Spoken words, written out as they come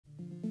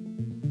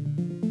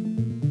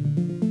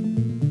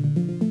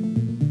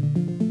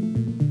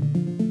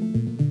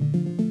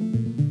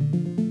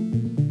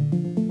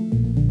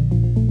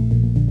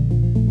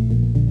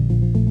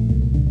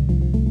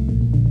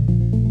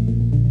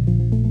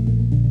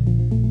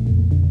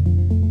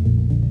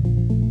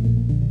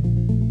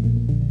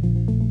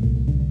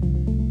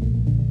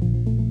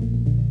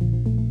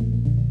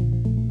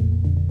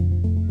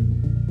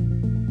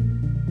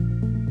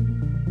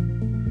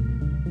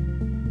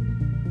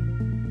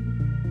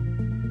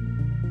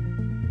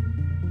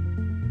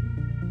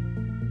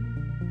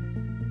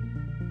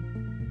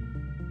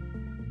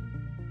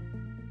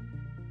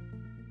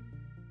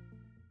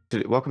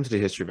Welcome to the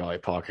History Valley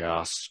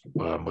podcast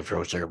with your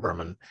host, Jacob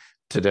Berman.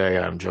 Today,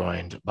 I'm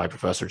joined by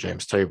Professor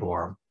James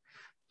Tabor.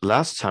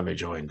 Last time he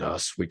joined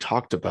us, we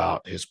talked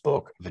about his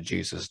book, The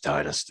Jesus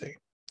Dynasty.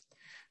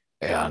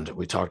 And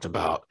we talked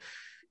about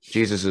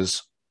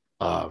Jesus's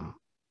father,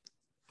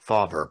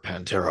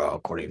 Pantera,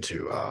 according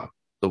to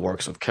the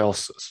works of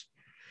Celsus.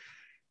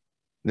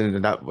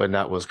 And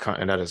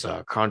that is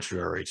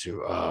contrary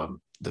to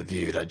the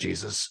view that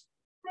Jesus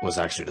was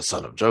actually the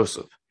son of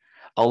Joseph.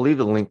 I'll leave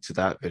the link to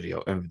that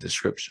video in the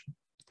description.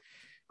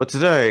 But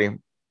today,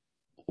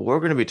 we're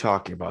going to be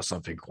talking about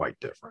something quite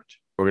different.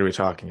 We're going to be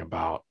talking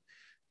about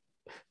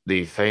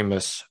the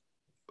famous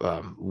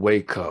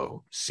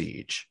Waco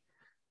siege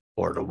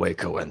or the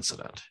Waco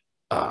incident.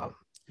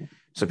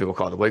 Some people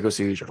call it the Waco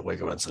siege or the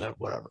Waco incident,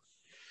 whatever.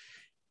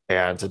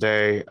 And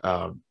today,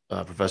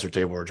 Professor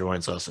Tabor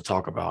joins us to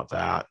talk about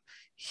that.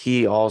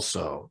 He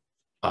also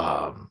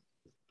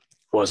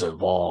was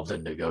involved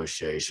in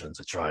negotiations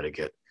to try to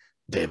get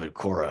David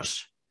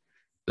Koresh,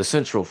 the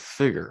central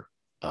figure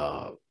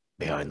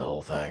behind the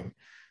whole thing,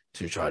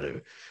 to try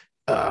to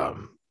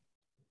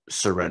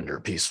surrender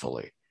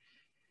peacefully.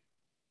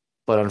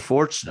 But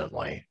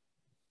unfortunately,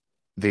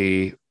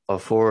 the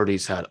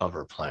authorities had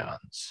other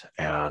plans.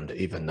 And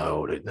even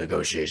though the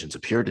negotiations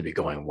appeared to be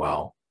going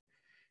well,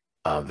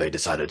 they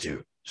decided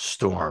to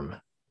storm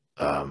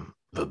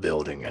the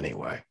building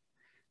anyway.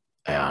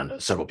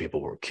 And several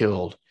people were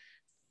killed,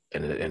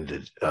 and it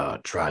ended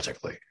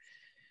tragically.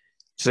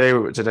 Today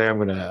we're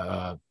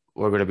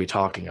gonna be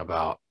talking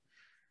about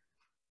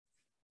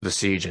the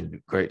siege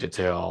in great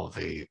detail,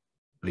 the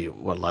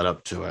what led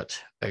up to it,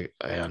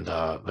 and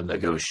the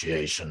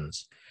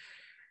negotiations,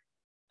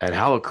 and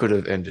how it could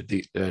have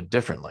ended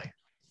differently.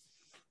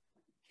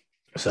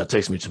 So that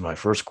takes me to my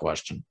first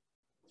question.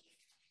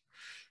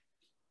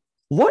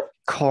 What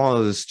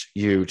caused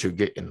you to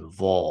get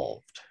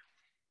involved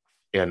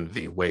in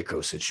the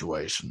Waco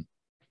situation?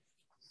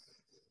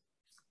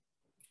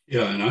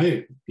 Yeah,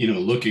 and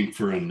looking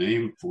for a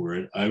name for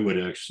it, I would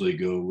actually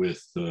go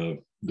with the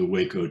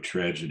Waco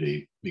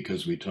Tragedy,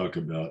 because we talk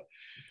about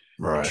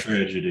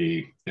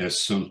tragedy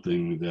as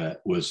something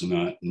that was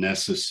not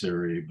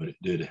necessary, but it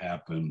did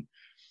happen.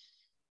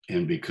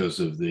 And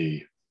because of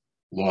the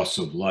loss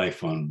of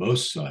life on both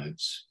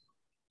sides,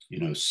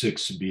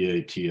 6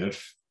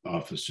 BATF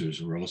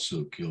officers were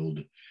also killed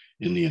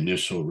in the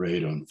initial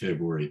raid on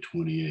February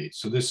 28th.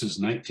 So this is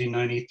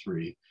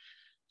 1993,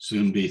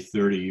 soon be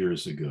 30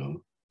 years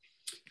ago.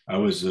 I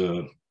was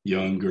a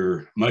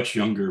much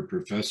younger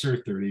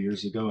professor 30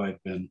 years ago.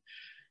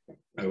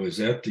 I was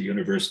at the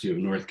University of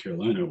North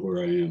Carolina,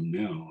 where I am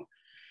now,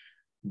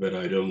 but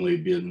I'd only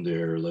been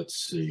there, I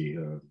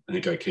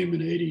think I came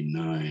in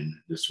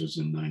 89. This was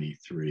in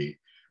 93.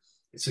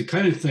 It's the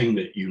kind of thing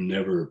that you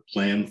never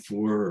plan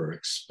for or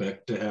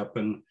expect to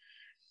happen.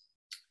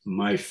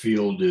 My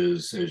field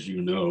is, as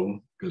you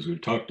know, because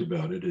we've talked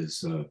about it,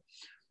 is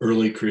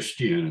early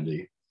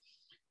Christianity.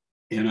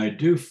 And I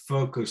do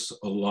focus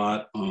a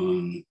lot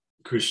on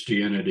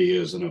Christianity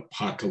as an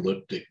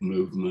apocalyptic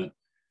movement,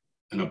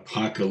 an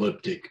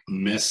apocalyptic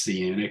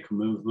messianic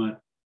movement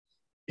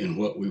in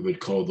what we would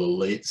call the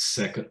late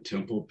Second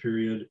Temple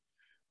period.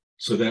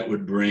 So that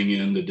would bring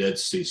in the Dead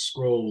Sea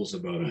Scrolls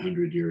about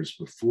 100 years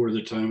before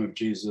the time of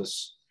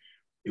Jesus.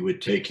 It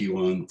would take you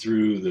on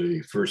through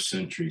the first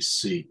century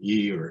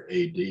CE or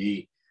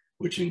AD,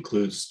 which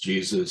includes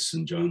Jesus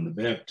and John the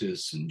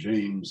Baptist and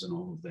James and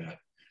all of that.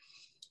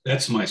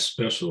 That's my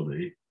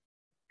specialty.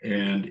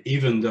 And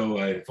even though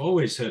I've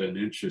always had an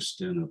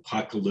interest in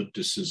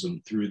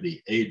apocalypticism through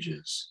the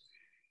ages,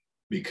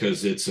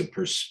 because it's a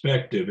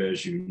perspective,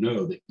 as you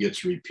know, that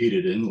gets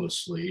repeated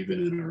endlessly,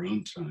 even in our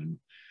own time,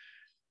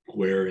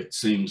 where it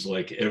seems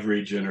like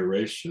every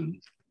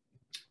generation,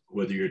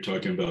 whether you're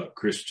talking about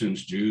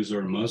Christians, Jews,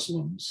 or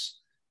Muslims,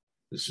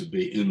 this would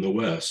be in the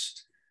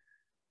West,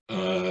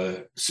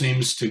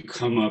 seems to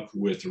come up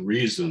with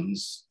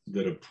reasons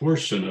that a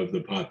portion of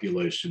the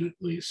population, at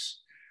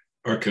least,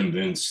 are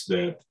convinced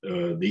that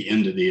the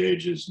end of the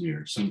age is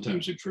near,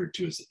 sometimes referred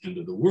to as the end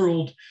of the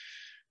world,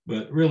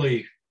 but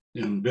really,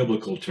 in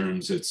biblical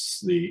terms,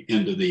 it's the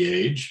end of the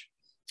age.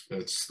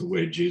 That's the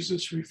way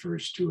Jesus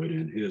refers to it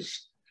in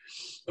his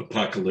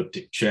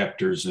apocalyptic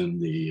chapters in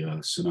the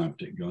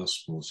Synoptic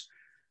Gospels.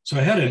 So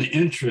I had an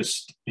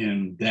interest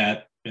in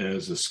that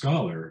as a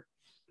scholar,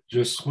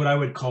 just what I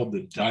would call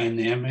the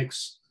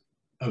dynamics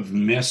of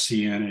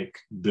messianic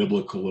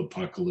biblical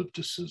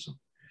apocalypticism.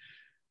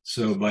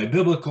 So by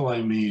biblical,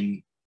 I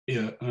mean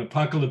an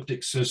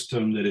apocalyptic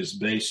system that is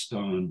based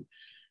on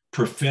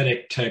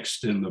prophetic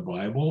text in the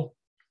Bible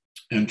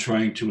and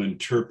trying to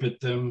interpret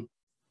them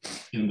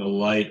in the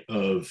light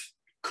of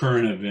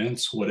current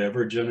events,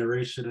 whatever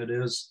generation it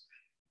is.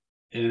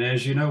 And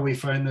as you know, we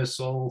find this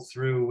all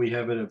through, we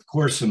have it, of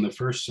course, in the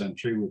first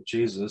century with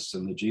Jesus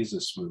and the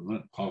Jesus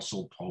movement,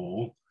 Apostle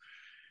Paul,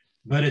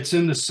 but it's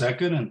in the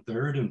second and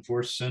third and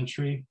fourth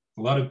century.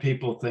 A lot of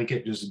people think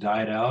it just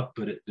died out,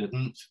 but it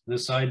didn't.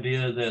 This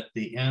idea that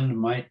the end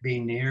might be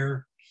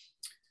near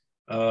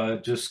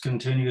just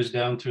continues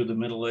down through the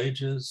Middle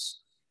Ages.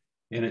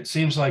 And it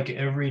seems like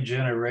every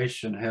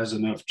generation has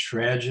enough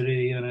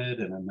tragedy in it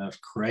and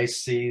enough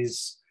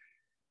crises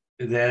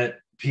that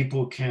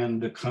people can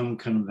become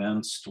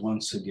convinced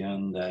once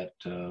again that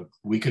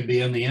we could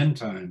be in the end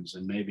times,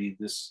 and maybe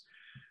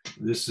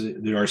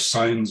there are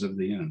signs of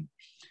the end.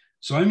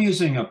 So I'm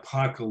using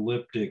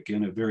apocalyptic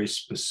in a very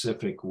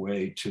specific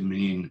way to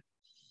mean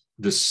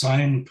the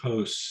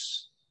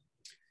signposts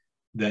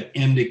that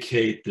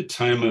indicate the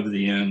time of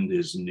the end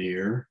is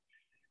near,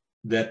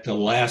 that the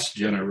last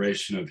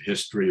generation of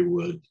history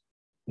would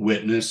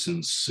witness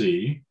and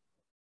see,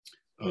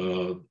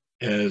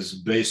 as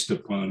based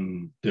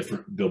upon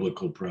different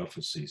biblical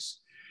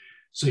prophecies.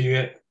 So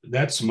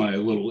that's my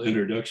little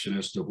introduction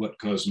as to what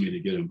caused me to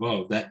get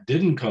involved. That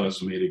didn't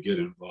cause me to get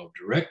involved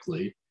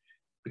directly,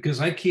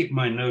 because I keep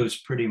my nose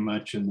pretty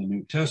much in the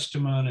New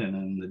Testament and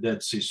in the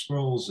Dead Sea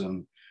Scrolls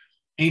and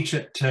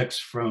ancient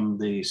texts from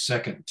the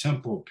Second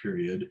Temple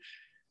period,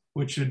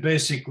 which would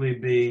basically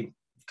be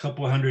a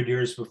couple hundred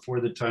years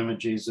before the time of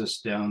Jesus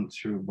down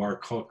through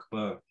Bar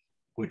Kokhba,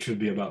 which would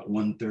be about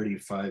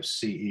 135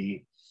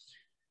 CE.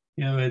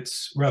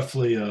 It's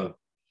roughly a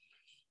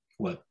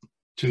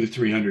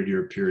 200-300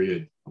 year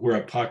period where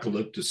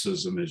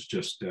apocalypticism is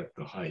just at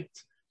the height.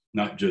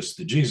 Not just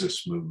the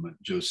Jesus movement.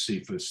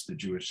 Josephus, the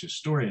Jewish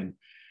historian,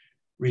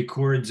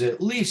 records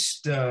at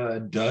least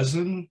a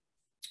dozen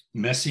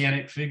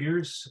messianic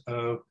figures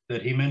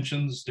that he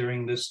mentions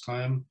during this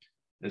time,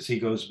 as he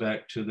goes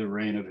back to the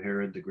reign of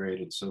Herod the Great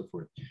and so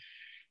forth.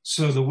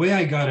 So the way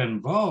I got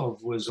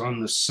involved was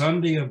on the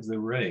Sunday of the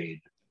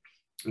raid.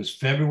 It was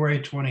February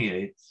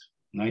 28th,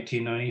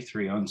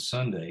 1993, on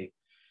Sunday.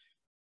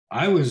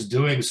 I was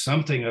doing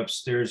something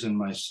upstairs in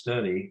my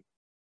study,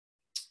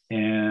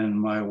 and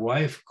my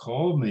wife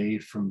called me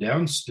from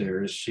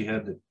downstairs. She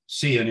had the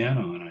CNN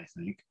on, I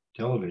think,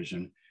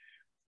 television.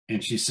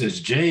 And she says,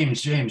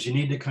 James, you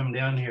need to come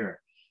down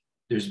here.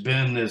 There's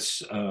been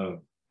this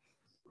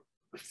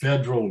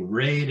federal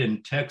raid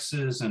in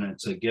Texas, and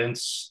it's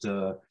against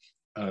an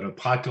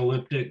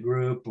apocalyptic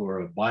group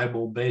or a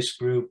Bible-based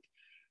group.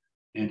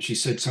 And she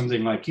said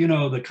something like,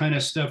 the kind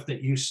of stuff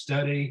that you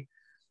study,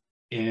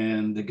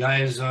 and the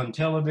guy is on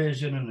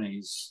television and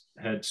he's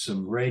had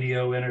some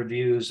radio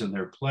interviews and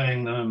they're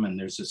playing them, and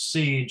there's a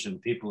siege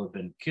and people have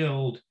been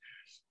killed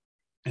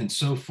and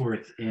so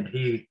forth. And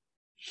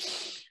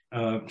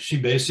she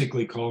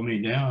basically called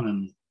me down,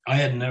 and I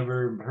had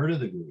never heard of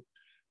the group.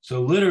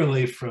 So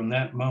literally from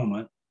that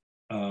moment,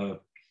 the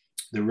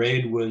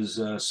raid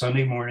was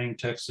Sunday morning,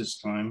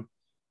 Texas time.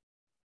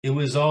 It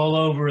was all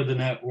over the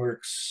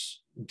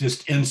networks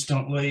just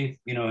instantly,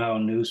 how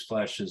news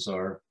flashes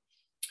are.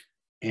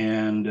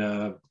 And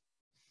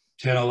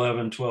 10,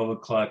 11, 12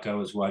 o'clock, I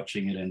was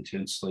watching it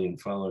intensely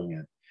and following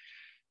it.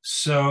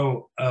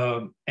 So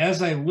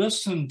as I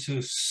listened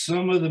to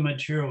some of the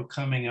material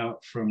coming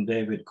out from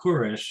David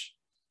Koresh,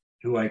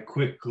 who I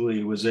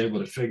quickly was able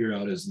to figure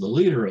out as the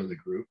leader of the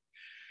group,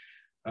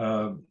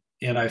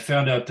 and I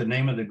found out the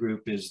name of the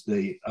group is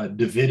the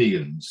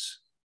Davidians.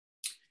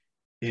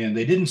 And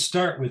they didn't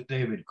start with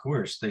David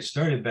Koresh. They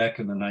started back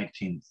in the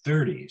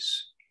 1930s.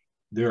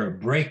 They're a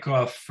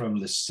break-off from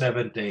the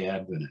Seventh-day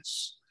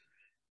Adventists.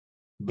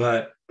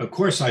 But of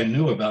course, I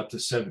knew about the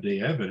Seventh-day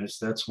Adventists.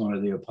 That's one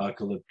of the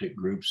apocalyptic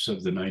groups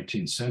of the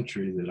 19th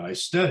century that I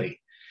study.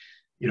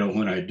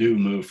 When I do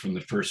move from the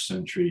first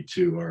century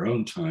to our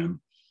own time,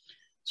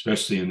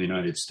 especially in the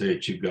United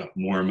States, you've got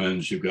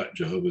Mormons, you've got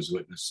Jehovah's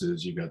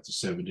Witnesses, you've got the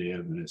Seventh-day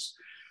Adventists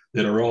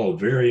that are all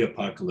very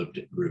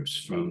apocalyptic groups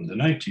from the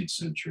 19th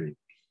century,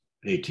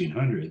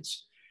 1800s.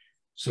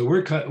 So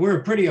we're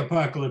a pretty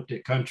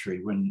apocalyptic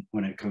country when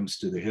it comes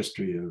to the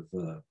history of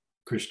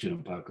Christian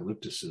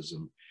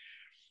apocalypticism.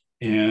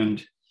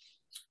 And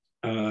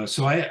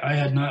so I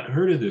had not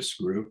heard of this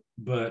group,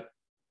 but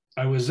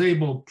I was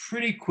able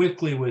pretty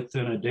quickly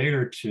within a day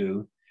or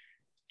two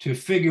to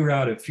figure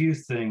out a few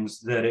things,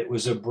 that it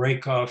was a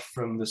break off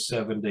from the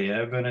Seventh-day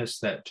Adventists.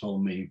 That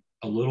told me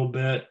a little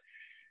bit.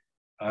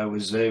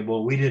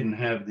 We didn't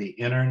have the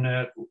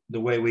internet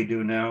the way we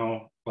do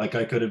now. Like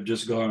I could have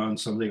just gone on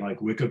something like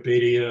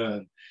Wikipedia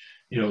and,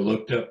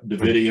 looked up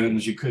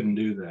Davidians. You couldn't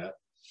do that.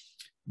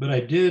 But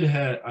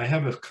I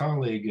have a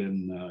colleague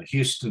in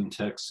Houston,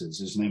 Texas.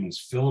 His name is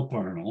Philip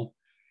Arnold,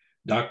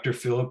 Dr.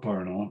 Philip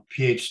Arnold,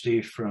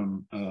 PhD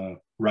from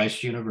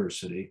Rice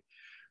University.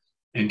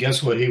 And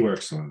guess what he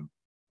works on?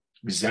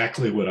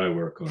 Exactly what I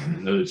work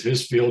on.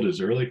 His field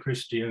is early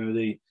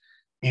Christianity,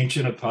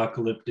 ancient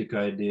apocalyptic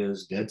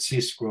ideas, Dead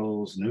Sea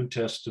Scrolls, New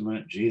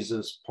Testament,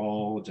 Jesus,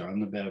 Paul, John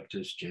the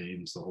Baptist,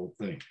 James, the whole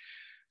thing.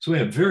 So we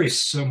have very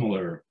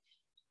similar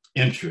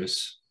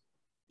interests.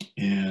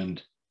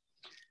 And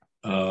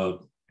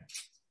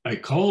I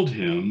called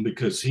him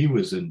because he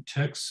was in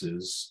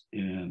Texas,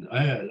 and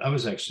I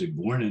was actually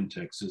born in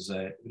Texas.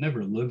 I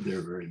never lived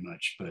there very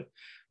much, but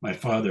my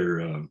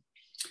father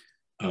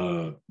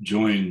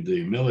joined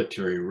the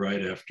military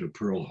right after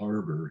Pearl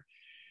Harbor,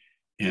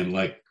 and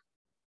like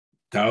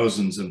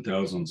thousands and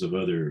thousands of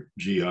other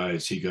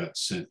GIs, he got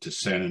sent to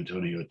San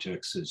Antonio,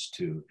 Texas,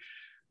 to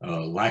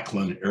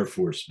Lackland Air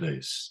Force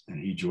Base, and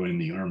he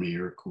joined the Army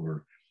Air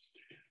Corps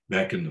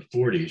back in the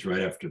 40s,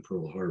 right after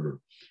Pearl Harbor.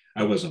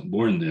 I wasn't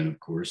born then, of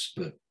course,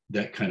 but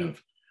that kind of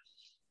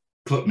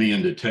put me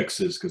into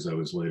Texas because I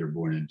was later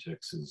born in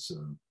Texas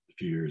a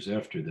few years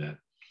after that.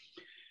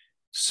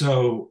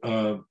 So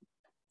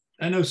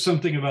I know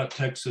something about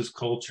Texas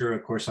culture.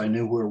 Of course, I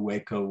knew where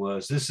Waco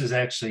was. This is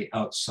actually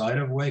outside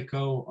of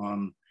Waco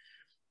on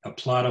a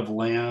plot of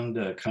land,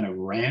 a kind of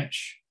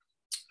ranch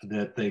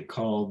that they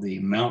call the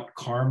Mount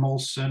Carmel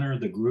Center.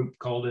 The group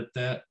called it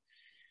that.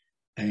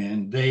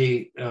 And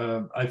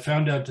I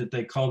found out that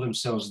they call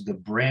themselves the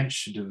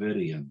Branch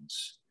Davidians.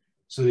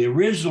 So the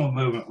original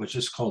movement was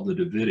just called the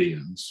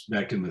Davidians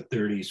back in the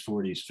 30s,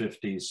 40s,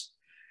 50s.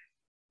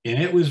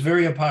 And it was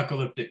very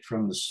apocalyptic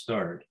from the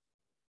start.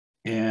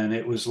 And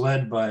it was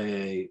led by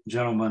a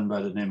gentleman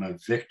by the name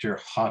of Victor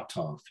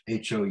Houteff,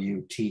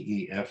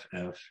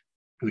 Houteff,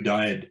 who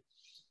died,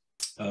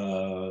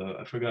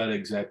 I forgot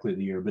exactly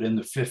the year, but in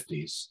the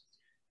 50s.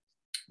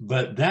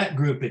 But that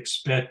group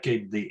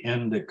expected the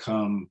end to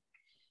come.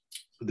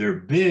 Their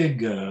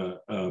big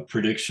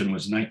prediction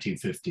was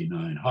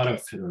 1959.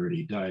 Houteff had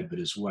already died, but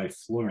his wife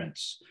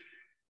Florence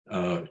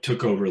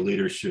took over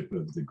leadership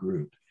of the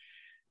group.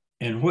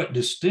 And what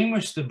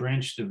distinguished the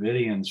Branch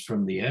Davidians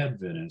from the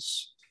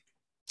Adventists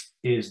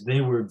is they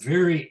were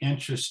very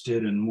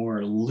interested in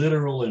more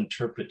literal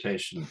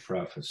interpretation of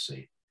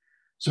prophecy.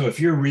 So if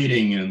you're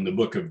reading in the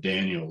book of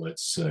Daniel,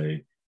 let's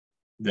say,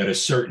 that a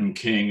certain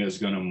king is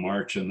going to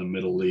march in the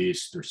Middle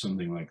East or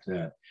something like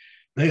that,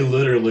 they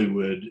literally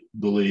would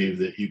believe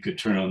that you could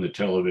turn on the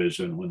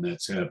television when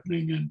that's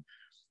happening and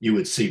you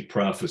would see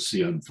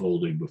prophecy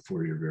unfolding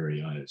before your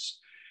very eyes.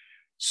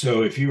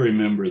 So if you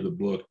remember the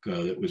book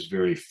that was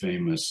very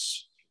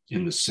famous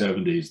in the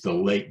 70s, The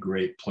Late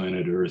Great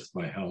Planet Earth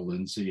by Hal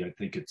Lindsey, I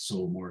think it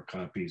sold more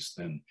copies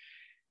than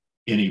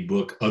any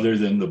book other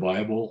than the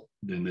Bible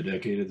in the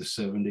decade of the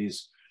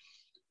 70s.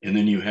 And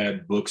then you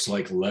had books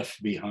like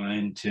Left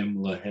Behind, Tim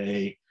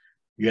LaHaye,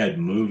 you had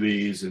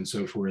movies and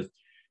so forth.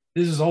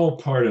 This is all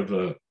part of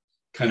a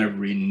kind of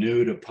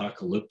renewed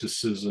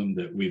apocalypticism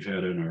that we've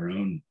had in our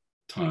own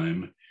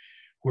time,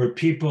 where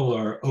people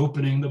are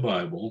opening the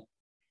Bible,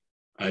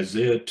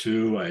 Isaiah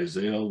 2,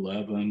 Isaiah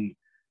 11,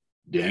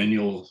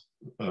 Daniel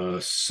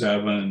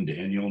 7,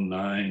 Daniel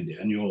 9,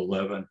 Daniel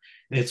 11.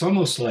 And it's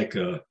almost like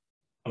a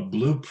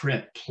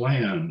blueprint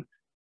plan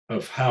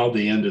of how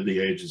the end of the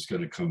age is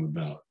going to come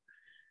about.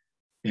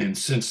 And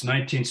since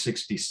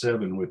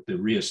 1967, with the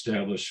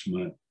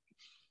reestablishment,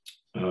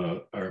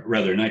 or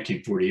rather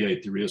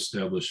 1948, the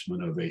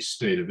reestablishment of a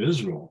state of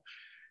Israel,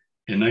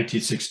 in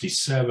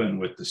 1967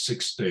 with the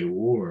Six-Day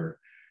War,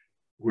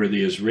 where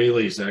the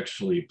Israelis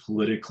actually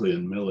politically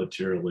and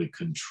militarily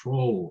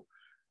control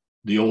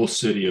the old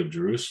city of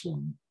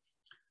Jerusalem,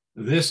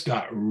 this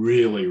got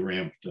really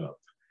ramped up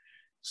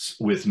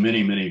with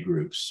many, many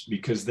groups,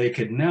 because they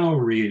could now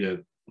read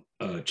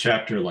a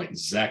chapter like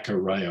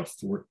Zechariah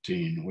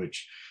 14,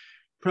 which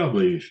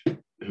probably,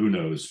 who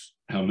knows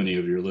how many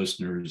of your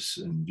listeners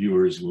and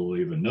viewers will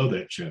even know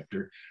that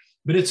chapter,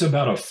 but it's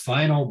about a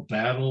final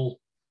battle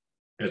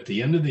at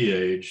the end of the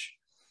age,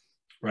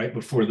 right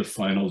before the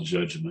final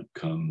judgment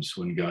comes,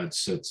 when God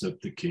sets up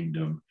the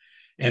kingdom.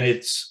 And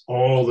it's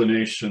all the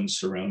nations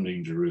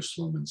surrounding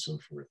Jerusalem and so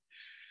forth.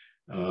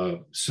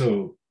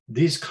 So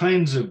these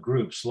kinds of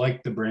groups,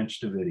 like the Branch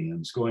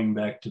Davidians, going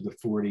back to the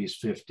 40s,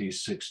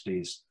 50s,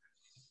 60s,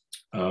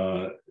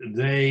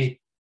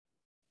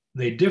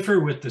 they differ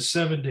with the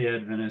Seventh-day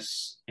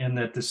Adventists in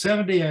that the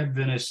Seventh-day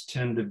Adventists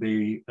tend to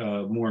be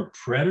more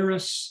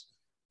preterists.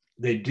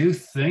 They do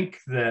think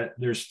that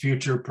there's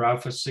future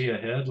prophecy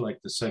ahead, like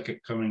the second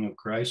coming of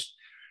Christ.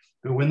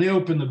 But when they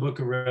open the book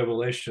of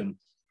Revelation,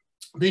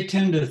 they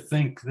tend to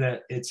think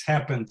that it's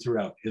happened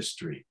throughout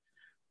history.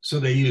 So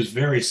they use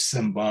very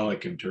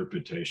symbolic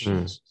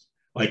interpretations,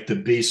 like the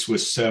beast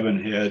with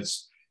 7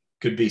 heads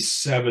could be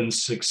 7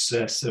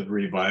 successive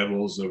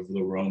revivals of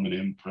the Roman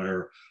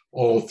Empire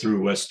all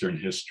through Western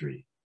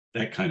history,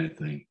 that kind of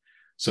thing.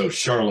 So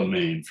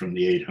Charlemagne from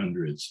the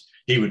 800s,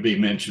 he would be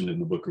mentioned in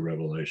the book of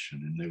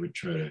Revelation, and they would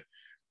try to,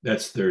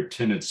 that's their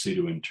tendency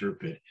to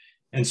interpret,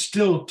 and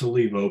still to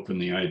leave open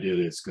the idea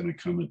that it's going to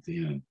come at the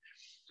end.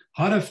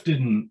 Houteff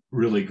didn't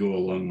really go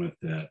along with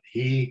that.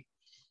 He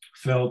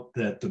felt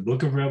that the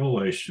book of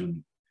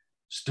Revelation,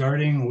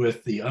 starting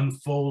with the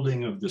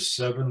unfolding of the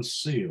 7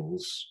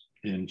 seals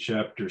in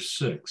chapter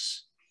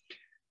 6,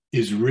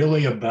 is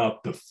really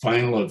about the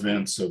final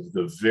events of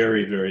the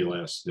very, very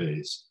last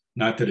days.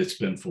 Not that it's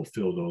been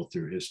fulfilled all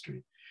through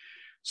history.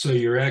 So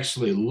you're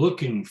actually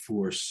looking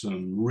for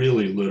some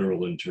really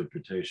literal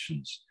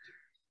interpretations.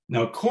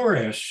 Now,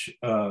 Koresh,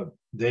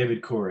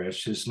 David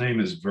Koresh, his name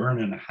is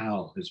Vernon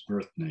Howell, his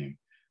birth name.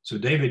 So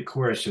David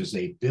Koresh is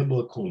a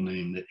biblical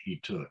name that he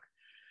took.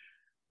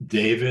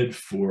 David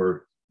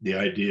for the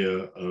idea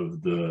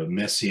of the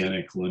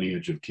messianic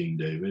lineage of King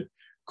David.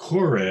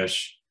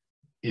 Koresh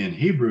in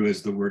Hebrew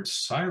is the word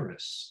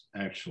Cyrus,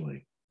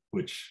 actually,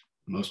 which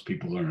most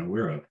people aren't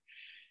aware of.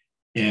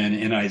 And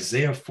in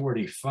Isaiah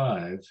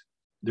 45,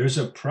 there's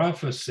a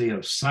prophecy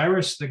of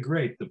Cyrus the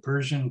Great, the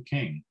Persian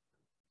king,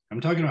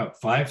 I'm talking about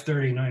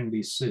 539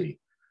 BC,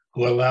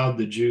 who allowed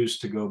the Jews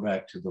to go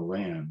back to the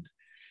land.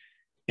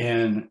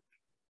 And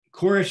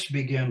Koresh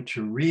began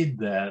to read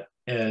that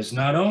as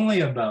not only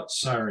about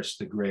Cyrus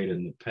the Great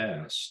in the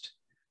past,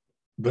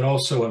 but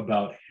also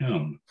about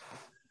him,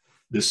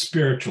 the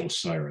spiritual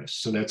Cyrus.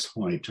 So that's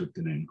why he took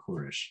the name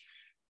Koresh.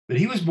 But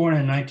he was born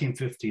in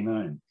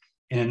 1959.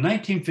 And in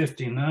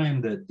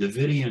 1959, the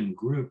Davidian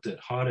group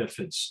that Hadif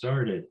had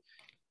started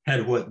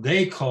had what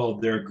they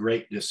called their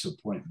great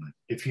disappointment.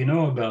 If you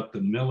know about the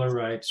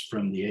Millerites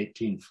from the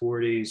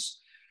 1840s,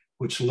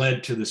 which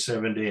led to the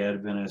Seventh-day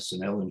Adventists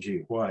and Ellen G.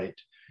 White,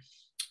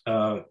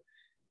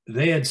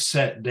 they had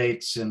set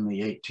dates in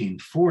the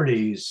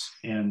 1840s,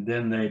 and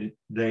then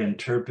they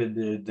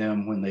interpreted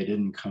them when they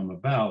didn't come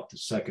about, the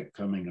second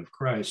coming of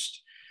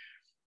Christ,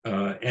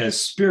 as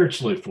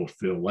spiritually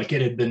fulfilled, like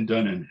it had been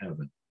done in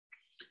heaven.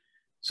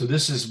 So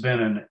this has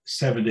been a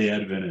Seventh-day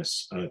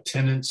Adventist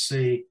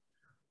tendency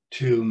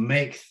to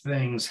make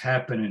things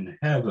happen in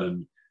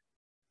heaven,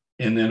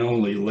 and then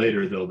only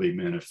later they'll be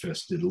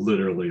manifested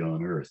literally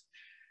on earth.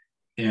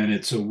 And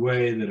it's a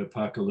way that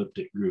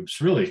apocalyptic groups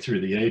really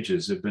through the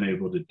ages have been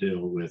able to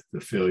deal with the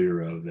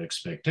failure of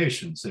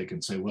expectations. They can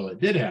say, well, it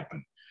did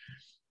happen.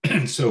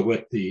 And so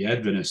what the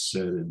Adventists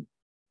said in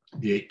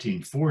the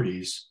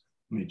 1840s,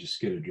 let me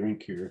just get a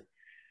drink here,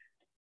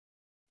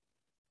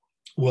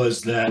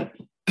 was that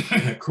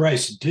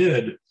Christ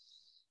did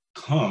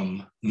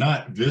come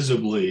not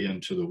visibly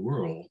into the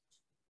world,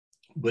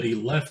 but he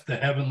left the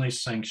heavenly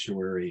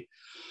sanctuary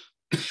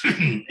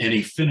and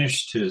he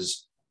finished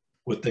his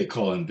what they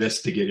call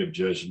investigative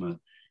judgment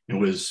and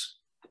was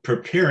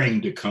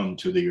preparing to come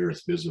to the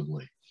earth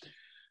visibly.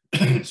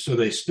 So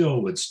they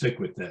still would stick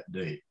with that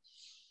date.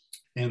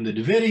 And the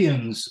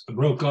Davidians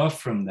broke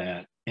off from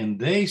that, and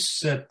they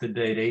set the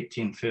date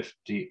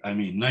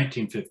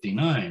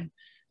 1959,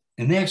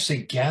 and they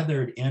actually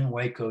gathered in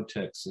Waco,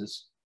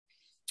 Texas,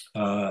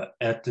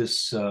 at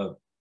this,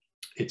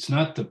 it's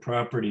not the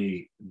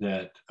property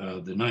that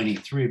the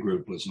 93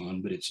 group was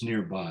on, but it's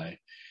nearby.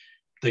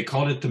 They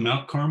called it the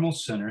Mount Carmel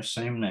Center,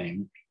 same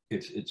name.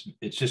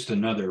 It's just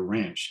another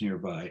ranch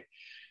nearby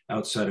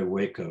outside of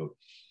Waco.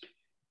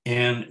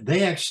 And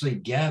they actually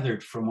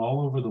gathered from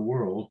all over the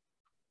world,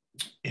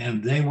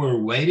 and they were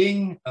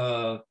waiting.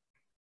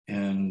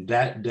 And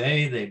that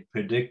day they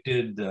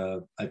predicted,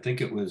 I think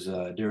it was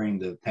during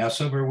the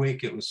Passover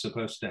week, it was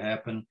supposed to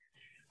happen.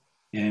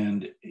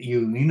 And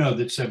you know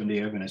that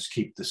Seventh-day Adventists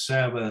keep the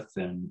Sabbath,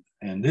 and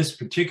this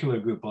particular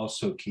group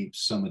also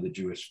keeps some of the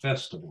Jewish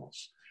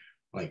festivals,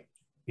 like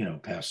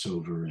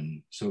Passover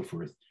and so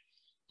forth,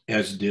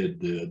 as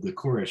did the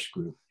Koresh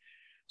group.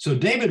 So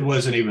David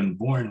wasn't even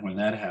born when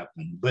that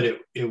happened, but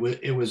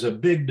it was a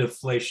big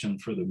deflation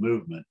for the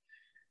movement,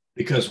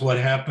 because what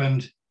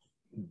happened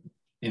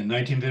in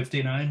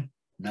 1959?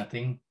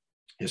 Nothing.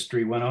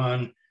 History went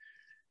on.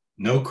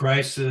 No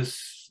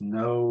crisis,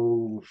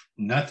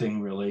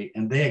 nothing really.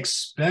 And they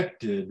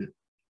expected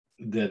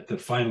that the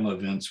final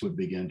events would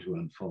begin to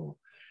unfold.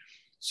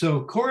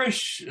 So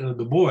Koresh,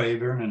 the boy,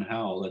 Vernon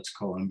Howell, let's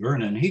call him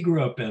Vernon, he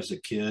grew up as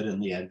a kid in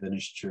the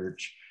Adventist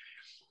church,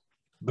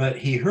 but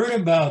he heard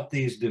about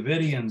these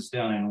Davidians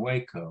down in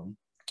Waco,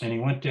 and he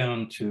went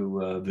down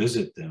to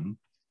visit them.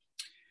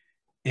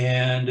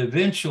 And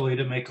eventually,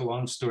 to make a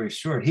long story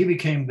short, he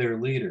became their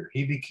leader.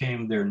 He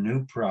became their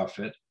new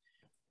prophet.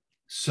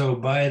 So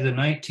by the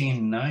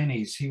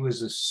 1990s, he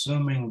was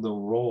assuming the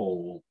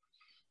role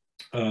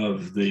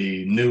of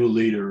the new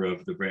leader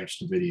of the Branch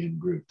Davidian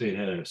group. They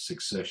had a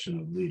succession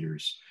of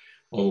leaders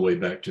all the way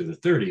back to the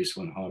 30s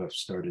when Hadif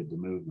started the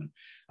movement.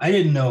 I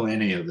didn't know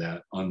any of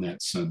that on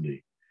that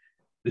Sunday.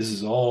 This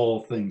is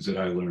all things that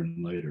I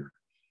learned later.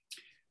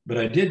 But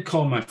I did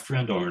call my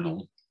friend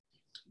Arnold,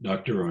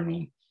 Dr.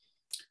 Arnold,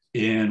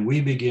 and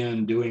we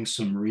began doing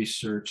some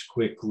research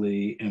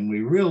quickly, and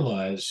we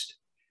realized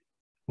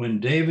when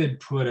David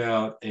put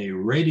out a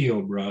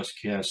radio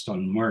broadcast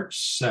on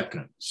March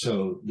 2nd,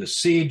 so the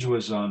siege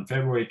was on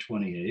February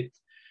 28th,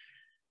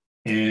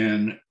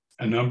 and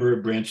a number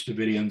of Branch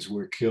Davidians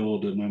were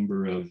killed, a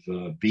number of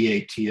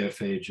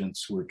BATF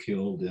agents were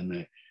killed,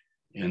 and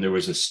there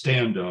was a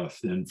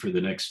standoff then for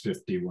the next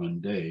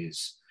 51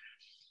 days.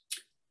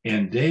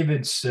 And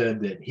David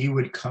said that he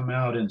would come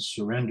out and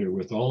surrender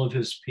with all of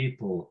his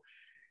people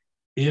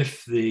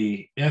if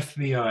the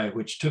FBI,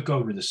 which took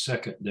over the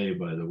second day,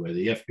 by the way,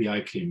 the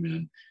FBI came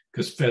in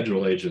because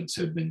federal agents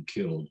had been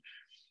killed.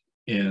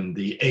 And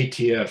the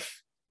ATF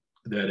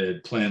that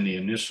had planned the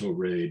initial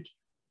raid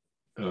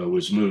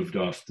was moved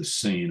off the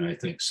scene. I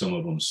think some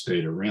of them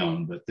stayed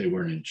around, but they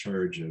weren't in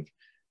charge of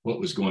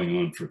what was going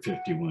on for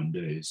 51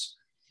 days.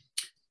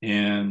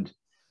 And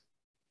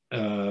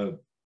the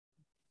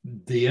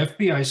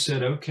FBI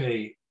said,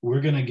 okay,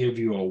 we're going to give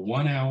you a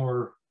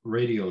 1-hour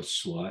radio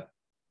slot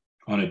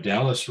on a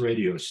Dallas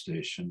radio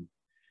station,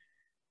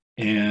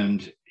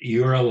 and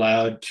you're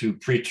allowed to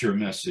preach your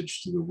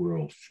message to the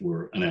world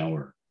for an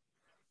hour.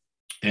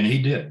 And he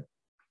did.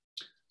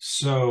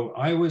 So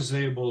I was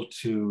able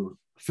to,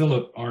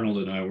 Philip Arnold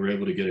and I were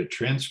able to get a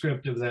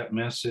transcript of that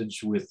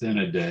message within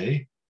a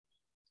day.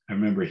 I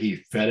remember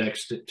he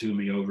FedExed it to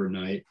me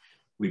overnight.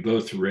 We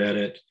both read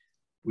it.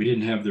 We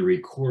didn't have the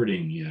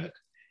recording yet.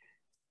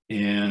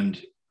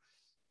 And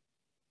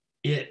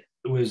it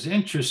was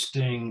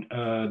interesting.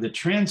 The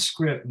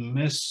transcript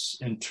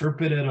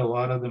misinterpreted a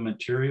lot of the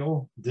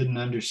material, didn't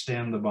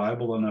understand the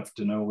Bible enough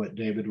to know what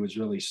David was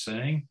really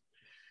saying.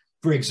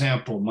 For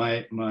example,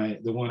 the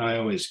one I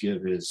always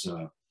give is,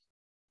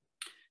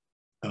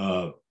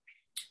 let's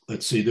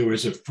see, there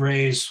was a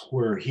phrase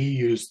where he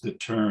used the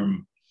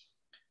term,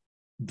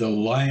 the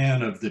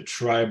Lion of the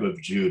tribe of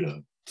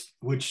Judah,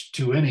 which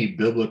to any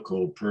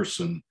biblical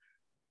person,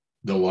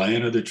 the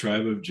Lion of the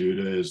tribe of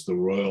Judah is the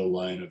royal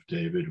line of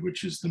David,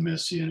 which is the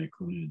Messianic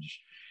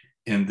lineage.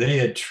 And they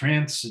had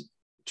transcribed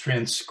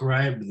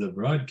the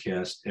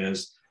broadcast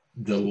as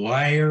the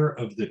liar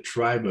of the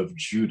tribe of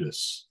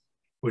Judas,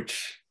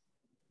 which,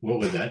 what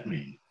would that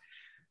mean?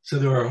 So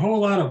there were a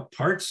whole lot of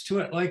parts to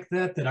it like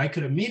that I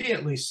could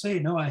immediately say,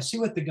 no, I see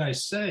what the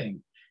guy's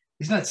saying.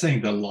 He's not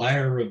saying the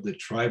liar of the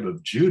tribe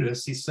of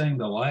Judas. He's saying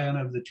the Lion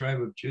of the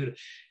tribe of Judah.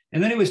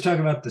 And then he was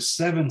talking about the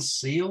 7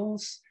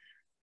 seals.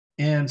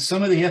 And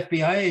some of the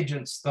FBI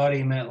agents thought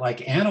he meant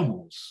like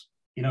animals,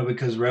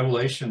 because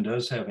Revelation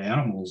does have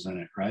animals in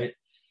it, right?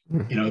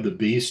 Mm-hmm. The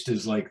beast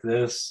is like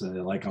this,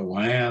 like a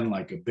lion,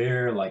 like a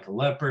bear, like a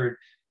leopard.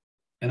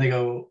 And they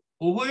go,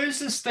 well, where's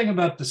this thing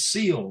about the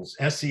seals,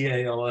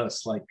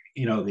 SEALS, like,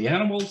 the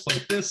animals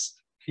like this,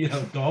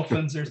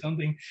 dolphins or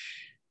something?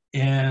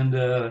 And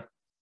of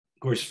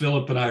course,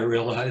 Philip and I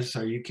realized,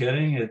 are you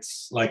kidding?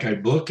 It's like I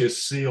book a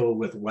seal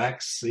with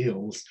wax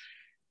seals.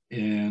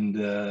 And,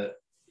 and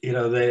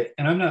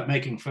I'm not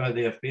making fun of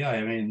the FBI.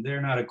 I mean,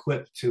 they're not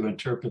equipped to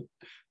interpret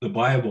the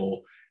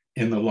Bible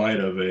in the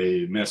light of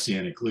a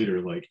Messianic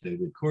leader like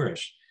David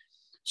Koresh.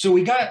 So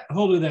we got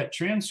hold of that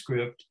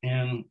transcript,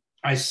 and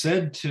I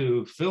said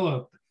to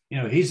Philip,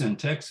 he's in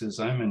Texas.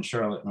 I'm in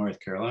Charlotte,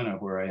 North Carolina,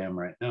 where I am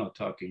right now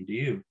talking to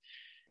you.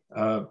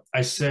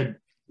 I said,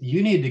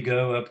 you need to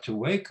go up to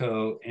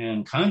Waco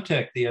and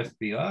contact the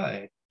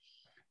FBI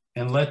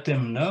and let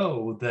them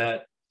know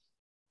that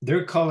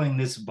they're calling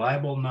this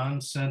Bible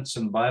nonsense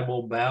and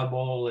Bible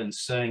babble and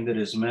saying that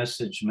his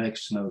message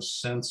makes no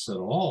sense at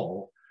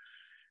all.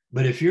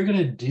 But if you're going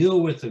to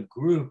deal with a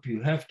group,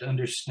 you have to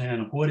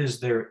understand what is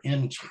their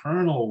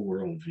internal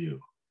worldview.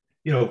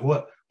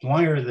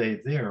 Why are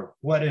they there?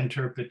 What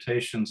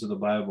interpretations of the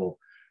Bible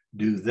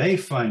do they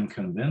find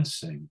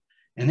convincing?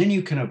 And then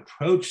you can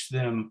approach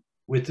them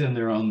within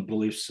their own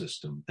belief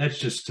system. That's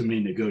just, to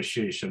me,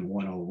 negotiation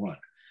 101.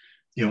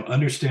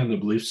 Understand the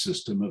belief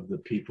system of the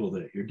people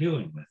that you're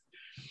dealing with.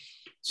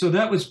 So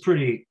that was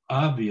pretty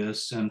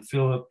obvious, and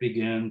Philip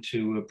began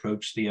to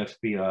approach the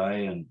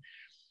FBI. And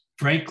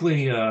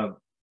frankly,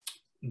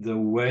 the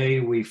way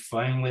we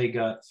finally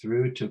got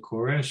through to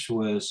Koresh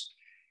was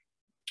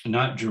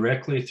not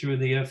directly through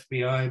the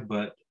FBI,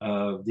 but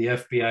the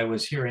FBI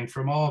was hearing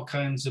from all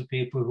kinds of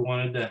people who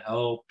wanted to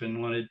help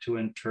and wanted to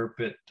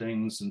interpret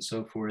things and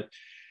so forth.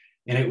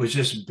 And it was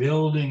just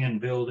building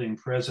and building.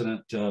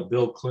 President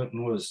Bill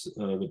Clinton was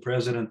the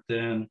president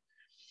then,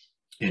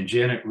 and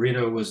Janet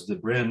Rito was the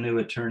brand new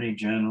attorney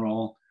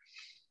general.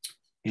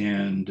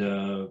 And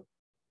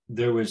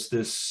there was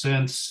this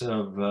sense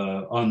of,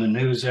 on the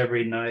news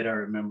every night, I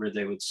remember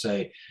they would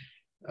say,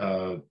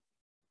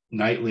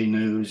 nightly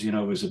news, it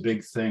was a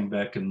big thing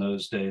back in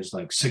those days,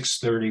 like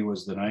 6:30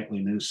 was the nightly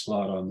news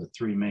slot on the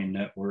 3 main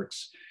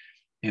networks.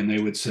 And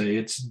they would say,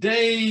 it's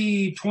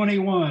day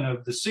 21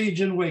 of the siege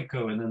in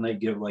Waco. And then they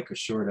give like a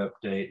short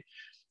update.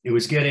 It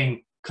was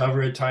getting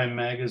cover of Time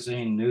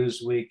Magazine,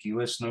 Newsweek,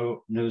 US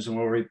News and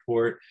World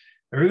Report.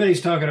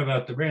 Everybody's talking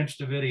about the Branch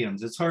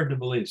Davidians. It's hard to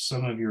believe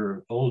some of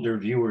your older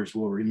viewers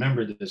will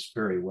remember this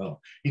very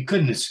well. You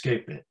couldn't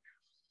escape it.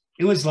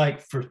 It was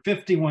like for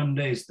 51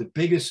 days, the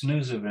biggest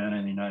news event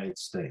in the United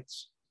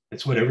States.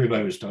 It's what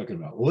everybody was talking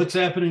about. Well, what's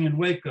happening in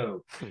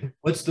Waco?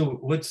 What's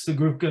the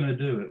group going to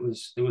do?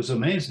 It was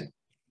amazing.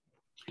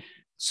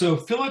 So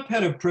Philip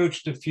had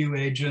approached a few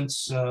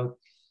agents.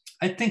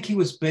 I think he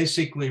was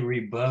basically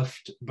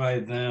rebuffed by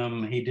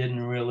them.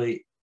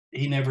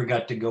 He never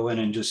got to go in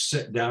and just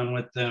sit down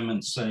with them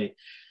and say,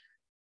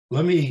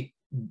 let me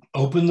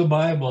open the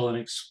Bible and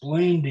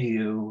explain to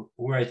you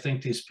where I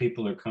think these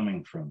people are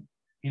coming from.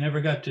 He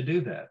never got to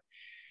do that.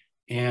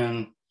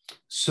 And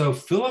so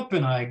Philip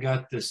and I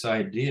got this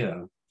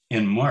idea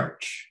in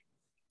March.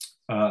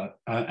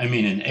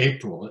 In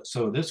April.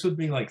 So this would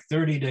be like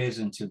 30 days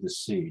into the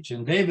siege.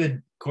 And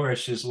David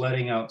Koresh is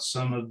letting out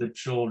some of the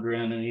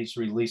children, and he's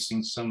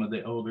releasing some of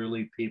the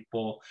elderly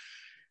people.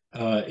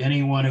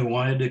 Anyone who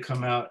wanted to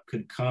come out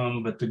could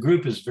come, but the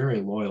group is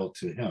very loyal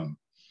to him.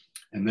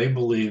 And they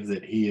believe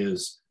that he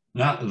is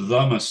not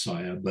the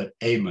Messiah, but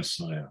a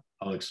Messiah.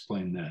 I'll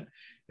explain that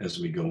as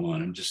we go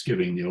on. I'm just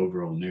giving the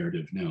overall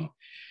narrative now,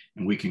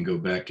 and we can go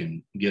back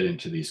and get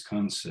into these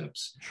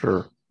concepts.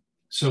 Sure.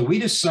 So we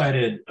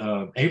decided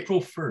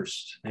April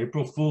 1st,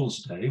 April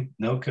Fool's Day,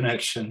 no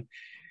connection.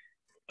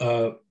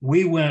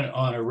 We went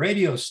on a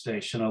radio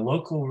station, a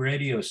local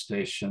radio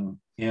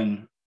station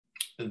in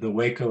the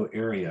Waco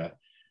area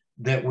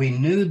that we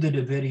knew the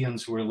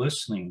Davidians were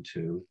listening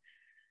to,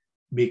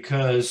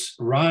 because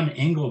Ron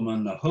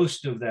Engelman, the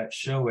host of that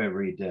show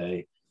every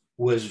day,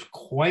 was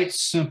quite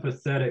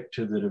sympathetic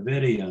to the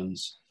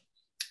Davidians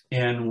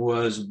and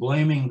was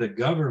blaming the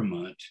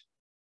government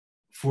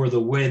for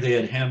the way they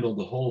had handled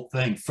the whole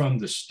thing from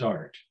the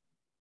start.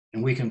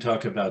 And we can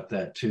talk about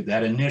that too,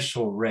 that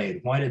initial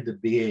raid. Why did the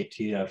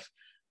BATF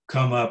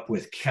come up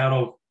with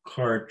cattle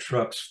car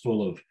trucks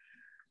full of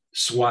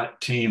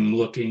SWAT team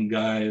looking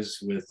guys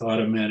with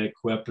automatic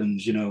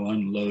weapons, you know,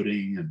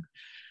 unloading, and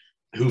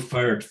who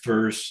fired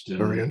first,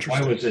 and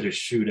why was it a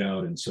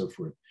shootout and so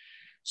forth.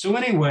 So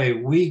anyway,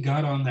 we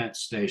got on that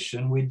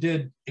station.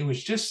 It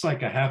was just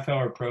like a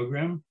half-hour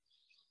program.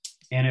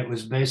 And it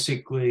was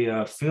basically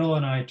Phil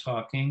and I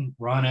talking.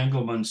 Ron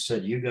Engelman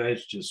said, you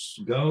guys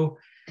just go.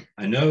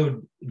 I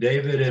know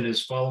David and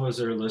his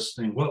followers are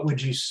listening. What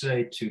would you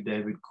say to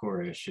David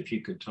Koresh if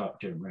you could talk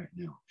to him right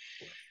now?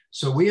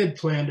 So we had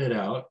planned it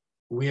out.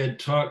 We had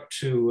talked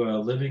to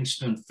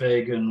Livingston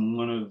Fagan,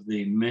 one of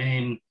the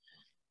main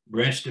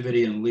Branch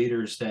Davidian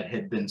leaders that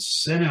had been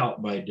sent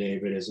out by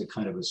David as a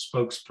kind of a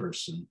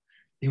spokesperson.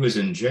 He was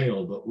in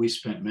jail, but we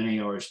spent many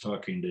hours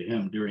talking to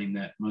him during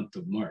that month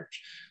of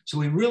March. So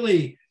we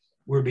really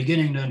were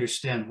beginning to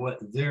understand what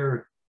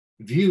their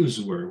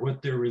views were,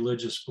 what their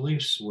religious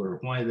beliefs were,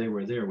 why they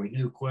were there. We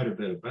knew quite a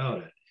bit about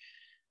it.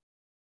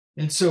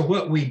 And so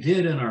what we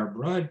did in our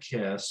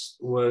broadcast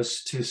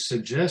was to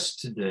suggest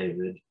to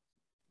David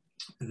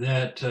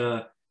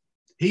that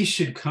he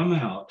should come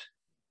out.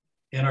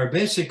 And our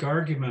basic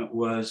argument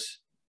was,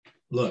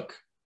 look,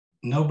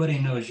 nobody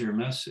knows your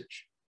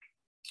message.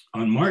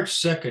 On March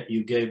 2nd,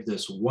 you gave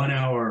this 1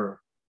 hour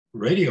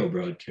radio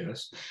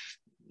broadcast.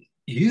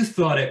 You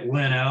thought it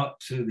went out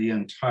to the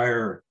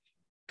entire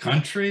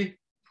country.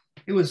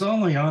 It was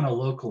only on a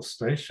local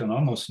station.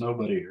 Almost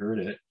nobody heard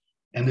it.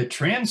 And the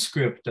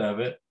transcript of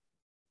it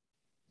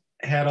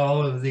had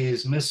all of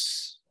these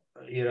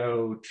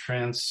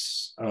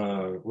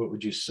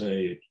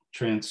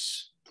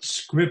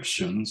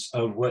transcriptions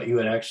of what you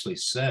had actually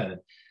said.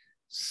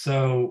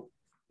 So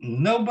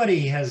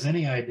nobody has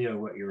any idea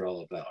what you're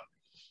all about.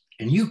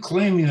 And you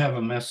claim you have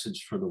a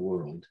message for the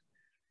world.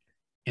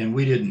 And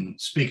we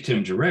didn't speak to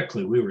him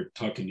directly. We were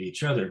talking to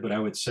each other. But I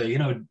would say,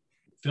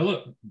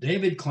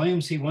 David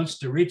claims he wants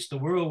to reach the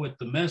world with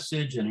the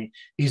message, and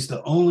he's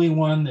the only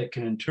one that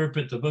can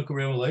interpret the book of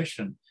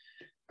Revelation.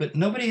 But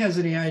nobody has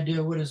any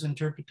idea what his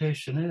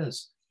interpretation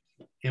is.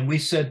 And we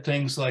said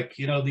things like,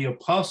 the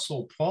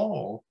Apostle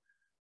Paul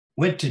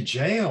went to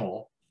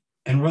jail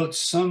and wrote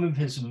some of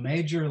his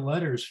major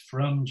letters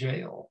from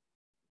jail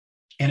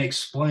and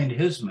explained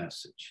his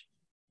message.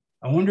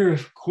 I wonder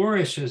if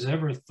Koresh has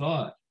ever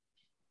thought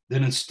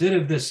that instead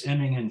of this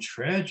ending in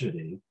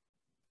tragedy,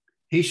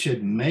 he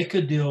should make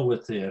a deal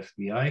with the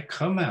FBI,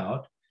 come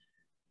out,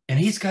 and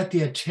he's got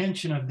the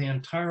attention of the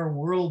entire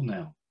world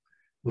now.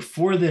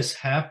 Before this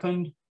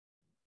happened,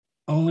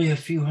 only a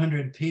few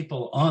hundred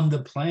people on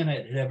the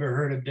planet had ever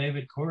heard of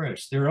David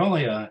Koresh. There were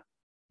only about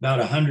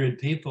 100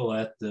 people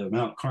at the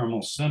Mount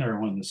Carmel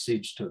Center when the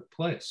siege took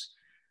place.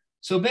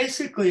 So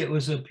basically, it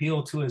was an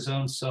appeal to his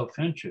own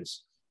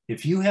self-interest.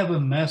 If you have a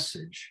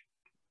message,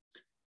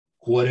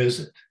 what is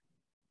it?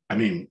 I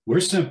mean,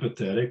 we're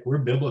sympathetic, we're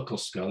biblical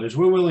scholars,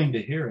 we're willing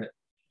to hear it.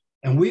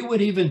 And we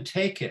would even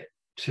take it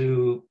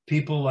to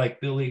people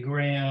like Billy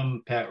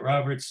Graham, Pat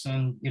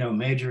Robertson,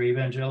 major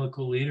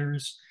evangelical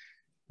leaders.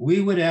 We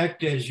would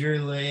act as your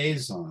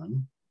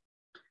liaison.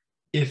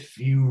 If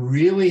you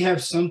really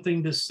have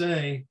something to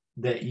say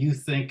that you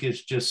think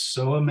is just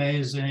so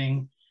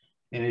amazing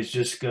and is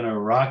just going to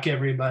rock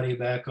everybody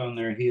back on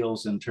their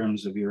heels in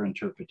terms of your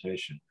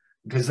interpretation,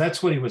 because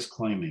that's what he was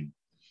claiming.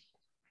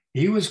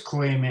 He was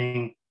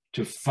claiming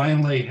to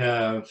finally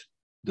have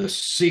the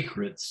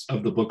secrets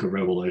of the book of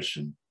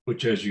Revelation,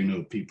 which, as you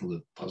know, people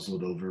have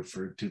puzzled over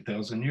for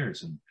 2,000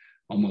 years and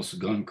almost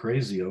gone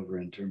crazy over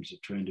in terms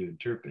of trying to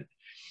interpret.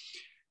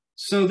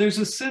 So there's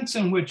a sense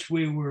in which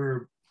we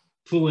were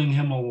pulling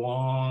him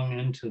along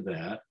into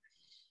that.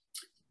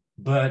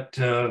 But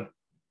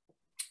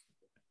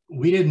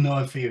we didn't know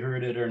if he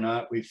heard it or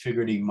not. We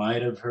figured he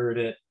might have heard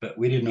it, but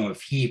we didn't know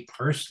if he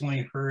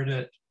personally heard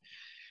it.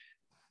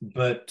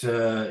 But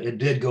it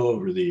did go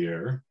over the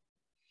air.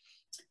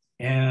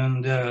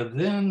 And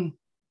then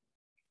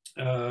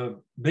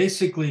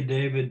basically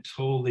David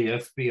told the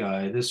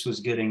FBI, this was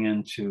getting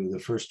into the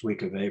first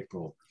week of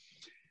April,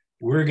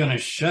 we're going to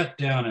shut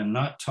down and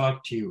not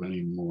talk to you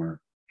anymore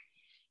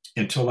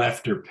until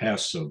after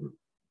Passover. It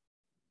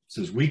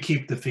says, we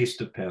keep the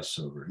Feast of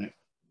Passover. And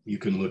you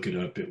can look it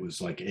up. It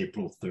was like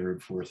April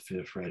 3rd, 4th,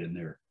 5th, right in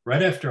there,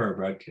 right after our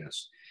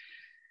broadcast.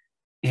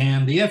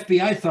 And the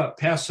FBI thought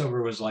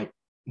Passover was like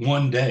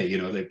one day.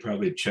 They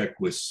probably checked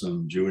with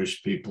some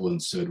Jewish people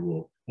and said,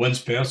 well,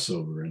 when's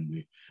Passover?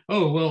 And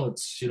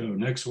it's,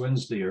 next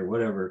Wednesday or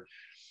whatever.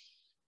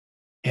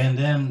 And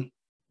then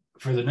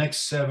for the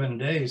next 7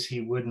 days,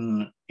 he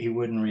wouldn't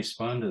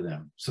respond to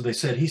them. So they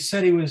said, he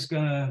said he was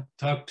going to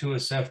talk to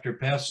us after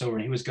Passover,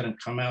 and he was going to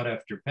come out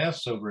after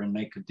Passover and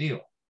make a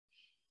deal.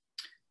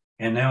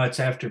 And now it's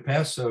after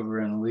Passover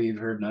and we've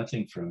heard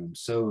nothing from him.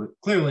 So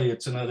clearly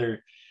it's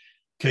another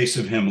case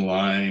of him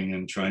lying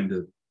and trying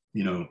to,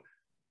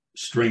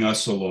 string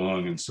us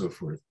along and so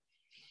forth.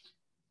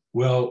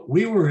 Well,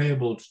 we were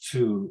able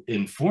to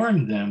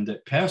inform them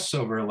that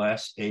Passover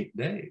lasts 8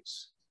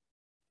 days.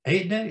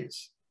 8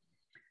 days.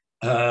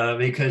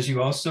 Because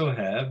you also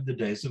have the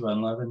days of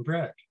unleavened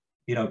bread.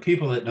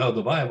 People that know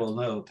the Bible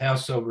know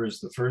Passover is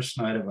the first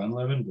night of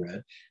unleavened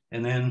bread,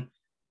 and then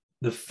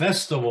the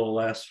festival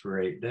lasts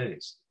for 8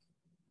 days.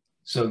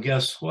 So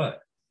guess what?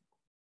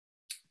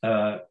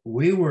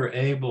 We were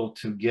able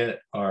to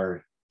get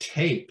our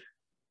tape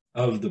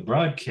of the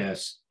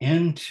broadcast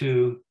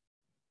into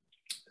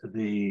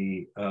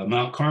the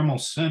Mount Carmel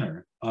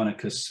Center on a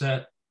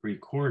cassette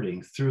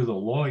recording through the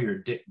lawyer,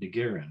 Dick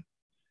DeGuerin,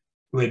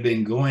 who had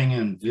been going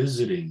and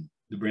visiting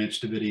the Branch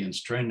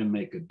Davidians, trying to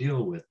make a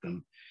deal with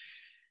them.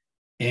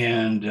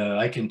 And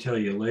I can tell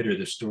you later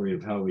the story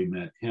of how we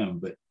met him,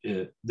 but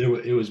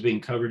it was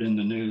being covered in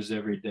the news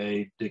every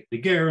day. Dick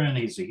DeGuerin,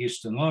 he's a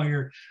Houston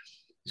lawyer.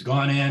 He's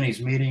gone in,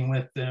 he's meeting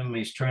with them,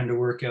 he's trying to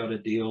work out a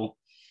deal.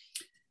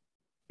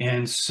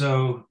 And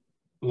so,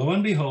 lo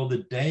and behold,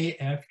 the day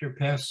after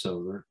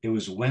Passover, it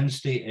was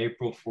Wednesday,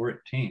 April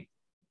 14th,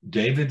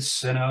 David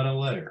sent out a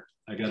letter.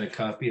 I got a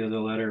copy of the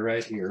letter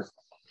right here.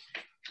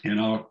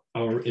 And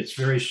it's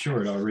very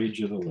short. I'll read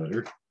you the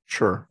letter.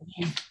 Sure.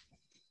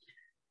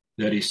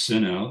 That he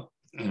sent out.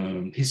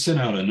 He sent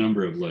out a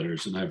number of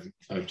letters, and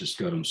I've just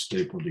got them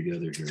stapled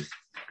together here.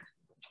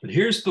 But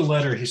here's the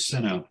letter he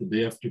sent out the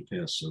day after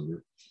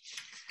Passover.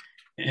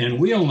 And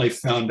we only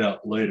found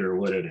out later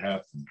what had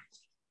happened.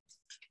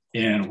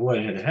 And what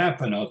had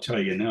happened, I'll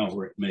tell you now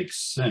where it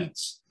makes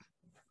sense,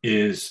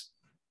 is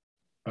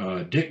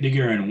Dick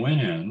DeGuerin went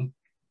in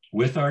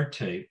with our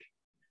tape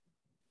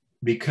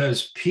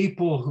because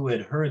people who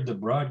had heard the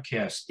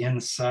broadcast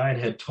inside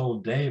had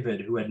told David,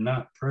 who had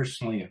not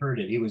personally heard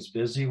it. He was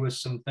busy with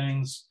some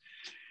things,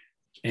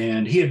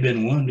 and he had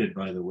been wounded,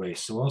 by the way.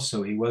 So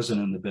also he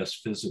wasn't in the best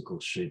physical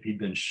shape. He'd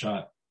been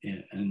shot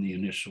in the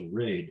initial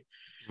raid.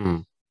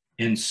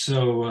 And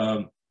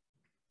so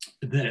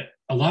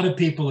a lot of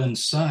people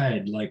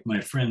inside, like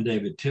my friend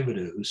David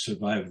Thibodeau, who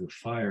survived the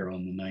fire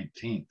on the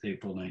 19th,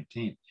 April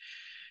 19th,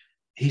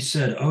 he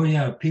said, oh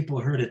yeah, people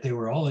heard it. They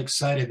were all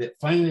excited that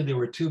finally there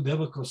were 2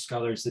 biblical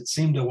scholars that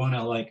seemed to want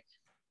to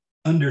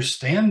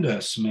understand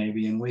us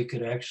maybe, and we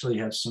could actually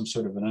have some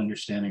sort of an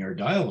understanding or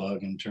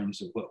dialogue in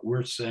terms of what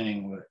we're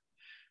saying,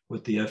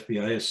 what the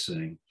FBI is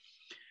saying.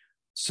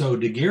 So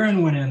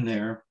DeGuerin went in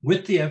there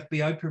with the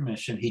FBI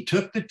permission. He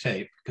took the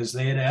tape because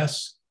they had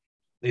asked,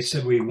 they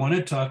said, we want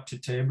to talk to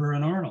Tabor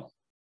and Arnold.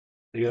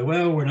 They go,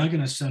 well, we're not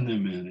going to send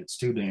them in. It's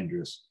too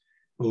dangerous.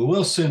 Well,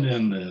 we'll send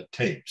in the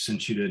tape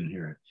since you didn't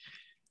hear it.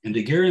 And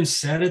DeGuerin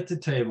sat at the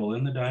table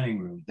in the dining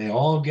room. They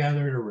all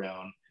gathered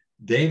around.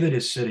 David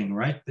is sitting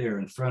right there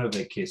in front of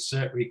a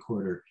cassette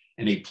recorder,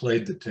 and he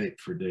played the tape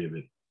for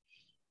David.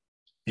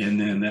 And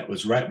then that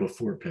was right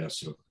before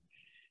Passover.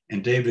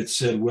 And David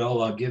said,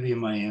 well, I'll give you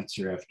my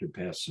answer after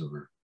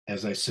Passover.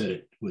 As I said,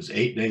 it was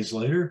 8 days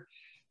later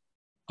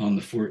on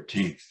the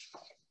 14th.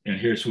 And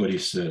here's what he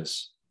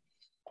says.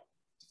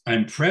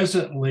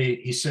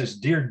 He says,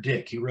 Dear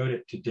Dick, he wrote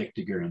it to Dick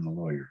DeGuerin, the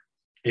lawyer,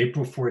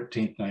 April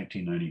 14th,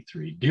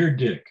 1993. Dear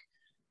Dick,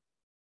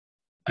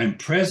 I'm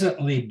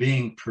presently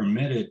being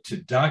permitted to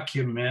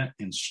document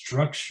in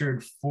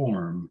structured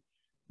form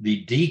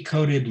the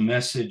decoded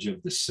message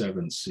of the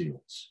 7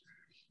 seals.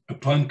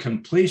 Upon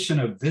completion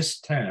of this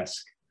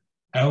task,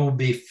 I will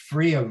be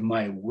free of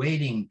my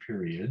waiting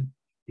period,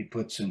 he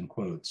puts in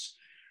quotes,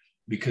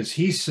 because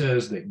he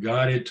says that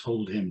God had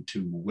told him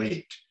to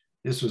wait.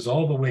 This was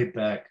all the way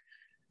back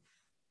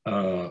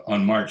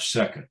on March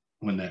 2nd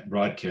when that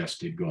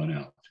broadcast had gone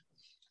out.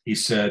 He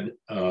said,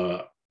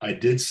 I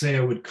did say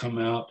I would come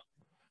out,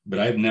 but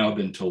I've now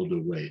been told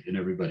to wait. And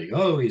everybody,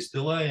 oh, he's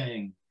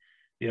delaying.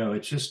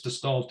 It's just a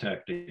stall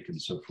tactic and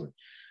so forth.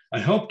 I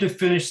hope to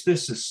finish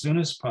this as soon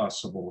as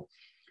possible,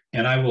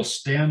 and I will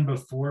stand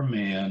before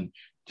man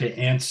to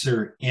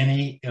answer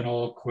any and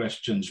all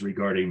questions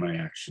regarding my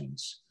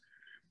actions.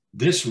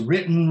 This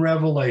written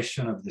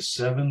revelation of the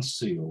 7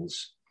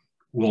 seals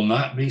will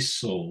not be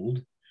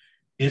sold.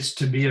 It's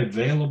to be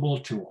available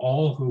to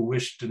all who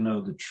wish to know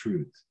the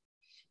truth.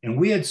 And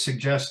we had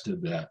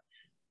suggested that.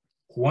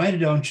 Why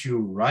don't you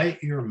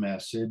write your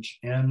message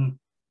in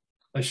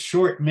a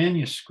short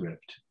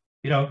manuscript?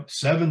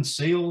 7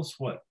 seals,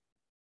 4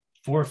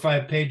 or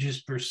 5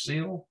 pages per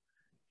seal,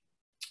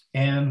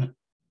 and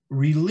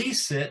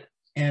release it,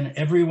 and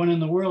everyone in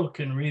the world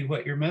can read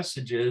what your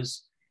message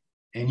is,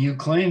 and you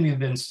claim you've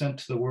been sent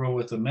to the world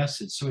with a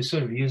message. So we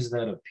sort of used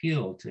that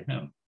appeal to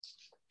him,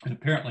 and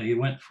apparently he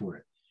went for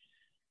it.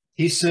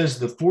 He says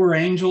the 4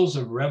 angels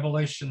of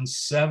Revelation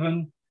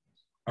 7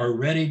 are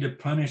ready to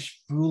punish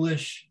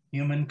foolish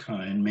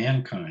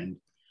mankind,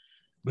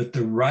 but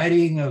the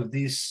writing of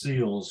these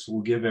seals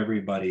will give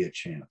everybody a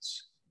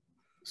chance.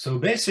 So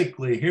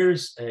basically,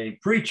 here's a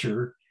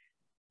preacher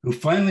who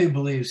finally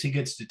believes he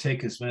gets to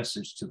take his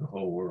message to the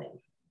whole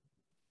world.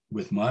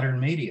 With modern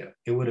media,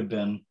 it would have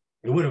been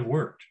It would have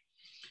worked.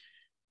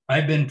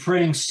 I've been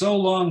praying so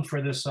long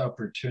for this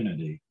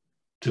opportunity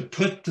to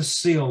put the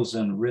seals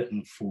in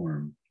written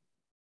form.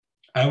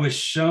 I was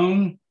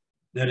shown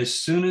that as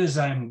soon as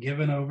I'm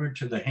given over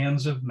to the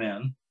hands of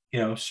men,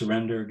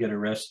 surrender, get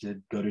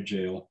arrested, go to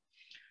jail,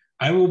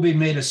 I will be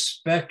made a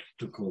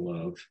spectacle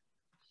of,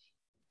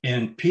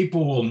 and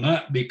people will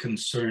not be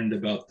concerned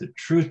about the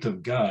truth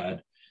of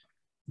God,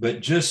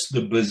 but just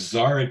the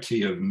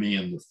bizarrity of me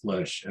in the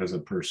flesh as a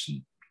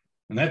person.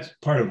 And that's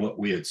part of what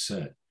we had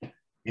said.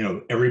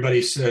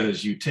 Everybody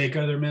says you take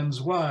other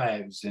men's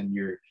wives and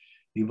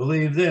you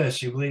believe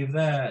this, you believe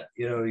that,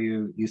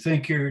 you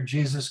think you're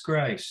Jesus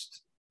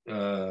Christ,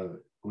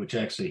 which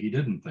actually he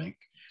didn't think.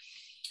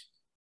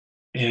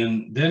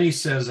 And then he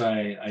says,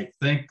 I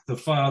thank the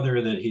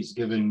Father that he's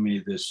giving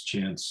me this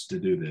chance to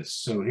do this.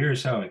 So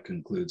here's how it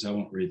concludes. I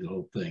won't read the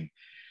whole thing.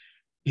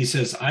 He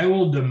says, I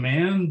will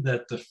demand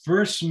that the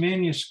first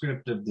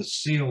manuscript of the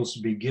seals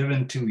be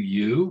given to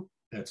you.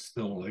 That's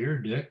the lawyer,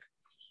 Dick.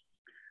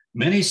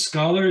 Many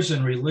scholars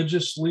and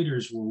religious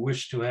leaders will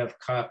wish to have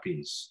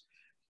copies.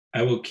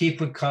 I will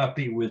keep a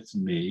copy with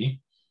me.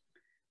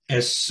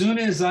 As soon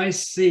as I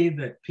see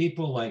that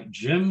people like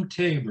Jim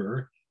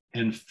Tabor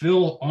and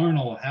Phil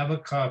Arnold have a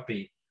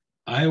copy,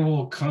 I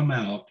will come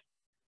out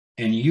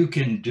and you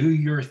can do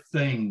your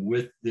thing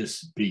with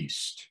this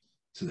beast.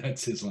 So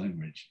that's his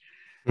language.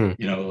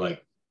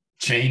 Like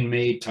chain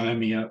me, tie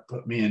me up,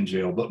 put me in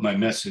jail, but my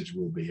message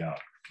will be out.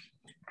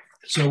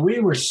 So we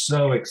were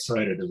so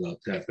excited about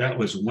that. That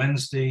was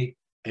Wednesday,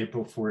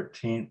 April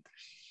 14th.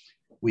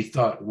 We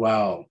thought,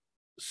 wow,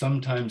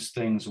 sometimes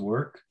things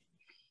work.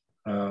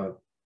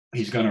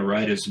 He's going to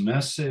write his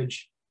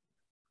message.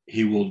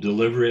 He will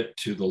deliver it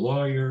to the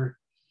lawyer.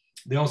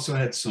 They also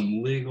had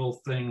some legal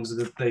things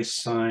that they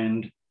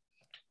signed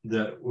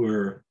that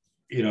were,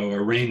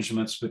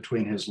 arrangements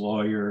between his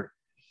lawyer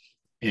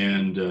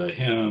and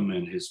him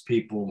and his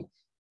people.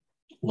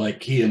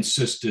 Like he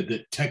insisted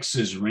that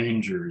Texas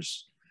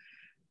Rangers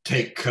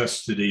take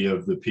custody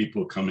of the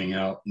people coming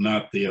out,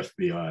 not the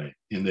FBI.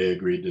 And they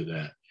agreed to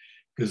that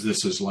because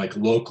this is like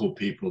local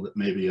people that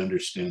maybe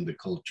understand the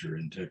culture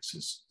in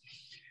Texas.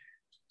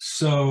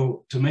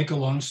 So to make a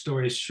long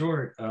story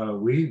short,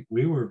 we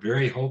were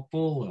very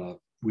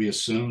hopeful. We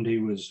assumed he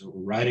was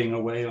writing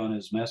away on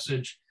his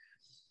message.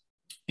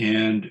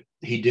 And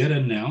he did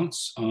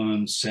announce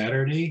on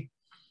Saturday,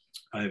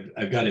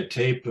 I've got a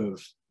tape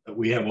of,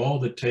 we have all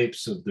the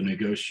tapes of the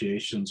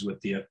negotiations with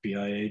the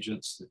FBI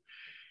agents.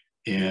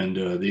 And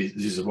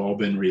these have all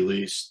been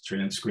released,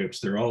 transcripts.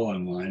 They're all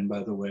online,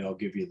 by the way. I'll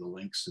give you the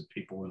links if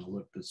people want to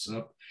look this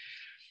up.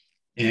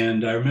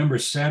 And I remember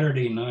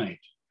Saturday night,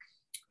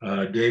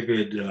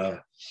 David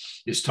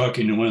is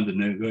talking to one of the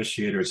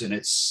negotiators, and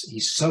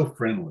he's so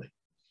friendly.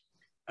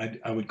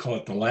 I would call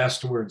it the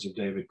last words of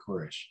David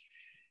Koresh.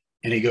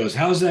 And he goes,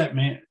 how's that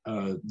man,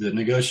 the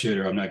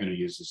negotiator, I'm not going to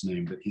use his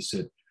name, but he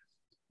said,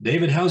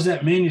 David, how's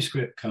that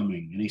manuscript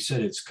coming? And he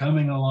said, it's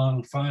coming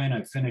along fine.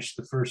 I finished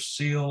the first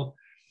seal.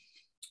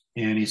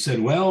 And he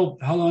said, well,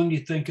 how long do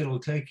you think it'll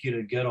take you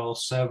to get all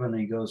 7? And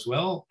he goes,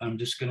 well, I'm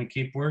just going to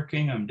keep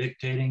working. I'm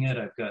dictating it.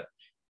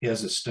 He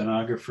has a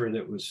stenographer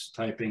that was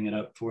typing it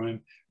up for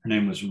him. Her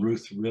name was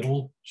Ruth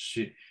Riddle.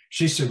 She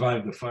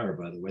survived the fire,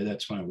 by the way.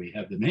 That's why we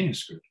have the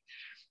manuscript,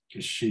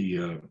 because she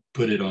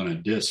put it on a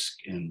disc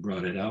and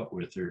brought it out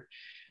with her.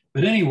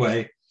 But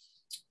anyway,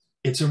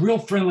 it's a real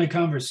friendly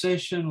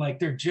conversation. Like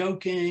they're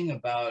joking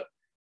about,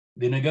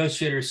 the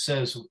negotiator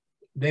says,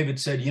 David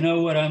said, you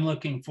know what I'm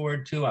looking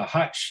forward to? A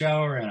hot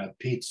shower and a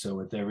pizza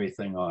with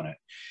everything on it.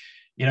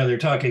 They're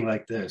talking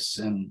like this.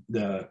 And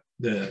the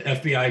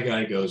FBI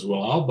guy goes,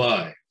 well, I'll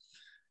buy.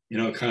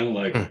 Kind of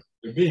like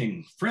they're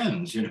being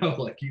friends,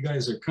 like you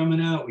guys are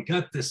coming out. We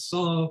got this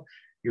solved.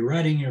 You're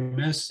writing your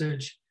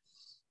message.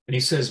 And he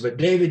says, but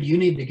David, you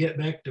need to get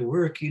back to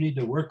work. You need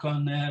to work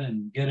on that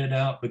and get it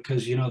out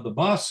because, the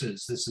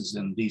bosses, this is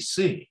in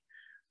DC,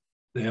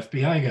 the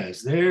FBI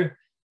guys, a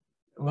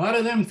lot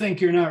of them think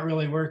you're not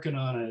really working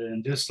on it.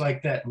 And just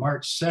like that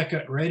March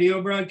 2nd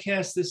radio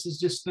broadcast, this is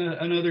just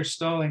another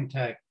stalling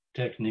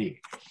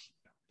technique.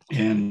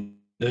 And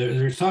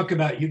there's talk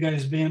about you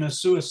guys being a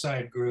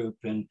suicide group.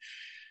 And,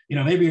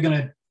 maybe you're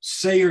going to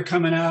say you're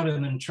coming out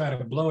and then try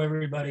to blow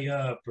everybody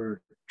up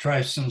or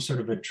try some sort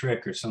of a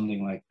trick or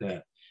something like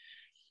that.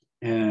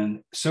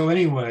 And so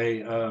anyway,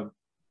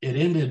 it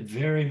ended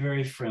very,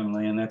 very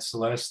friendly. And that's the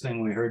last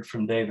thing we heard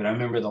from David. I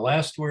remember the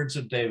last words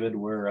of David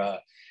were,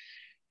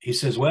 he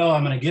says, well,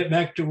 I'm going to get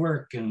back to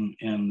work. And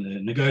the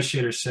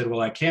negotiator said, well,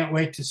 I can't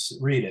wait to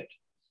read it.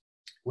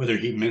 Whether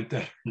he meant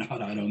that or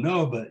not, I don't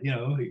know. But,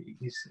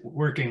 he's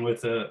working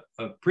with a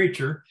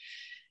preacher.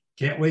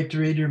 Can't wait to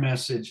read your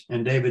message.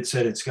 And David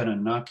said, it's going to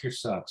knock your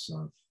socks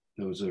off.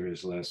 Those are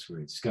his last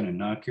words. It's going to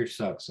knock your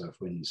socks off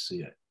when you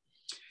see it.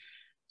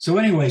 So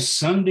anyway,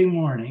 Sunday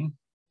morning,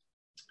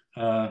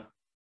 was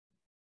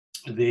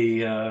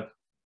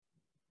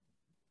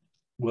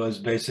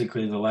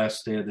basically the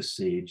last day of the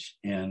siege.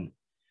 And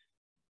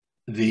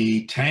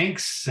the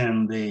tanks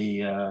and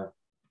the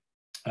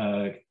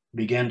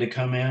began to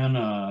come in.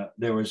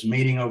 There was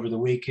meeting over the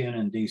weekend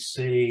in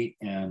DC,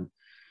 and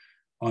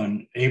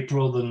on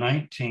April the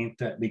 19th,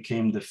 that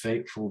became the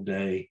fateful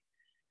day.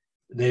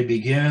 They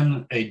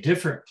began a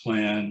different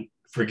plan.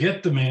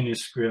 Forget the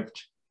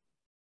manuscript.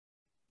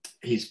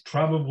 He's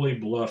probably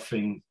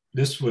bluffing.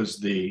 This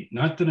was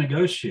not the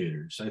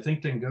negotiators. I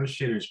think the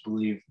negotiators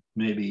believe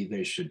maybe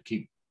they should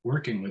keep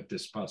working with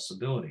this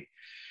possibility.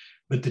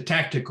 But the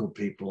tactical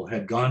people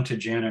had gone to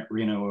Janet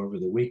Reno over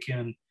the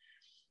weekend,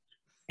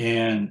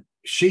 and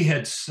she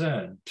had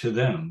said to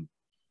them,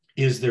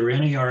 is there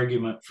any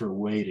argument for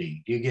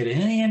waiting? Do you get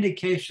any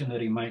indication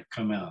that he might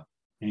come out?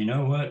 And you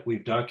know what?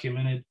 We've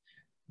documented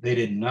they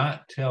did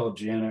not tell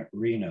Janet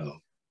Reno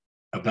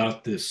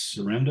about this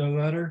surrender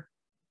letter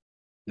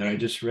that I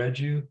just read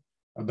you,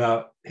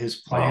 about his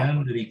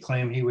plan that he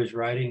claimed he was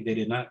writing. They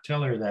did not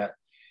tell her that.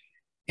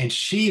 And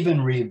she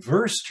even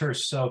reversed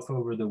herself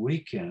over the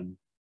weekend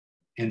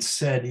and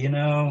said, you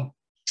know,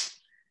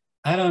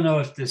 I don't know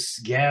if this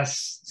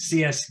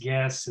CS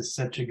gas is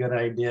such a good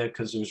idea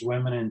because there's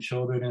women and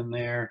children in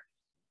there.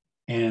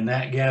 And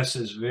that gas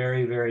is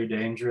very, very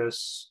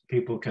dangerous.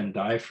 People can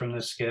die from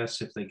this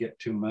gas if they get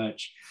too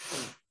much.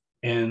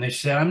 And they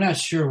said, I'm not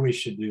sure we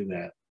should do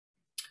that.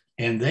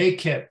 And they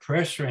kept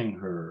pressuring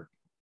her.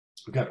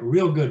 We got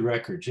real good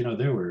records. You know,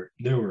 there were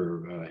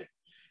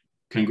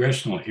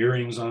congressional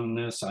hearings on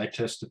this. I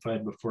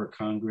testified before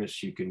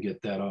Congress. You can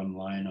get that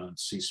online on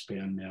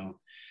C-SPAN now.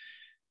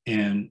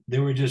 And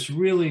there were just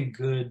really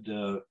good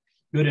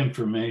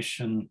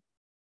information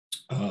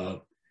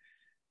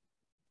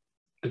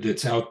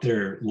that's out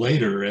there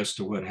later as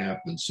to what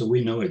happened. So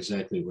we know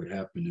exactly what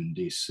happened in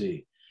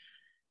DC.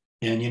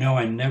 And, you know,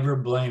 I never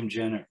blamed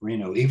Janet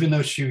Reno, even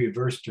though she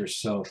reversed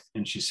herself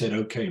and she said,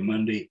 okay,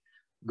 Monday,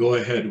 go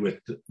ahead with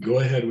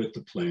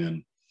the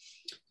plan.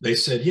 They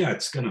said, yeah,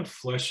 it's going to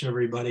flush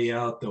everybody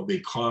out. They'll be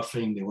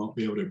coughing. They won't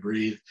be able to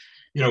breathe.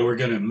 You know, we're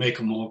going to make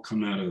them all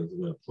come out of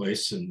the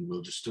place and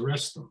we'll just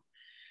arrest them.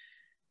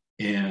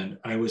 And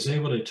I was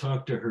able to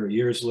talk to her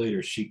years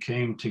later. She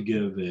came to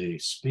give a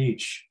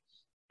speech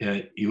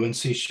at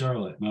UNC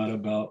Charlotte, not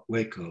about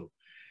Waco,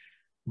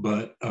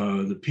 but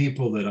the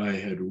people that I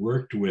had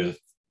worked with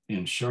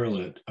in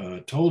Charlotte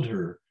told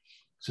her,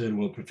 said,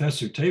 well,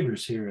 Professor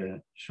Tabor's here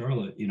at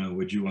Charlotte, you know,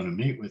 would you want to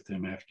meet with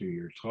him after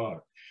your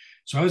talk?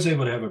 So I was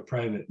able to have a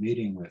private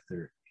meeting with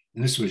her.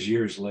 And this was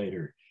years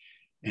later.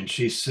 And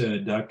she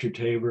said, Dr.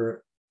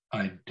 Tabor,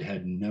 I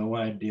had no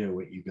idea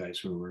what you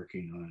guys were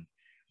working on.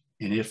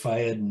 And if I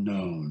had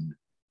known,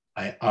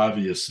 I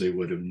obviously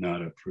would have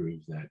not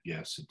approved that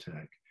gas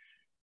attack.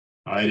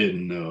 I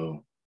didn't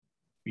know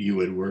you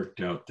had worked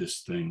out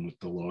this thing with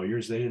the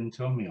lawyers. They didn't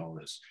tell me all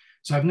this.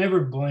 So I've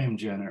never blamed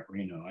Janet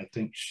Reno. I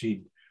think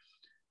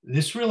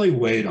this really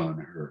weighed on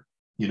her,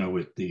 you know,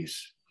 with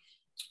these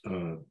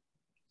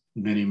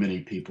many,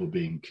 many people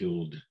being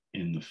killed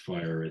in the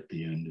fire at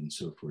the end and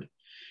so forth.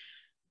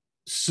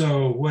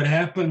 So what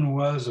happened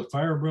was a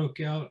fire broke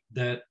out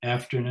that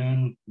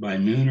afternoon by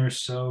noon or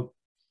so.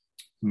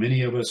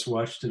 Many of us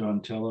watched it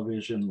on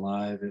television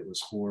live. It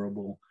was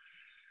horrible.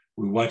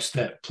 We watched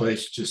that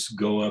place just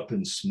go up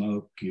in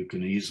smoke. You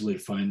can easily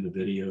find the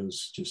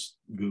videos, just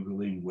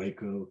Googling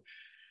Waco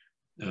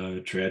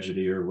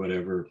Tragedy or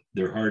whatever.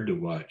 They're hard to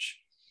watch.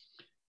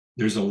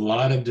 There's a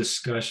lot of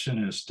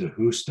discussion as to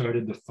who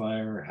started the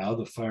fire, how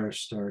the fire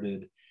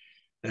started.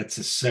 That's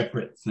a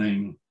separate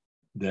thing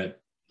that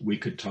we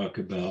could talk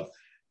about.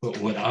 But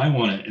what I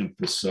want to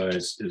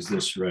emphasize is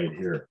this right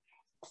here.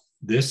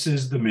 This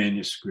is the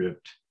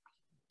manuscript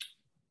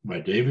by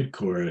David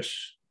Koresh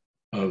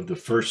of the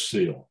first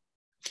seal.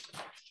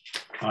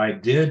 I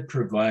did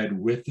provide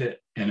with it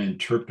an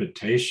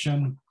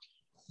interpretation,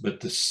 but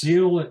the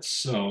seal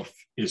itself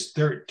is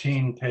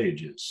 13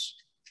 pages,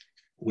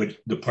 with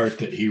the part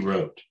that he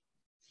wrote.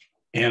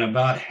 And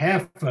about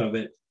half of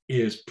it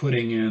is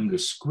putting in the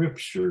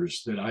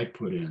scriptures that I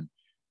put in,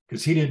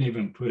 because he didn't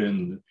even put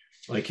in,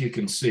 like you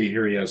can see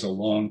here, he has a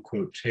long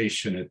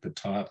quotation at the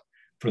top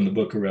from the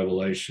book of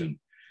Revelation.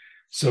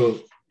 So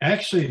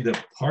actually the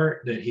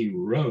part that he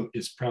wrote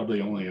is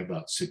probably only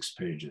about 6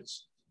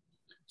 pages.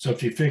 So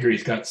if you figure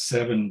he's got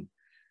 7,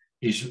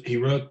 he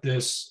wrote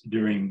this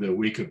during the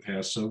week of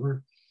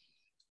Passover,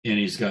 and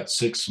he's got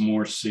 6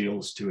 more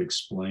seals to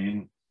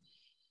explain.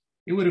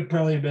 It would have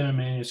probably been a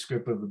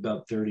manuscript of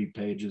about 30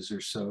 pages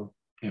or so,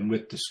 and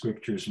with the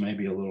scriptures,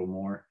 maybe a little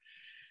more.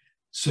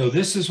 So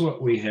this is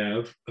what we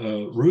have.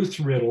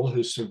 Ruth Riddle,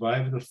 who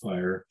survived the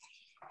fire,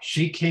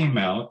 she came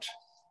out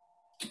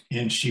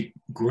and she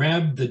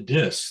grabbed the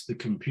disc, the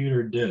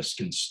computer disc,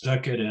 and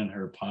stuck it in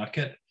her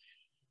pocket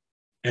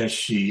as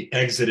she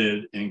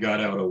exited and got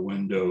out a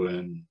window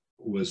and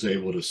was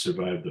able to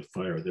survive the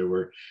fire. There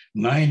were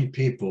 9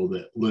 people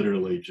that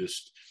literally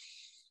just,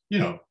 you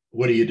know,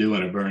 what do you do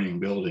in a burning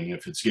building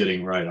if it's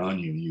getting right on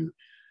you? You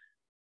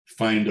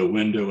find a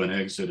window and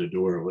exit a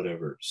door or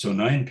whatever. So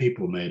 9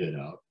 people made it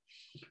out.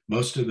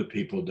 Most of the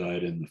people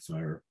died in the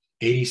fire.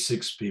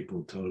 86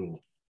 people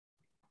total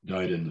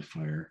died in the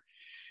fire.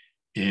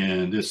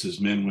 And this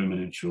is men, women,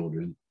 and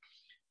children.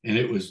 And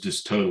it was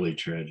just totally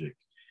tragic.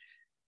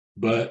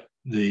 But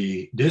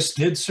the disc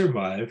did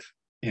survive,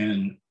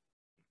 and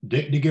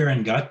Dick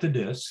DeGuerin got the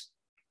disc,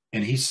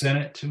 and he sent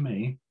it to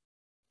me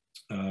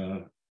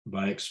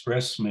by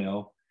express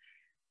mail.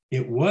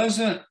 It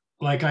wasn't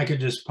like I could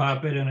just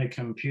pop it in a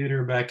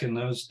computer back in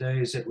those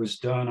days. It was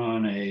done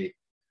on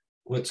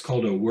what's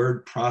called a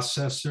word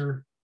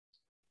processor.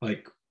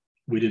 Like,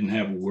 we didn't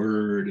have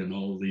Word and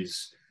all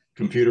these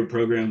computer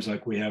programs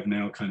like we have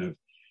now, kind of.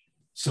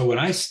 So when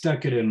I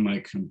stuck it in my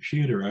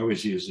computer, I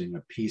was using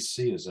a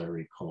PC, as I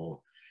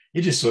recall.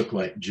 It just looked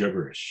like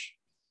gibberish.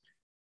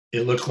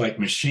 It looked like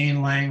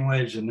machine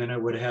language, and then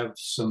it would have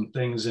some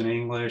things in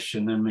English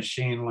and then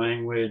machine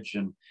language.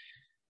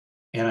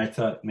 And I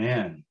thought,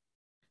 man,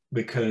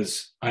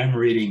 because I'm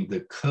reading the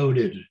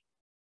coded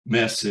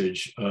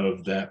message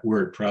of that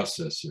word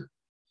processor.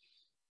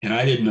 And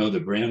I didn't know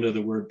the brand of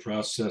the word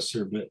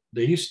processor, but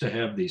they used to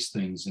have these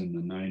things in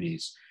the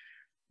 90s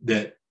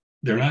that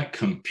they're not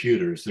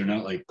computers. They're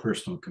not like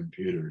personal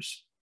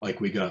computers like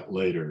we got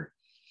later.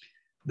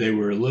 They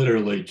were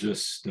literally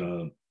just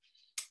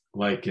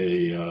like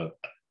a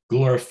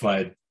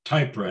glorified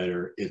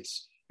typewriter.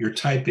 You're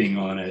typing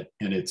on it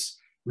and it's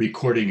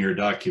recording your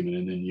document,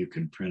 and then you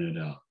can print it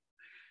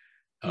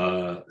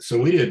out. So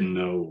we didn't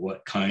know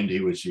what kind he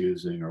was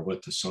using or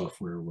what the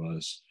software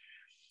was.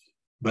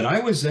 But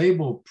I was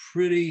able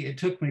it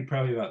took me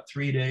probably about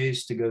 3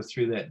 days to go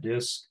through that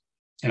disc,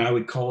 and I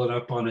would call it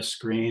up on a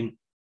screen.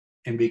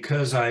 And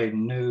because I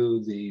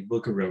knew the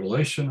book of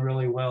Revelation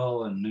really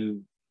well and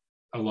knew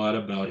a lot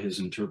about his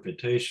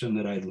interpretation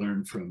that I'd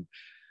learned from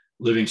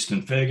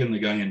Livingston Fagan, the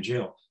guy in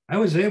jail, I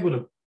was able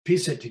to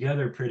piece it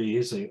together pretty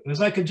easily. It was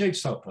like a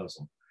jigsaw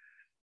puzzle.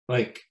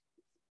 Like,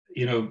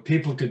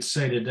 people could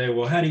say today,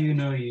 well, how do you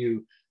know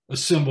you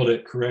assembled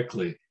it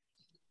correctly?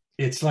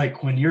 It's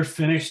like when you're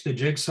finished the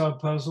jigsaw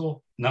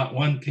puzzle, not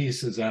one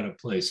piece is out of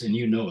place, and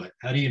you know it.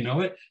 How do you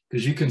know it?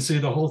 Because you can see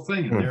the whole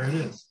thing, and there it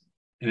is.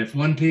 And if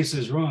one piece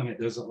is wrong,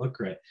 it doesn't look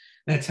right.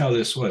 That's how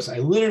this was. I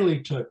literally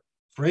took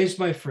phrase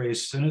by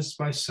phrase, sentence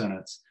by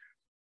sentence,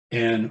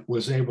 and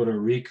was able to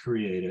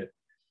recreate it.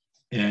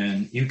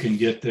 And you can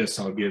get this.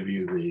 I'll give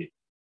you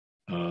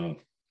the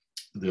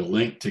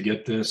link to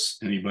get this,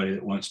 anybody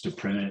that wants to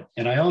print it.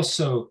 And I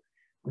also,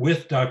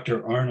 with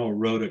Dr. Arnold,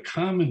 wrote a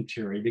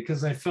commentary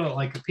because I felt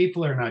like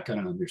people are not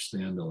going to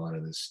understand a lot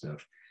of this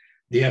stuff.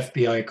 The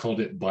FBI called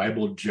it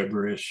Bible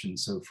gibberish and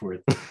so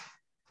forth.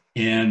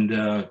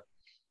 And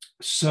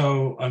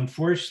so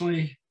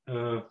unfortunately,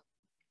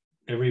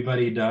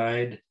 everybody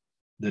died.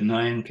 The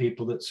 9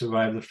 people that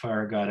survived the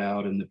fire got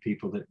out, and the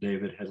people that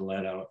David had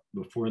let out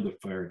before the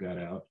fire got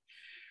out.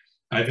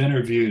 I've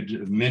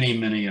interviewed many,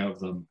 many of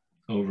them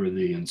over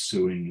the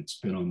ensuing, it's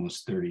been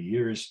almost 30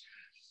 years.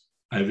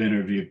 I've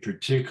interviewed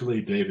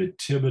particularly David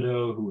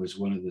Thibodeau, who was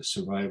one of the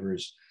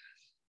survivors.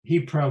 He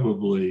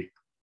probably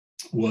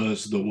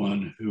was the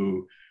one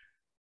who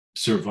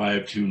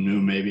survived, who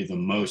knew maybe the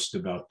most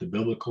about the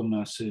biblical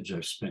message.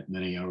 I've spent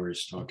many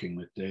hours talking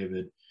with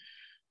David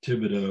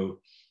Thibodeau,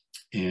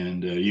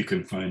 and you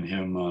can find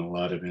him on a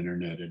lot of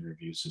internet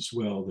interviews as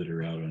well that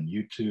are out on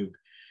YouTube.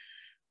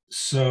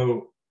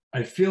 So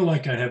I feel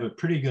like I have a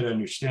pretty good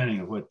understanding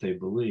of what they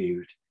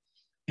believed.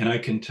 And I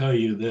can tell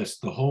you this,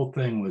 the whole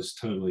thing was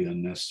totally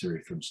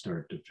unnecessary from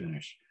start to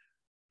finish.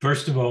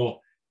 First of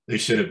all, they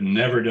should have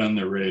never done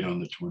the raid on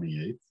the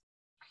 28th.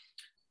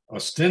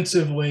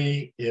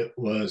 Ostensibly, it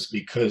was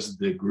because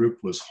the group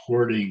was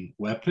hoarding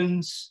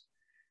weapons.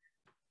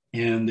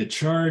 And the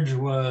charge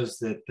was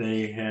that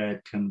they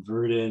had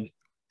converted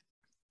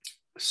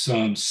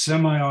some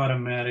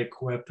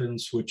semi-automatic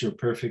weapons, which are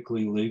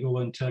perfectly legal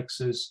in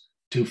Texas,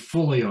 to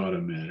fully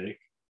automatic,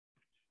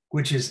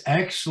 which is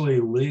actually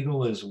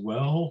legal as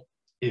well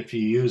if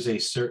you use a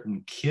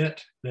certain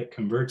kit that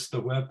converts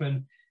the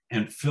weapon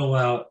and fill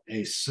out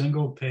a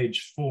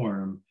single-page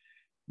form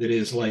that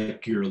is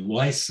like your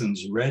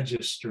license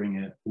registering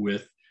it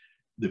with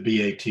the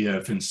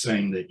BATF and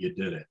saying that you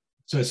did it.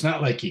 So it's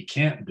not like you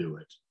can't do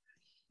it,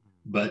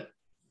 but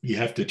you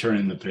have to turn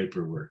in the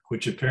paperwork,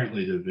 which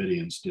apparently the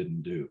Davidians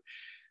didn't do.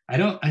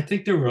 I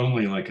think there were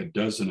only like a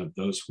dozen of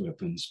those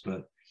weapons,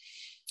 but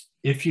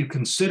if you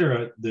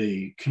consider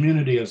the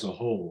community as a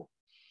whole,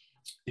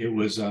 it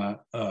was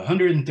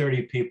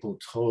 130 people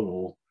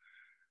total,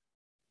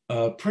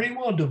 pretty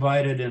well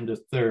divided into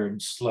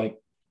thirds, like,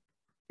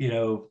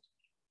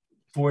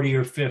 40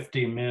 or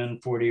 50 men,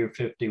 40 or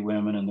 50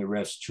 women, and the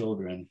rest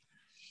children.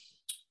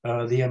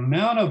 The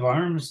amount of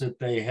arms that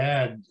they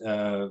had,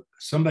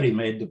 somebody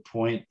made the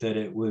point that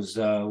it was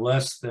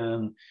less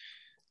than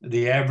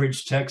the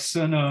average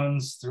Texan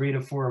owns 3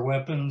 to 4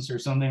 weapons or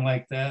something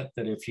like that,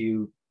 that if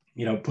you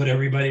put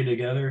everybody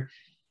together,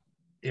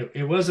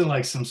 it wasn't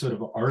like some sort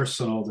of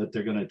arsenal that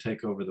they're going to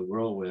take over the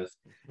world with.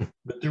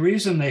 But the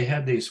reason they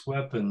had these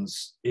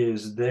weapons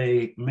is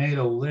they made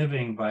a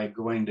living by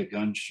going to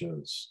gun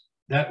shows.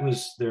 That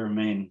was their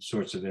main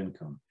source of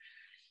income.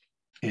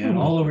 And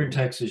all over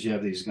Texas, you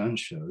have these gun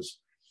shows.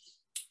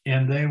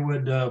 And they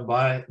would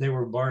they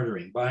were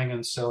bartering, buying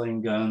and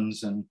selling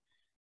guns, and,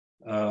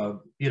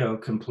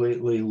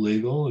 completely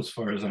legal as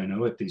far as I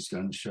know at these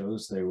gun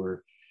shows. They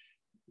were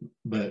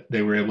but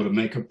they were able to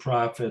make a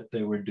profit.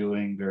 They were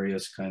doing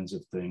various kinds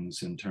of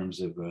things in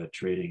terms of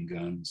trading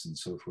guns and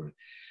so forth.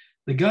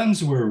 The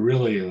guns were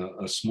really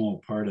a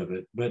small part of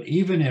it, but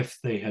even if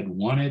they had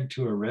wanted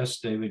to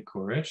arrest David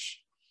Koresh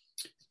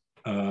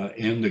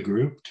and the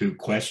group to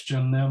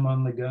question them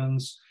on the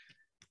guns,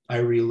 I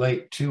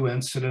relate two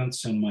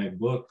incidents in my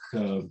book.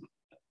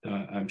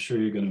 I'm sure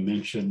you're going to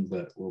mention,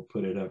 but we'll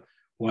put it up.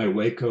 Why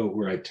Waco,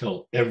 where I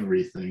tell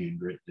everything in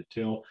great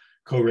detail,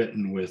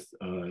 co-written with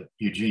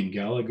Eugene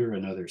Gallagher,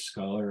 another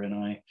scholar, and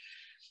I.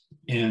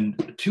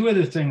 And two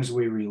other things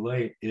we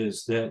relate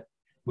is that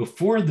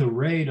before the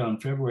raid on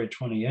February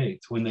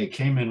 28th, when they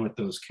came in with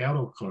those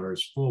cattle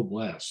cars full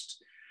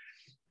blast,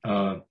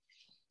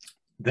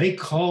 they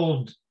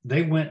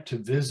went to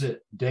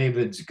visit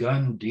David's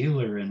gun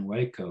dealer in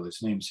Waco.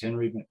 His name's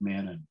Henry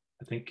McMahon.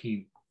 I think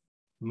he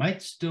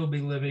might still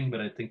be living,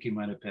 but I think he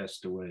might have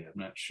passed away. I'm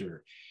not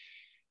sure.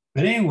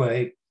 But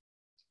anyway,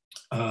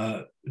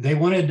 they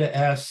wanted to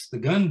ask the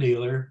gun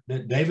dealer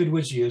that David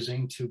was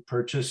using to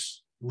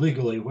purchase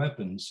legally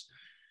weapons,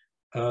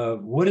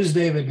 what has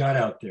David got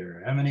out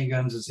there? How many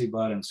guns has he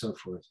bought and so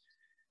forth?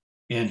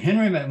 And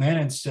Henry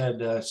McMahon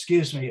said,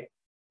 excuse me,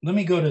 let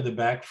me go to the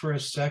back for a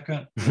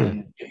second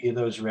and get you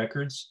those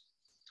records.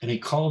 And he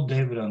called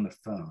David on the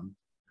phone,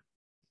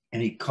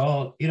 and he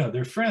called,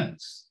 they're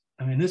friends.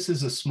 I mean, this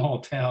is a small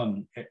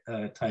town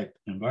type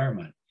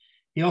environment.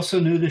 He also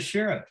knew the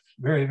sheriff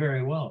very,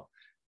 very well.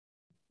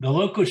 The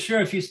local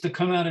sheriff used to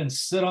come out and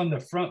sit on the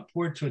front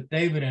porch with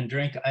David and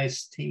drink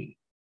iced tea.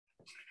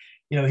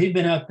 He'd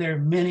been out there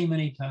many,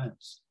 many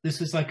times.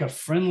 This is like a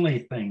friendly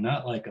thing,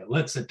 not like a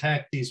let's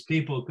attack these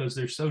people because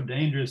they're so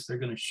dangerous, they're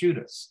going to shoot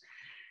us.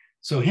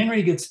 So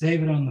Henry gets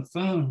David on the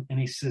phone and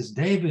he says,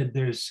 David,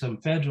 there's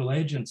some federal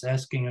agents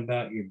asking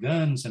about your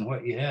guns and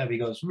what you have. He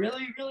goes,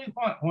 really, really?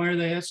 What? Why are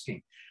they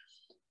asking?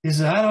 He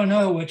says, I don't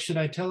know. What should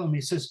I tell them?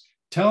 He says,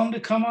 tell them to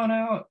come on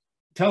out.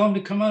 Tell them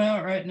to come on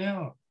out right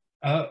now.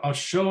 I'll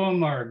show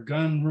them our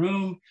gun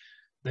room.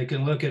 They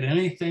can look at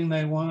anything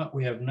they want.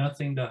 We have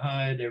nothing to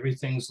hide.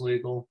 Everything's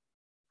legal.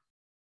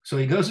 So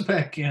he goes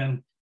back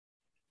in.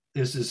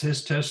 This is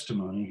his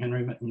testimony,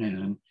 Henry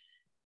McMahon.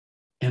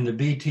 And the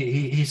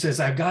BT, he says,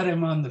 I got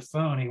him on the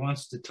phone. He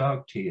wants to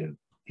talk to you.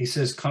 He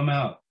says, come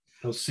out.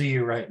 He'll see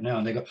you right now.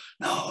 And they go,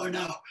 no,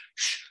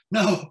 shh,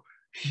 no.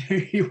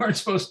 You weren't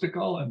supposed to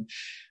call him.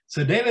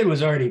 So David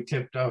was already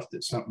tipped off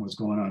that something was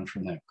going on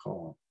from that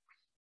call.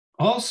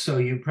 Also,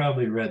 you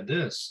probably read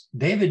this.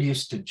 David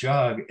used to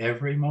jog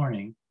every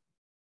morning.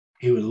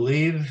 He would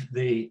leave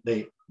the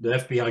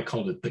FBI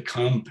called it the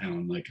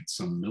compound, like it's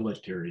some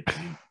military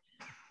thing.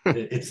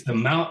 It's the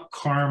Mount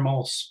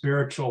Carmel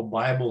Spiritual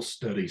Bible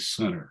Study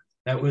Center.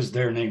 That was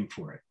their name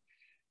for it.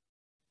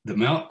 The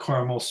Mount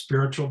Carmel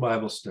Spiritual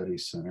Bible Study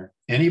Center.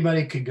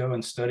 Anybody could go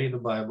and study the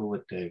Bible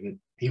with David.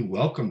 He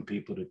welcomed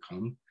people to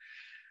come.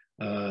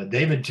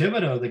 David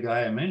Thibodeau, the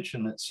guy I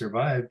mentioned that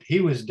survived, he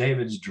was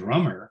David's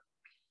drummer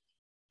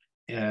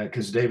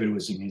because David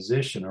was a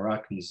musician, a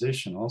rock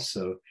musician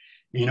also.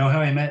 You know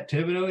how he met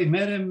Thibodeau? He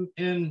met him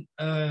in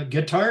a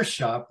guitar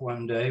shop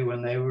one day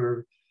when they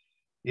were,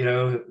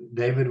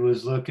 David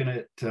was looking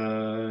at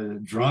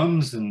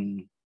drums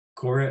and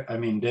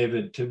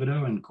David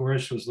Thibodeau and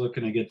Koresh was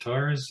looking at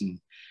guitars, and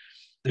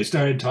they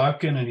started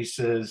talking, and he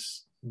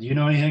says, do you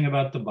know anything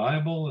about the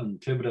Bible? And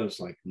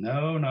Thibodeau's like,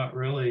 no, not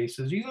really. He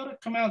says, you got to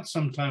come out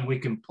sometime. We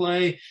can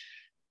play,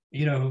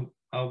 you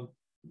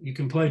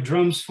can play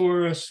drums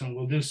for us and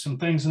we'll do some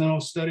things and then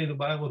we'll study the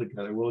Bible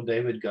together. Well,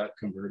 David got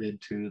converted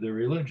to the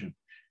religion,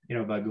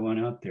 by going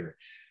out there.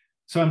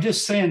 So I'm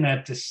just saying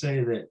that to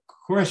say that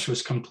Koresh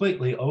was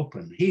completely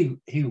open.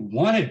 He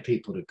wanted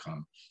people to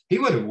come. He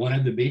would have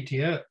wanted the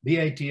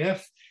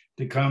BATF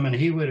to come, and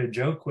he would have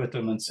joked with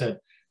them and said,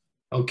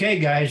 okay,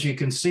 guys, you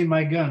can see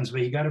my guns,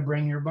 but you got to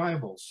bring your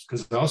Bibles,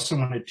 because I also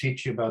want to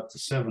teach you about the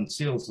 7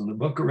 seals in the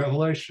book of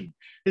Revelation.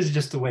 This is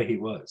just the way he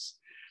was.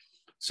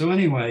 So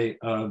anyway,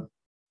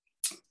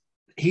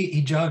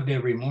 he jogged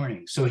every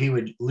morning. So he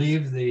would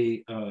leave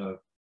the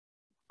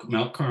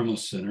Mount Carmel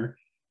Center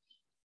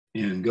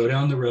and go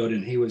down the road,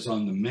 and he was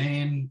on the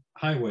main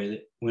highway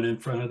that went in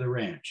front of the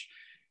ranch.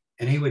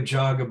 And he would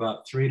jog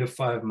about 3 to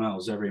 5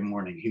 miles every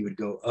morning. He would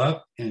go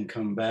up and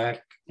come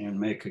back and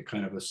make a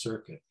kind of a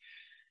circuit.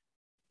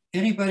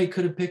 Anybody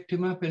could have picked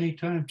him up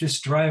anytime.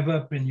 Just drive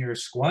up in your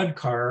squad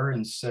car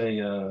and say,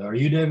 are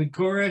you David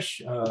Koresh?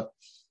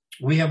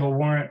 We have a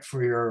warrant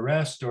for your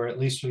arrest, or at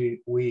least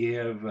we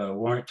have a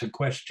warrant to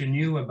question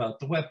you about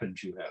the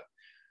weapons you have.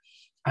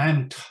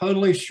 I'm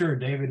totally sure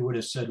David would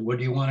have said, well,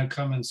 do you want to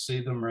come and see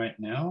them right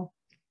now?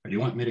 Or do you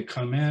want me to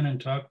come in and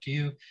talk to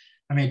you?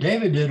 I mean,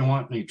 David didn't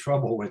want any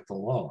trouble with the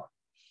law,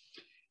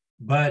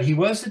 but he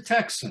was a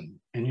Texan.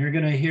 And you're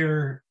going to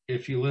hear,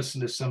 if you listen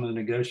to some of the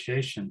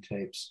negotiation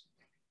tapes,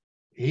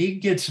 he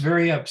gets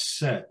very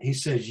upset. He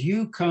says,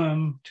 you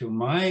come to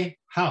my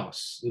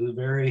house, it was a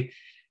very,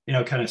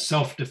 kind of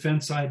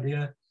self-defense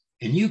idea,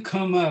 and you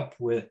come up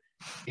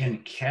in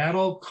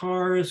cattle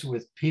cars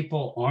with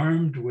people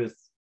armed with,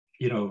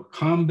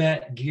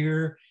 combat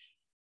gear,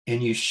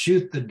 and you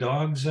shoot the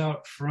dogs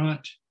out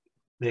front,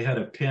 they had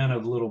a pen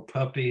of little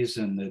puppies,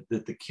 and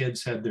that the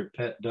kids had their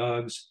pet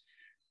dogs.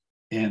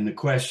 And the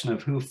question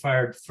of who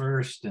fired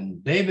first.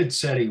 And David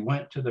said he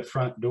went to the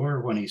front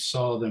door when he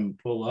saw them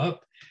pull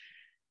up.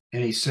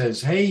 And he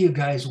says, "Hey, you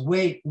guys,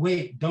 wait,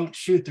 don't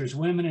shoot. There's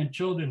women and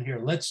children here.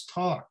 Let's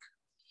talk."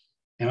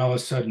 And all of a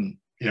sudden,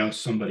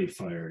 somebody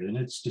fired, and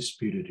it's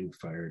disputed who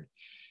fired.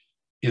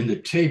 In the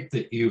tape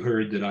that you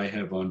heard that I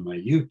have on my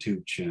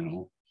YouTube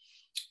channel,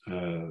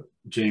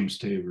 James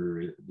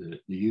Tabor, the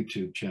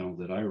YouTube channel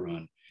that I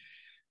run,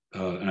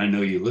 and I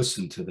know you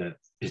listened to that.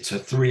 It's a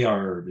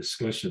 3-hour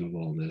discussion of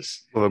all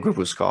this. Well, a group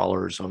of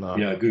scholars on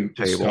a group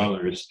of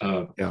scholars.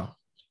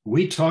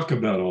 We talk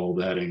about all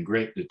that in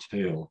great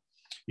detail.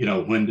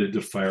 When did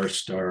the fire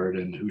start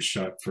and who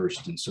shot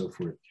first and so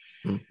forth.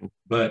 Mm-hmm.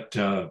 But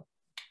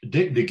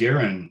Dick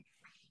DeGuerin,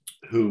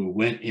 who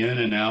went in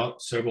and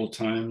out several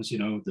times,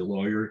 the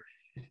lawyer,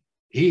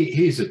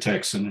 he's a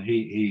Texan.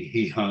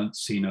 He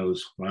hunts, he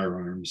knows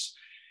firearms.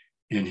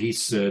 And he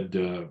said,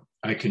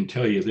 "I can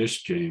tell you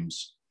this,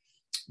 James,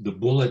 the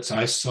bullets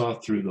I saw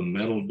through the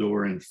metal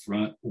door in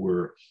front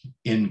were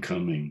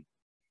incoming.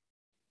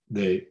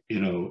 They,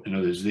 in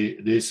other words,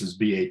 this is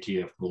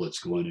BATF bullets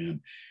going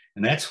in."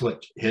 And that's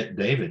what hit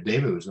David.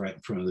 David was right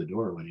in front of the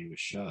door when he was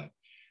shot.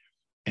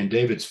 And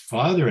David's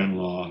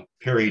father-in-law,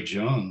 Perry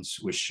Jones,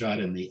 was shot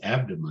in the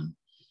abdomen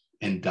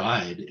and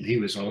died. And he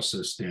was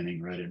also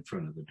standing right in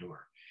front of the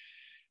door.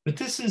 But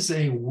this is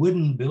a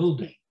wooden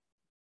building,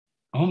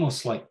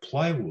 almost like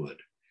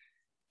plywood.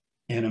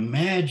 And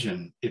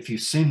imagine if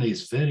you've seen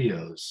these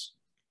videos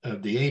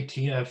of the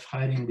ATF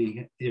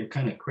hiding, they're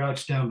kind of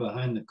crouched down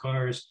behind the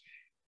cars,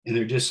 and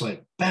they're just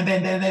like bam,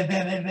 bam, bam, bam,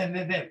 bam, bam, bam,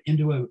 bam, bam,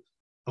 into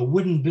a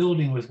wooden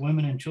building with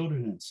women and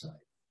children inside.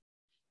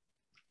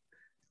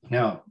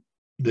 Now,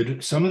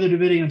 some of the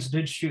Davidians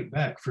did shoot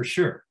back for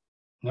sure,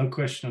 no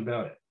question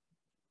about it.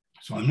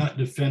 So I'm not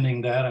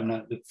defending that. I'm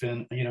not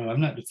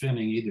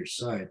defending either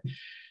side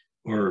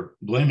or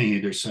blaming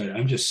either side.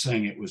 I'm just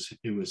saying it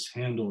was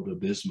handled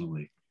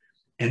abysmally.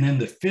 And then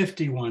the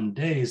 51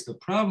 days, the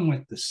problem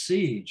with the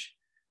siege,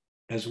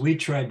 as we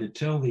tried to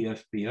tell the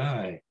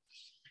FBI,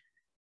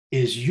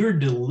 is you're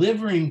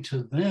delivering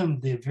to them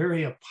the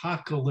very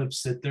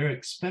apocalypse that they're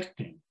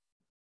expecting.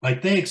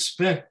 Like they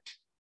expect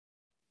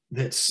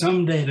that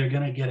someday they're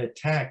going to get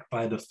attacked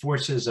by the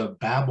forces of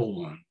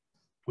Babylon,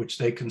 which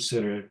they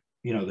consider,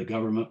 the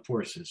government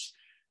forces,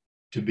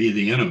 to be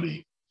the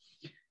enemy.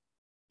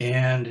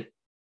 And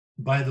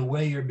by the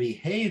way you're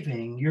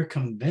behaving, you're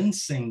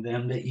convincing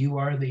them that you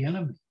are the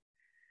enemy.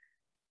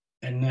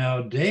 And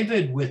now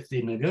David with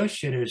the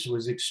negotiators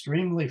was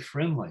extremely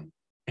friendly.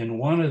 And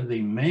one of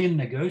the main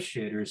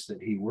negotiators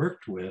that he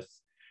worked with,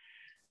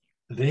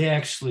 they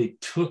actually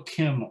took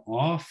him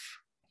off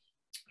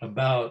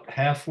about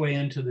halfway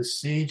into the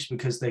siege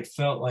because they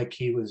felt like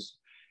he was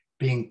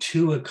being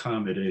too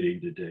accommodating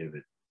to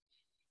David.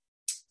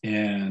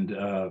 And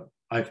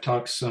I've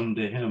talked some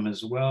to him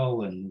as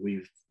well, and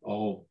we've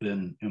all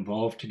been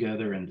involved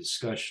together in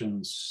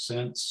discussions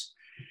since.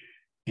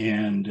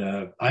 And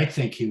I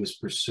think he was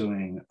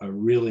pursuing a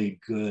really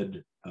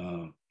good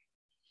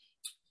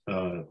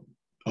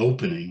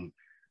opening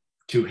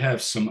to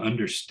have some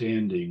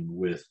understanding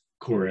with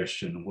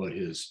Koresh and what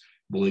his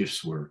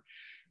beliefs were.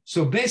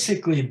 So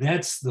basically,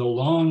 that's the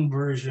long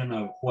version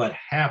of what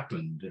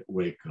happened at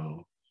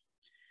Waco.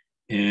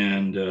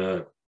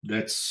 And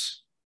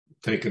that's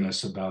taken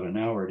us about an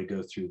hour to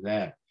go through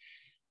that.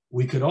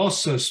 We could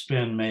also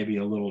spend maybe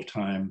a little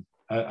time.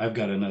 I've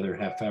got another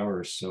half hour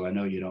or so. I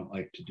know you don't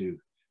like to do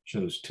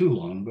shows too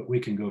long, but we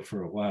can go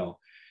for a while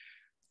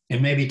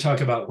and maybe talk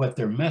about what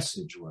their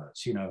message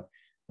was.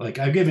 Like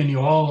I've given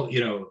you all,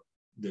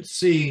 the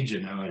siege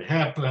and how it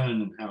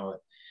happened and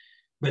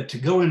but to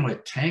go in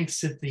with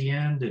tanks at the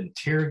end and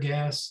tear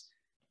gas,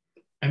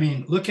 I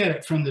mean, look at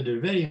it from the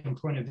Davidian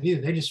point of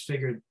view. They just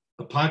figured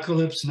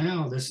apocalypse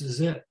now, this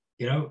is it,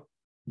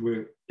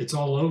 it's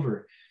all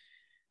over.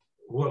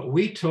 What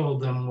we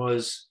told them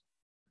was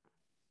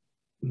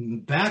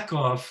back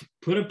off,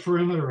 put a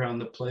perimeter around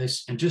the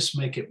place and just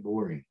make it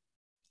boring.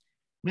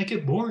 Make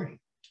it boring.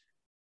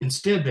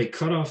 Instead, they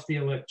cut off the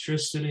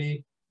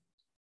electricity.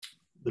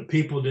 The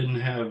people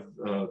didn't have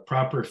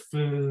proper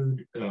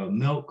food,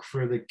 milk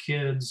for the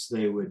kids.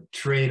 They would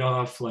trade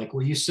off like,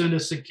 well, you send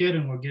us a kid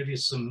and we'll give you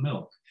some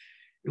milk.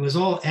 It was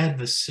all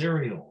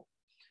adversarial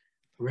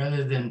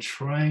rather than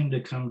trying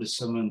to come to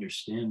some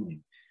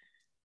understanding.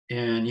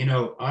 And,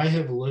 I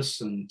have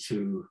listened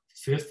to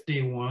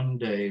 51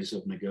 days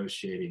of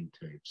negotiating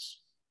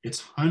tapes. It's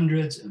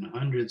hundreds and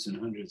hundreds and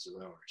hundreds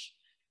of hours.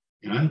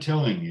 And I'm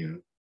telling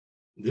you,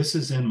 this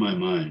is in my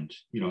mind.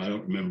 I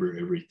don't remember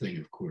everything,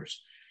 of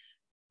course.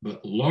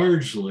 But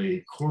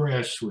largely,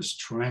 Koresh was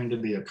trying to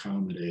be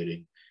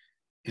accommodating,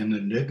 and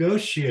the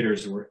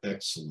negotiators were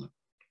excellent.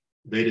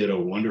 They did a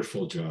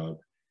wonderful job.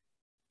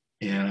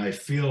 And I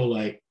feel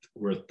like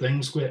where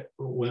things went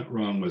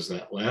wrong was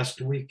that last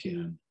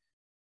weekend,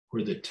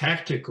 where the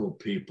tactical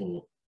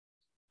people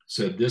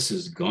said, this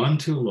has gone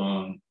too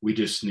long. We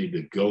just need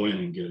to go in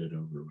and get it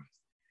over with.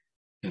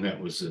 and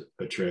that was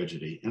a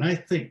tragedy. And I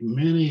think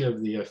many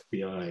of the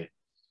FBI,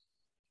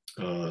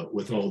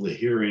 with all the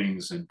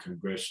hearings and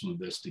congressional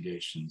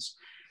investigations,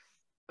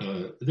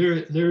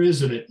 there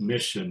is an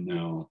admission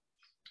now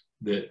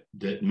that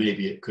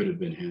maybe it could have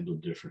been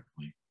handled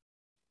differently.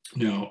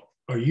 Now,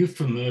 are you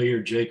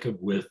familiar, Jacob,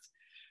 with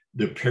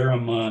the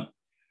Paramount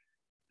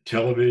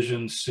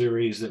television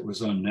series that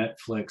was on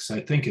Netflix? I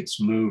think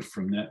it's moved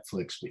from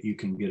Netflix, but you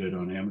can get it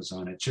on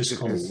Amazon. It's just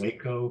called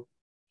Waco.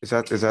 Is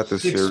that the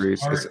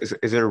series?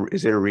 Is it a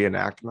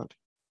reenactment?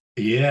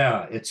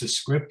 Yeah, it's a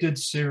scripted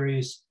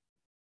series,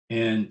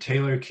 and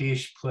Taylor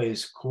Keish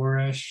plays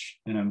Koresh,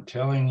 and I'm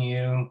telling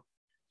you,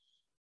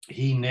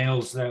 he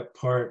nails that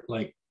part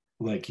like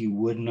you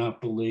would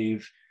not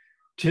believe.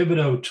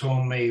 Thibodeau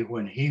told me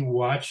when he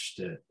watched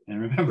it,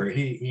 and remember,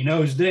 he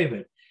knows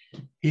David.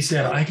 He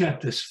said, I got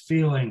this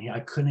feeling I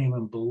couldn't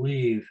even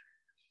believe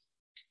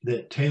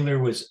that Taylor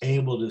was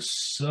able to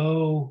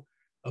so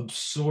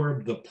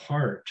absorb the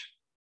part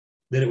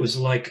that it was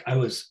like I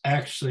was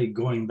actually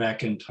going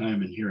back in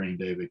time and hearing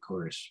David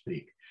Koresh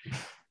speak.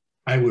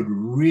 I would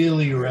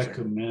really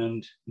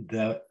recommend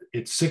that.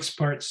 It's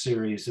 6-part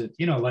series. It,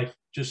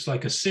 just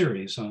like a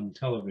series on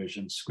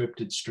television,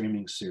 scripted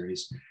streaming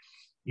series.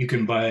 You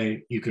can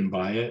buy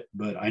it,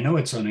 but I know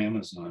it's on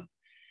Amazon.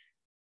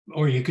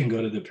 Or you can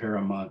go to the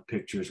Paramount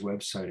Pictures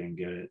website and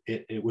get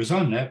it. It was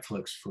on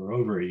Netflix for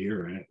over a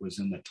year, and it was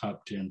in the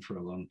top 10 for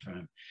a long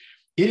time.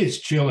 It is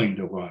chilling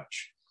to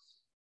watch.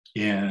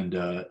 And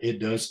it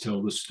does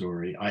tell the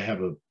story. I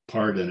have a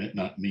part in it,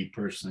 not me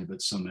personally,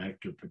 but some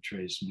actor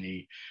portrays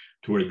me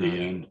toward the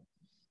end.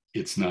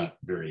 It's not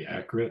very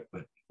accurate,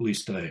 but at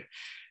least they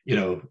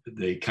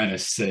kind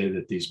of say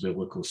that these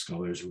biblical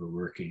scholars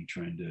were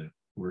trying to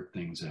work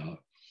things out.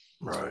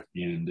 Right.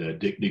 And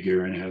Dick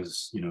DeGuerin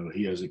has,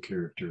 he has a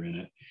character in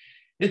it.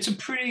 It's a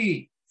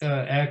pretty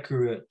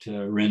accurate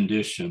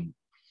rendition.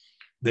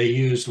 They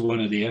used one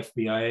of the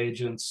FBI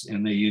agents,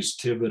 and they used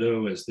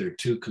Thibodeau as their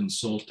 2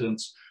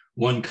 consultants,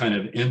 one kind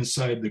of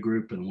inside the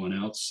group and one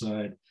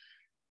outside.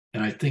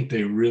 And I think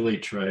they really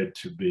tried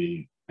to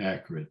be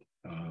accurate,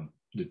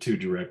 the 2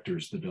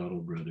 directors, the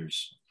Dowdle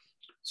brothers.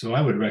 So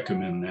I would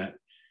recommend that.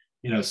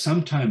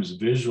 Sometimes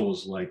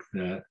visuals like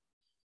that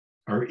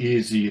are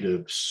easier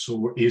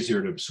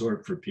to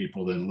absorb for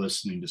people than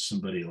listening to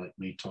somebody like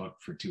me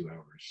talk for 2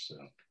 hours. So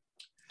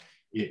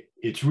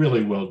it's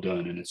really well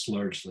done, and it's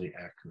largely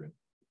accurate.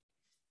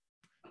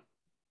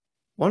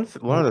 One of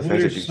the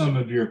things that some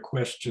of your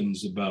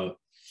questions about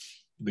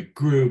the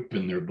group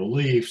and their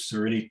beliefs,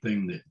 or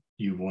anything that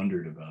you've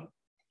wondered about?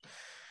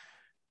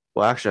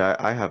 Well, actually,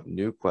 I have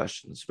new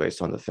questions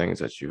based on the things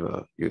that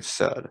you've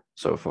said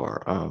so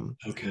far.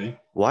 Okay.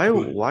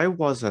 Why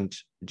wasn't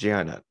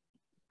Janet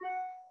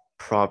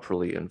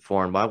properly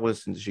informed? Why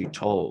wasn't she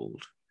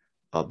told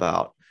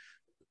about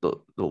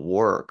the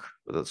work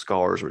that the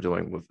scholars were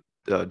doing with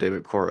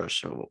David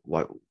Koresh?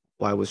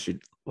 Why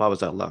was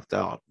that left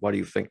out? Why do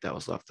you think that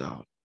was left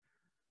out?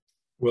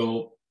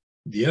 Well,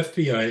 the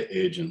FBI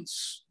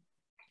agents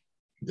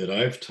that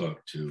I've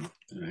talked to,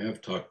 and I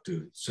have talked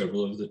to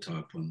several of the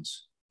top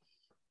ones,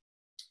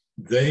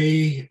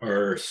 they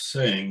are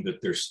saying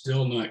that they're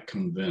still not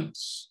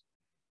convinced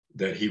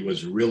that he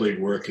was really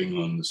working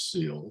on the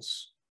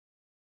seals,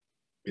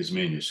 his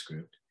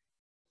manuscript.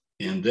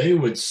 And they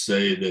would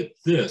say that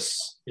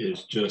this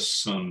is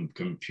just some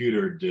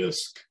computer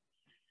disk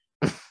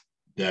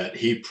that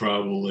he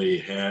probably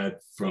had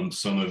from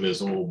some of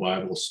his old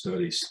Bible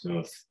study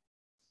stuff.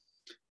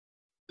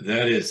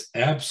 That is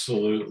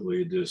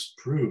absolutely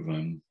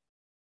disproven.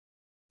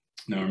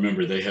 Now,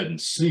 remember, they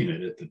hadn't seen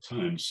it at the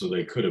time, so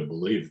they could have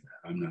believed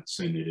that. I'm not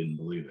saying they didn't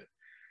believe it.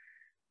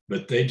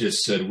 But they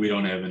just said, we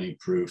don't have any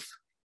proof.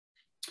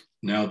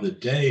 Now, the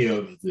day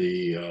of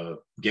the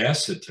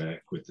gas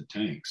attack with the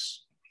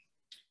tanks,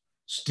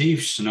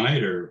 Steve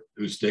Schneider,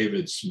 who's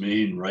David's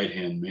main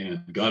right-hand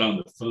man, got on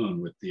the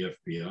phone with the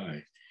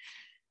FBI,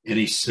 and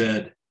he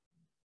said,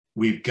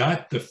 we've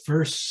got the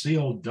first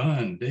seal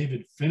done.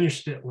 David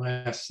finished it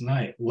last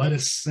night. Let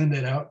us send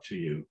it out to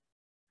you.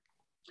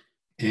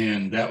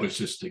 And that was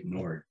just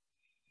ignored.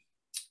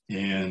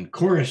 And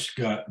Koresh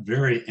got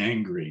very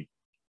angry.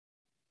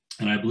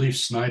 And I believe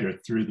Snyder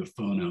threw the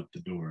phone out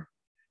the door,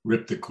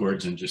 ripped the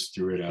cords and just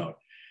threw it out,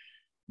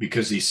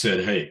 because he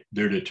said, hey,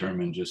 they're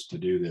determined just to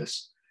do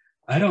this.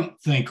 I don't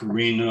think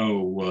Reno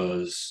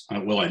was,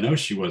 well, I know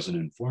she wasn't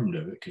informed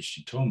of it because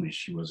she told me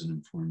she wasn't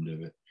informed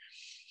of it.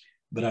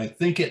 But I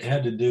think it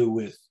had to do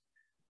with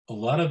a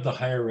lot of the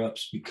higher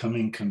ups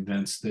becoming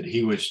convinced that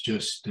he was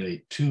just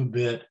a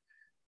 2-bit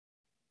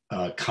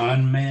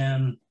con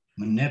man,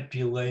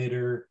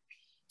 manipulator,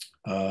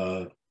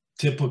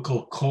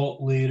 typical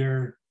cult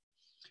leader,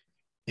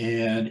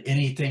 and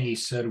anything he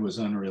said was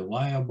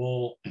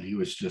unreliable, and he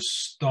was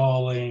just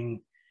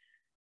stalling,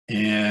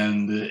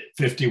 and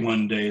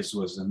 51 days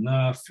was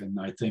enough. And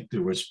I think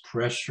there was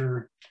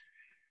pressure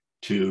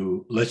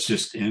to, let's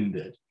just end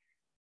it.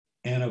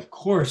 And of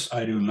course,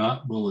 I do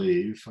not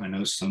believe, I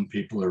know some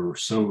people are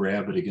so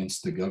rabid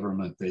against the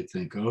government, they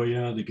think, oh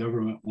yeah, the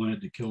government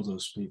wanted to kill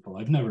those people.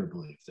 I've never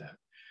believed that.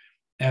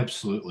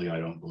 Absolutely, I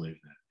don't believe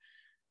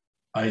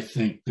that. I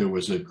think there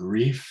was a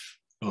grief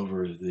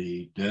over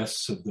the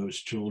deaths of those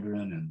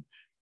children and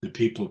the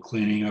people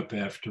cleaning up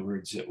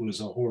afterwards. It was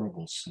a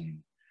horrible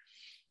scene.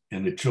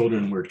 And the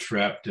children were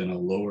trapped in a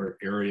lower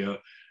area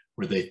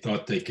where they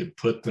thought they could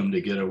put them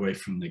to get away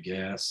from the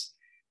gas.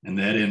 And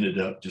that ended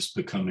up just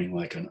becoming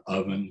like an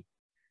oven.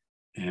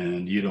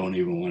 And you don't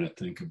even want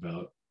to think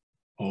about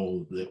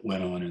all that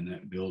went on in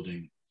that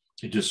building.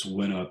 It just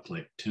went up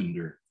like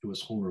tinder. It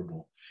was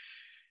horrible.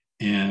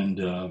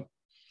 And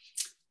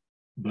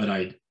but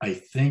I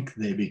think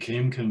they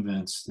became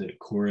convinced that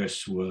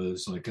Koresh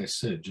was, like I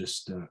said,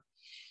 just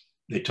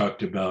they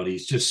talked about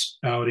he's just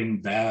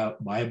spouting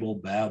Bible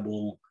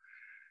babble.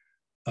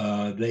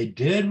 They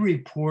did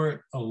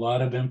report a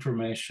lot of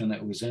information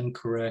that was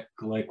incorrect.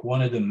 Like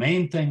one of the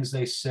main things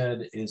they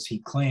said is he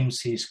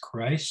claims he's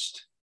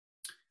Christ.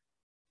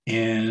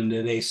 And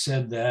they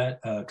said that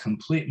a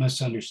complete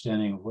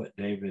misunderstanding of what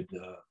David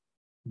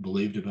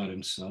believed about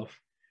himself.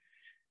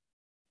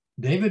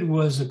 David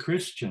was a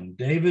Christian.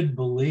 David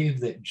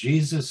believed that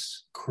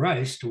Jesus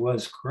Christ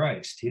was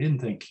Christ. He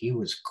didn't think he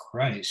was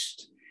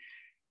Christ.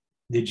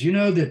 Did you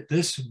know that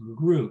this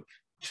group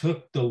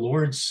took the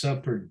Lord's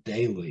Supper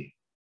daily?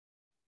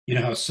 You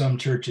know how some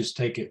churches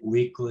take it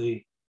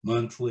weekly,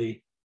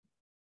 monthly?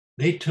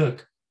 They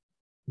took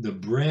the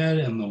bread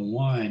and the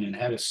wine and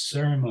had a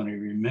ceremony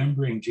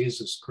remembering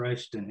Jesus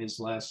Christ in his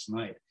last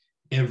night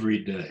every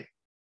day.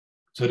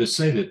 So to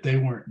say that they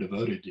weren't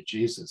devoted to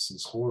Jesus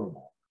is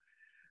horrible.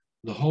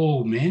 The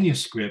whole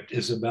manuscript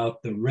is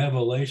about the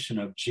revelation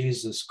of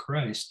Jesus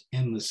Christ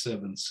in the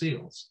seven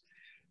seals.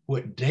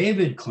 What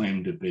David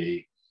claimed to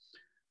be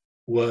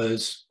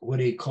was what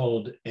he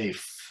called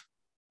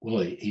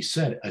he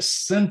said a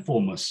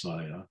sinful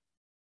Messiah,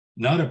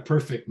 not a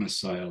perfect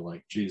Messiah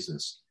like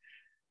Jesus,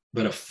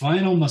 but a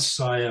final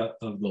Messiah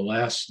of the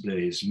last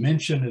days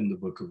mentioned in the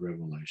book of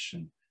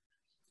Revelation,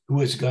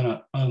 who is going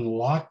to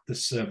unlock the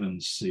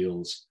seven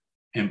seals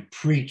and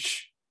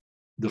preach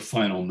the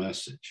final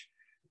message.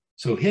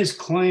 So his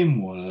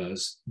claim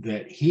was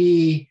that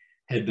he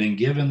had been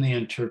given the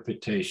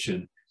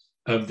interpretation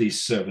of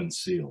these seven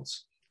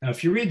seals. Now,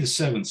 if you read the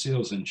seven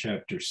seals in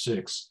chapter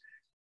 6,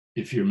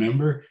 if you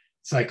remember,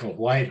 it's like a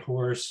white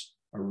horse,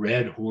 a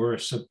red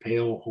horse, a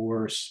pale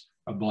horse,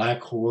 a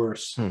black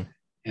horse, and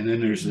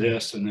then there's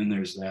this, and then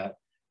there's that.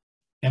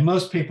 And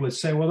most people would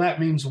say, well, that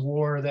means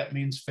war, that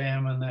means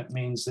famine, that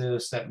means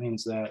this, that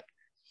means that.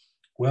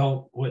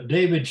 Well, what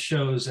David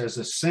shows as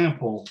a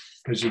sample,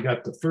 because you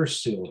got the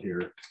first seal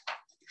here,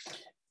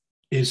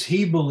 is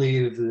he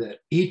believed that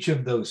each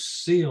of those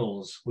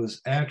seals was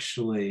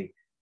actually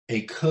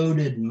a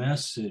coded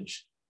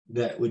message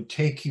that would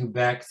take you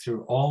back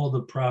through all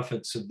the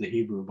prophets of the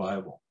Hebrew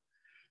Bible.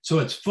 So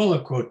it's full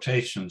of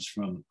quotations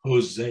from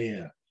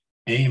Hosea,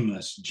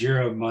 Amos,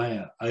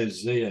 Jeremiah,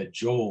 Isaiah,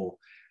 Joel,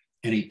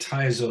 and he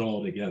ties it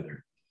all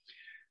together.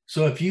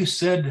 So if you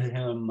said to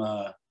him,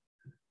 well,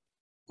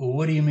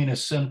 what do you mean a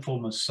sinful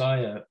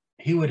Messiah?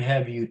 He would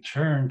have you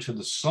turn to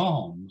the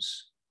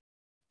Psalms,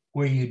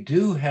 where you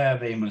do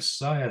have a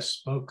Messiah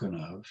spoken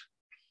of,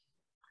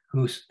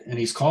 and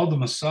he's called the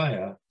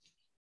Messiah,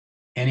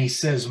 and he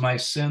says, my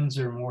sins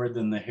are more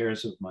than the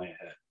hairs of my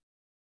head.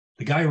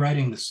 The guy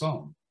writing the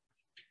Psalm.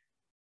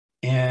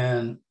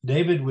 And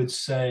David would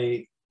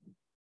say,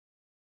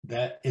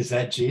 is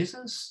that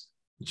Jesus?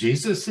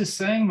 Jesus is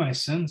saying my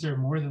sins are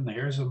more than the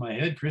hairs of my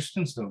head.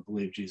 Christians don't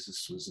believe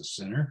Jesus was a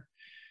sinner.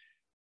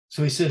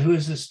 So he said, who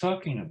is this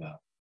talking about?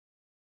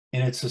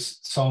 And it's a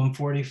Psalm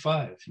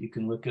 45. You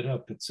can look it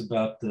up. It's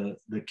about the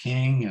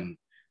king. And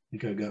I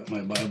think I got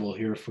my Bible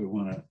here if we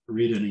want to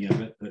read any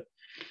of it. But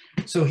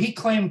so he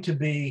claimed to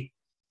be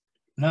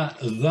not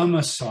the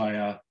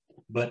Messiah,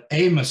 but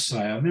a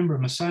Messiah. Remember,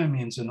 Messiah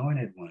means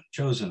anointed one,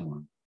 chosen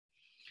one.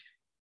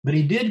 But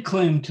he did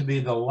claim to be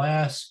the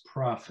last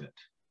prophet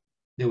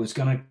that was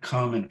going to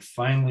come and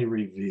finally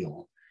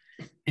reveal.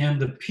 And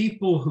the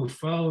people who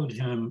followed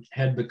him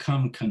had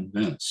become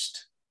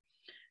convinced.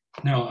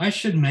 Now, I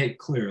should make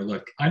clear,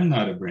 look, I'm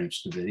not a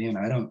Branch Davidian.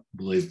 I don't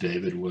believe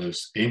David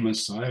was a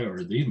Messiah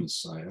or the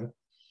Messiah.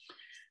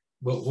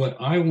 But what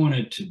I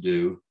wanted to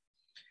do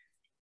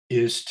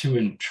is to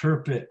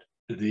interpret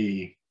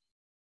the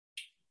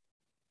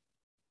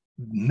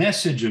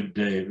message of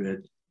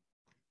David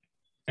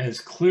as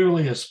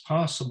clearly as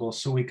possible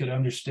so we could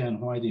understand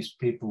why these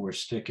people were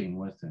sticking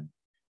with him.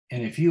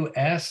 And if you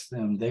ask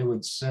them, they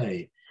would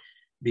say,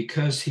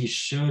 because he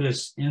showed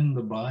us in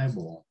the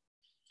Bible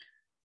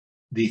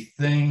the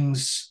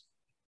things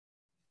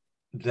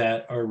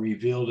that are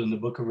revealed in the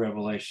book of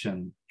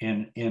Revelation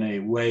in a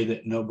way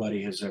that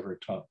nobody has ever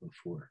taught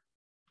before.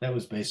 That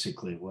was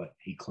basically what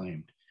he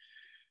claimed.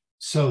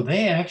 So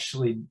they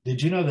actually,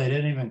 did you know they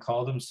didn't even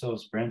call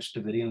themselves Branch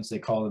Davidians? They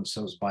call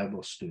themselves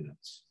Bible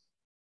students.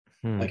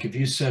 Like if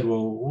you said,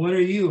 well, what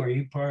are you? Are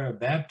you part of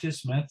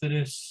Baptist,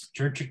 Methodist,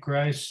 Church of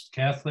Christ,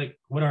 Catholic?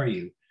 What are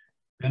you?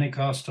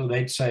 Pentecostal?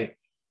 They'd say,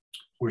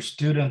 we're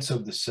students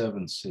of the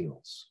seven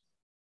seals.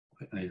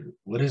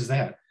 What is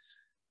that?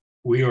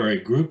 We are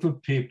a group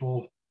of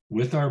people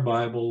with our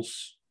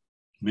Bibles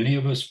many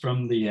of us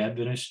from the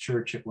Adventist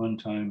church at one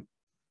time,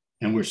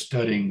 and we're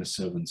studying the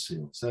seven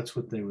seals. That's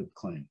what they would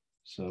claim.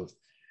 So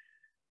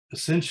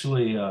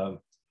essentially,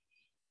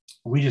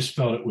 we just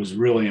felt it was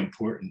really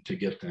important to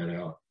get that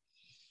out.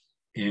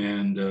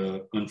 And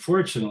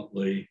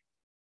unfortunately,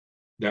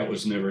 that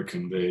was never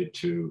conveyed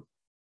to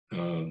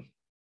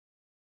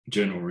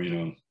General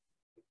Reno,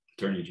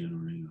 Attorney General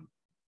Reno,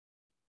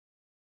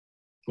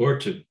 or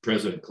to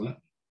President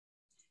Clinton.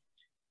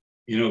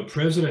 You know,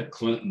 President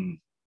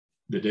Clinton,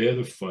 the day of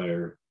the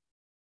fire,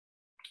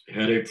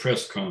 had a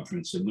press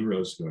conference in the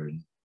Rose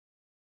Garden.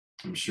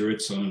 I'm sure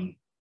it's online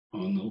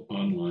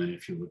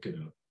if you look it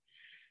up.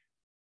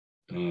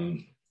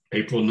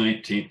 April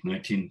 19th,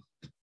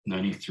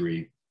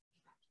 1993.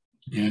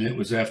 And it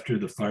was after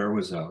the fire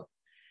was out.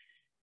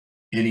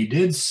 And he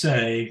did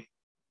say,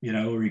 you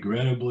know,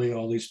 regrettably,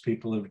 all these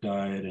people have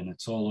died and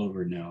it's all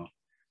over now.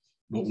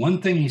 But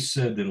one thing he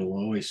said that'll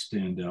always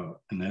stand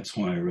out, and that's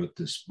why I wrote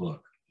this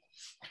book,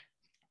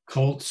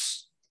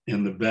 Cults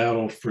in the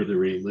Battle for the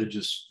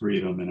Religious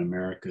Freedom in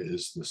America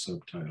is the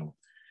subtitle.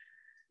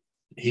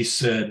 He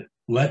said,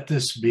 let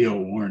this be a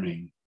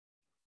warning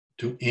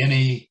to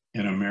any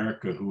in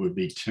America who would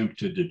be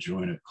tempted to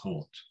join a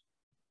cult.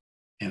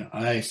 And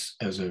I,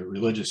 as a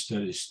religious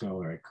studies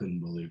scholar, I couldn't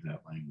believe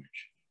that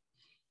language.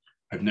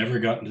 I've never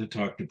gotten to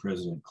talk to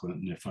President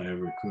Clinton. If I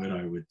ever could,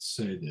 I would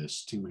say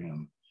this to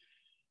him.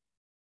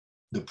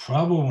 The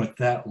problem with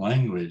that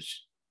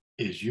language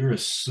is you're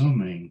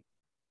assuming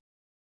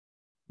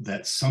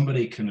that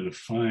somebody can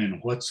define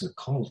what's a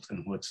cult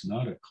and what's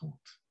not a cult.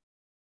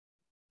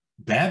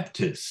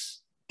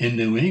 Baptists in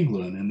New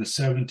England in the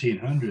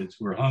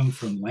 1700s were hung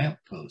from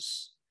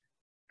lampposts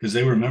because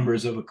they were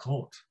members of a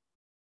cult,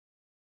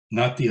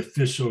 not the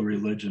official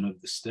religion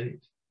of the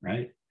state,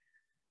 right?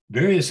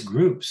 Various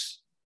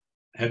groups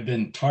have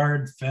been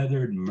tarred,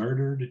 feathered,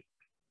 murdered,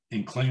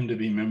 and claimed to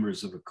be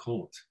members of a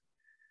cult.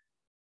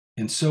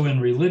 And so in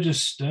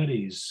religious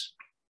studies,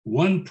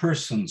 one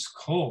person's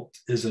cult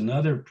is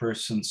another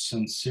person's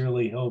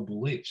sincerely held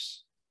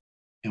beliefs.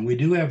 And we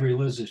do have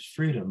religious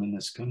freedom in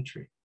this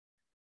country.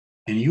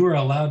 And you are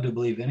allowed to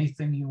believe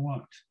anything you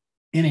want,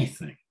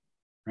 anything,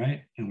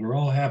 right? And we're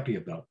all happy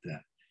about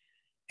that.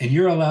 And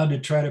you're allowed to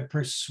try to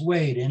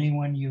persuade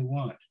anyone you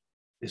want,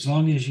 as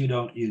long as you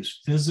don't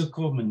use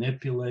physical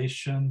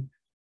manipulation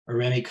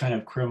or any kind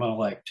of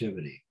criminal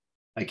activity.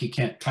 Like you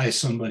can't tie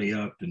somebody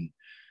up and,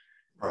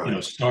 you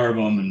know, starve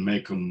them and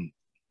make them,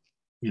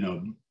 you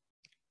know.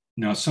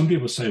 Now, some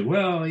people say,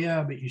 well,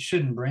 yeah, but you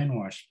shouldn't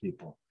brainwash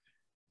people.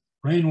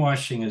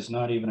 Brainwashing is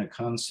not even a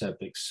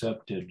concept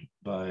accepted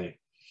by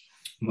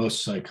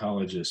most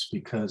psychologists,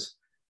 because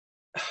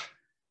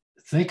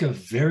think of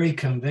very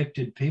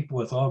convicted people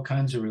with all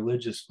kinds of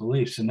religious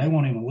beliefs, and they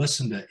won't even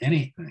listen to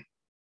anything.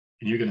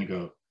 And you're going to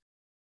go,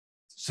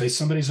 say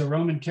somebody's a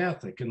Roman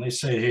Catholic, and they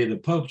say, hey, the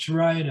Pope's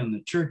right and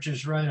the church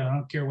is right. I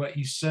don't care what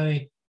you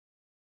say.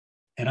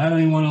 And I don't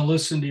even want to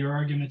listen to your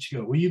arguments. You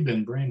go, well, you've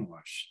been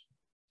brainwashed.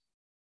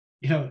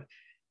 You know,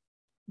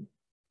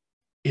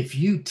 if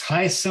you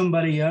tie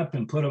somebody up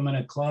and put them in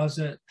a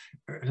closet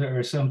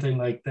or something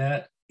like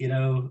that, you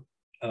know,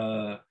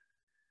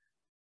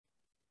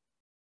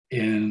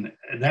 and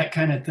that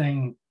kind of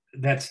thing,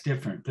 that's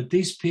different. But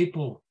these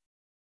people,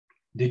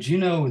 did you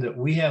know that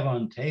we have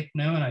on tape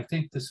now, and I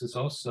think this is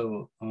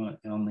also on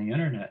the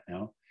internet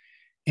now,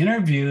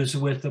 interviews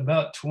with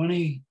about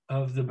 20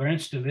 of the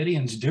Branch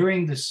Davidians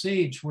during the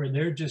siege, where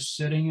they're just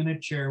sitting in a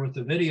chair with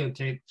a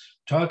videotape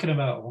talking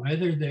about why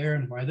they're there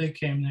and why they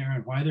came there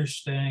and why they're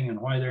staying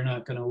and why they're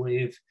not going to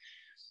leave.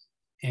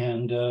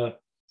 And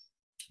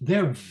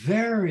they're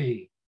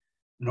very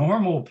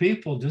normal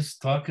people,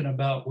 just talking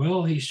about,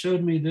 well, he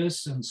showed me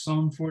this in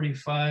Psalm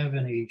 45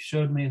 and he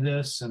showed me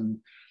this, and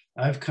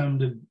I've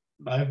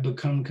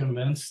become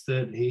convinced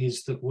that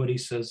he's what he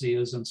says he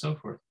is, and so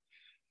forth.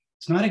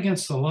 It's not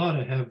against the law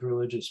to have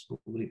religious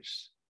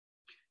beliefs.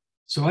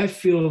 So I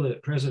feel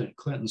that President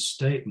Clinton's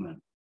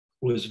statement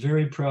was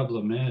very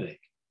problematic,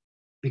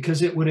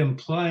 because it would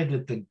imply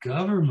that the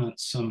government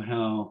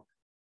somehow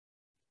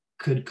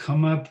could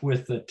come up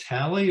with a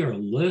tally or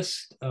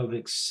list of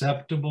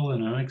acceptable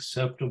and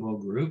unacceptable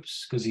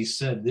groups, because he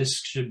said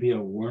this should be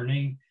a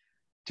warning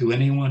to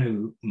anyone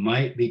who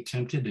might be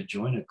tempted to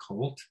join a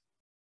cult.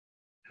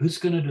 Who's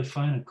going to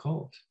define a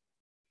cult?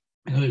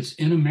 You know, it's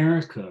in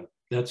America.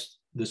 That's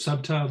the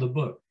subtitle of the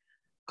book,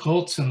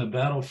 Cults in the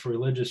Battle for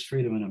Religious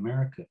Freedom in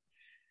America.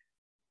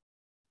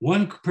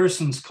 One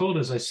person's cult,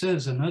 as I said,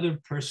 is another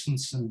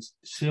person's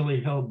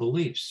sincerely held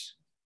beliefs,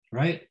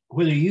 right?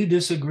 Whether you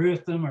disagree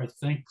with them or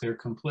think they're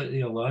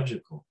completely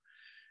illogical,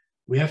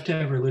 we have to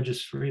have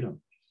religious freedom.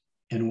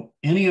 And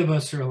any of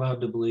us are allowed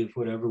to believe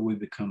whatever we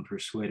become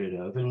persuaded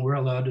of, and we're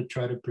allowed to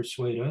try to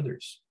persuade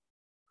others.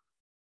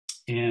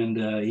 And,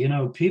 you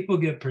know, people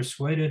get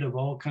persuaded of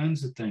all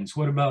kinds of things.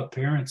 What about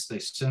parents? They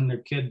send their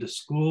kid to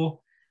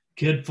school.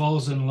 Kid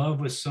falls in love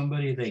with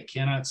somebody they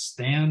cannot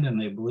stand, and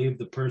they believe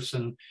the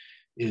person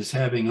is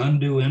having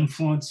undue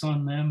influence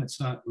on them. It's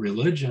not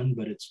religion,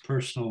 but it's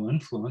personal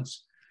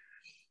influence.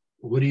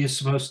 what are you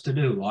supposed to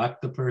do?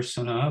 Lock the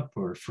person up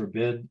or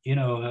forbid? You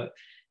know,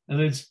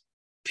 there's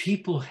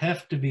people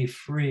have to be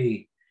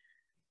free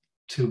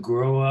to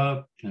grow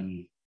up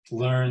and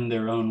learn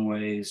their own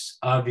ways.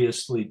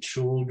 Obviously,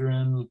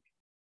 children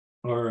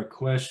are a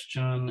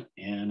question,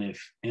 and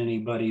if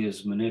anybody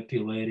is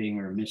manipulating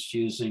or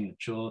misusing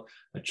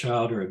a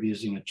child or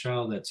abusing a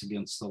child, that's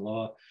against the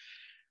law.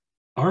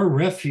 Our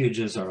refuge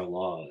is our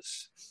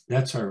laws.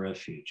 That's our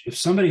refuge. If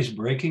somebody's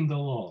breaking the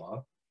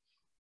law,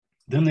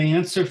 then they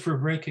answer for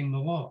breaking the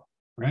law,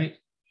 right?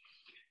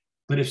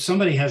 But if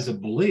somebody has a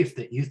belief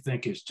that you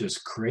think is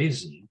just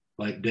crazy,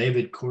 like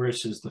David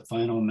Koresh is the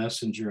final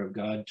messenger of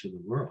God to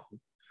the world,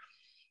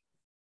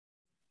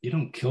 you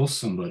don't kill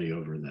somebody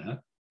over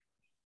that.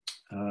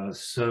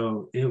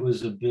 So it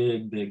was a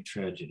big, big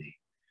tragedy.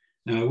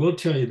 Now, I will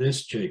tell you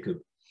this, Jacob,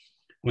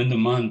 when the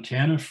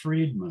Montana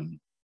freedmen,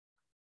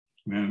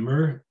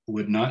 remember,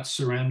 would not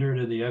surrender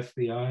to the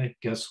FBI,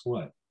 guess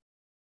what?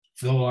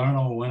 Phil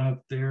Arnold went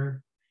up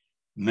there,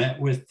 met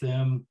with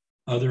them,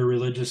 other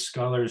religious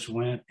scholars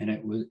went, and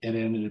it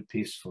ended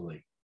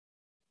peacefully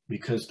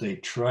because they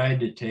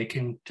tried to take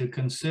into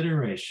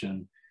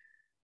consideration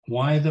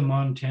why the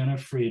Montana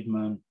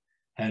freedmen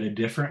had a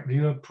different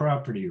view of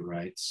property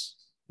rights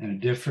and a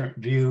different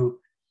view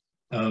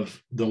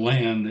of the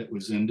land that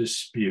was in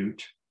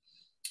dispute.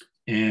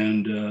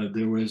 And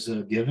there was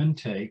a give and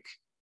take.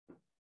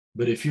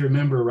 But if you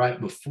remember, right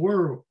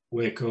before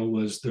Waco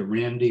was the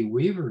Randy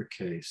Weaver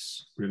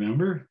case,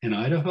 remember, in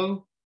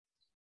Idaho?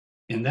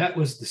 And that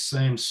was the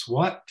same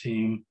SWAT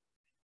team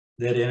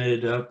that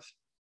ended up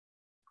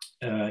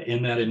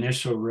in that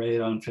initial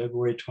raid on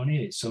February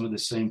 28th, some of the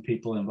same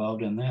people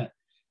involved in that.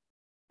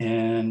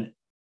 And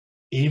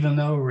even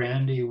though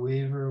Randy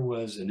Weaver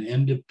was an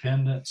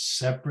independent,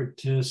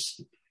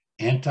 separatist,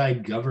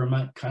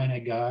 anti-government kind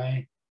of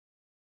guy,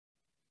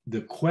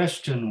 the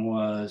question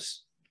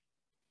was,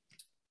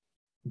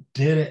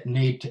 did it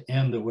need to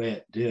end the way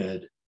it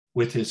did,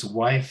 with his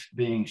wife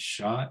being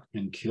shot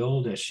and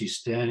killed as she's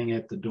standing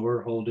at the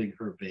door holding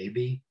her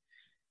baby?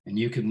 And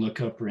you can look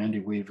up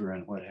Randy Weaver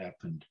and what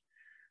happened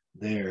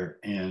there.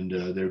 And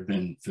there have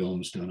been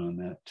films done on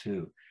that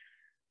too.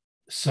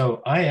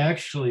 So I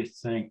actually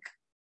think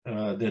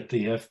that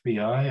the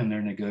FBI and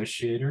their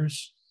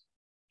negotiators,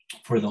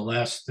 for the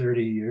last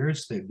 30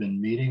 years, they've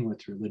been meeting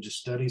with religious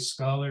studies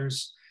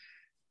scholars.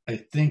 I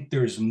think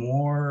there's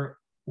more,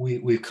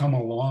 we've come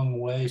a long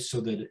way so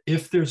that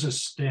if there's a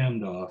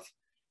standoff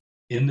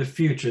in the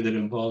future that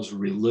involves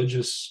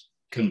religious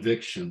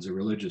convictions, a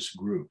religious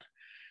group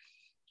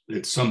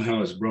that somehow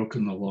has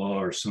broken the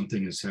law or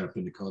something has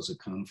happened to cause a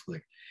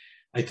conflict,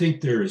 I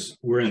think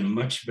we're in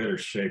much better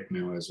shape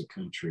now as a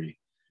country.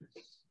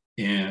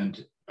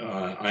 And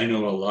I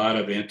know a lot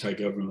of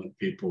anti-government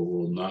people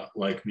will not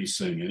like me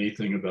saying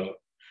anything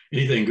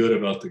good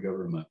about the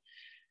government,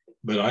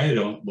 but I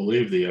don't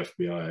believe the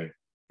FBI,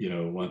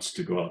 wants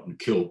to go out and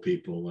kill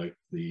people like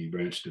the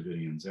Branch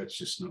Davidians. That's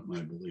just not my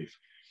belief.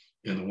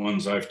 And the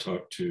ones I've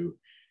talked to,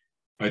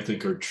 I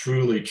think are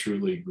truly,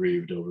 truly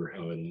grieved over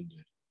how it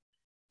ended.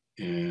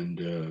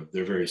 And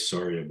they're very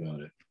sorry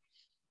about it.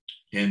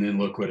 And then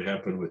look what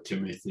happened with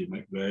Timothy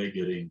McVeigh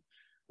getting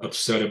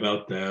upset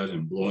about that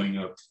and blowing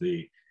up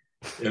the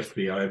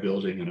FBI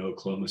building in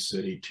Oklahoma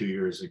City 2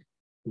 years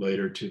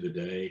later to the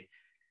day.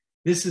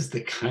 This is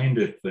the kind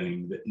of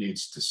thing that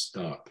needs to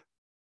stop.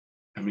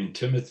 I mean,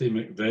 Timothy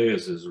McVeigh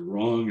is as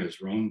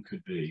wrong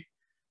could be.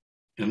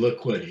 And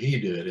look what he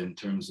did in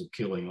terms of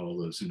killing all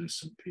those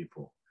innocent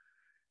people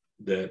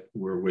that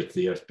were with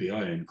the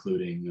FBI,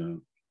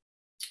 including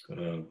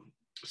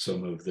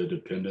some of the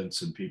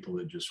dependents and people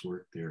that just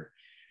worked there.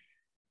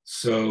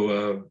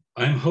 So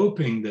I'm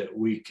hoping that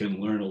we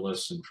can learn a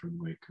lesson from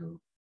Waco,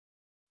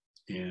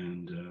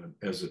 and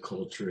as a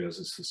culture, as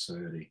a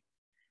society.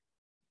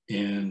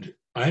 And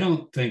I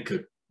don't think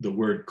the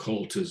word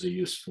cult is a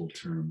useful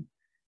term,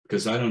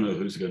 because I don't know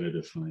who's going to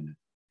define it.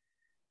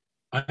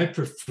 I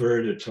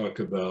prefer to talk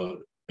about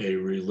a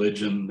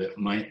religion that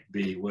might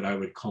be what I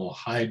would call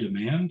high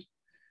demand.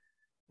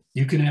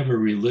 You can have a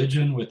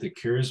religion with a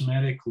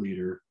charismatic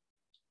leader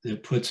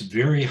that puts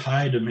very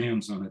high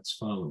demands on its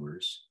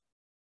followers.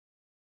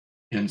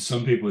 And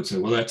some people would say,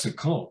 well, that's a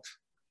cult.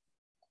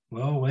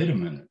 Well, wait a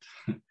minute.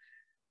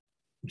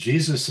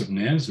 Jesus of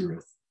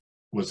Nazareth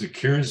was a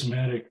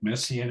charismatic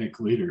messianic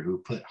leader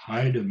who put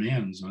high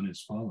demands on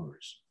his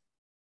followers,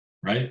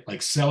 right?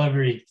 Like, sell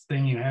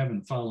everything you have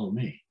and follow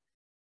me.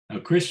 Now,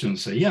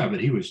 Christians say, yeah,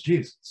 but he was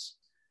Jesus.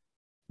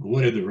 But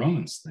what did the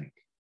Romans think?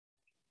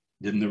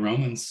 Didn't the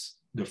Romans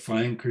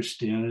define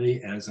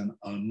Christianity as an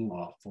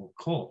unlawful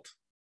cult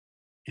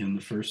in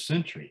the first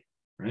century,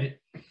 right?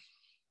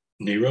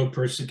 Nero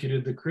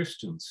persecuted the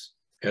Christians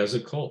as a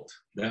cult.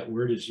 That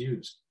word is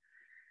used.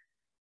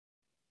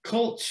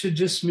 Cult should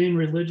just mean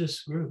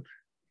religious group.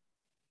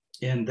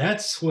 And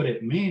that's what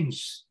it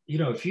means.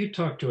 If you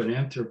talk to an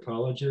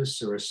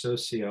anthropologist or a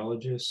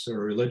sociologist or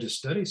a religious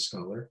studies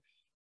scholar,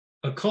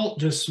 a cult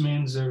just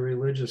means a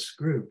religious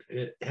group.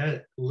 It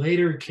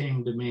later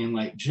came to mean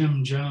like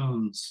Jim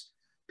Jones,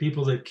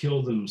 people that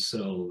killed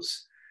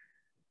themselves,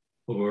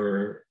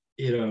 or,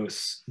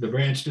 the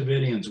Branch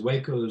Davidians.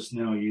 Waco is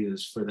now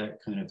used for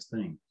that kind of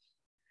thing.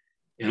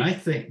 And I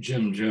think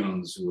Jim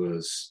Jones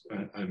was,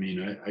 I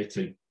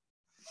think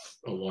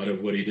a lot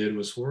of what he did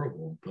was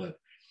horrible, but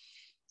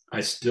I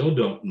still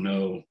don't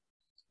know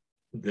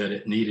that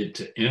it needed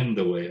to end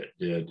the way it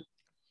did,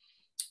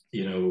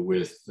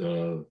 with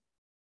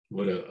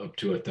up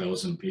to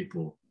 1,000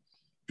 people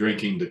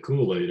drinking the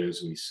Kool-Aid,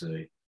 as we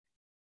say,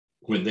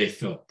 when they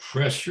felt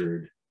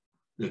pressured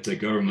that the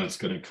government's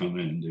going to come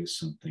in and do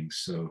something.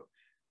 So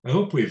I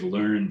hope we've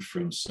learned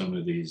from some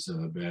of these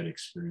bad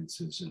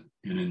experiences,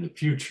 and in the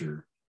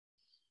future,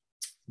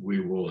 we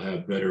will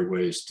have better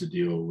ways to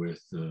deal with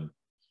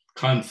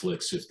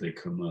conflicts if they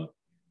come up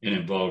and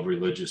involve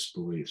religious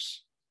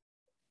beliefs.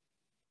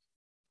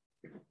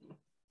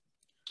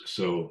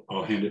 So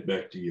I'll hand it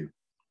back to you.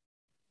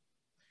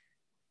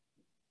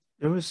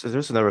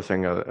 There's another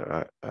thing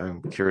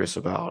I'm curious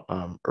about.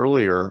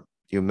 Earlier,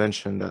 you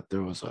mentioned that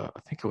there was I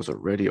think it was a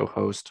radio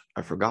host.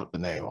 I forgot the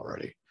name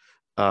already.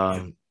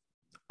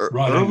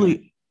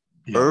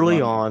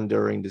 Early on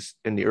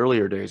in the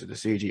earlier days of the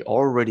siege, he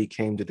already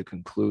came to the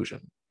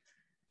conclusion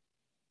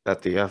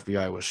that the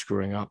FBI was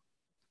screwing up.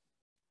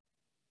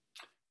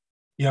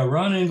 Yeah,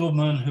 Ron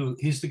Engelman,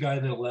 he's the guy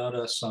that allowed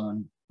us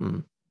on.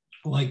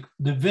 Like,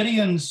 the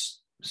Davidians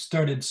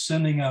started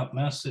sending out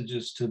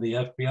messages to the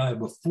FBI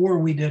before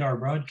we did our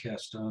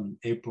broadcast on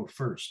April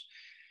 1st.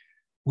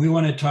 We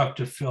want to talk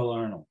to Phil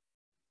Arnold,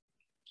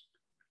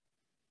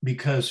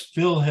 because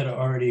Phil had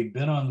already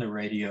been on the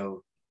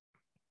radio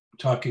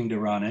talking to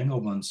Ron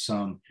Engelman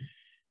some,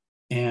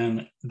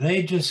 and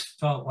they just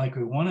felt like,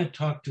 we want to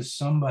talk to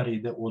somebody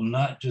that will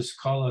not just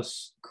call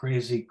us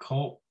crazy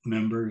cult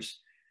members,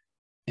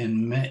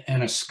 and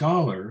a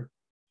scholar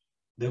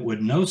that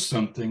would know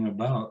something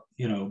about,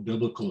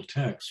 biblical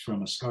texts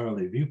from a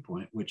scholarly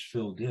viewpoint, which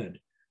Phil did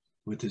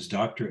with his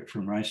doctorate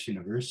from Rice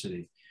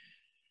University.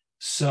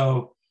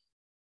 So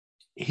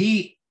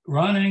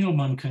Ron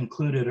Engelman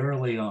concluded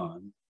early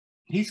on,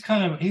 he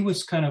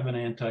was kind of an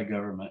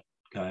anti-government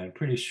guy. I'm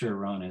pretty sure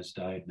Ron has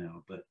died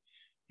now, but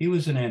he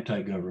was an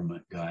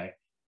anti-government guy,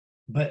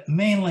 but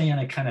mainly in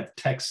a kind of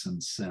Texan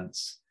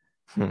sense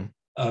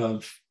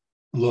of,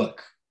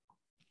 look,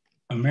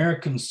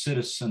 American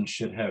citizens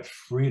should have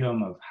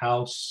freedom of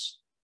house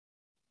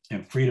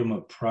and freedom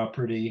of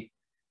property.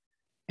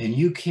 And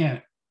you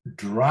can't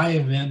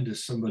drive into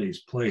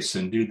somebody's place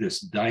and do this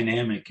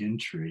dynamic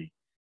entry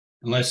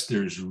unless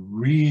there's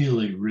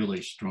really,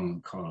 really strong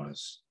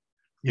cause,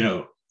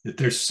 that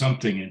there's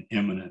something in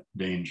imminent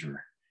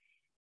danger.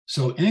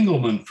 So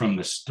Engelman from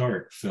the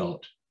start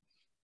felt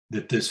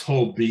that this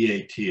whole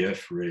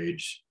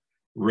BATF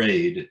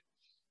raid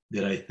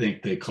that I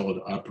think they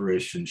called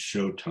Operation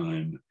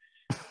Showtime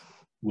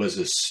was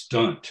a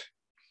stunt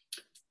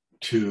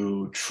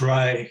to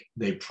try.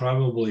 They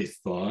probably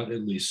thought,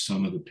 at least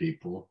some of the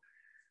people,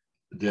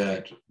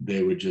 that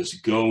they would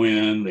just go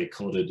in, they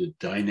called it a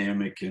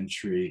dynamic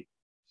entry.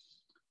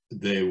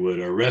 They would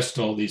arrest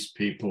all these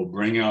people,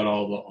 bring out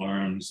all the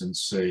arms and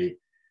say,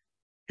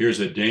 here's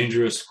a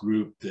dangerous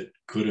group that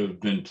could have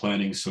been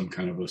planning some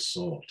kind of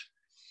assault.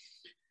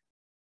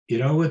 You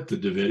know what the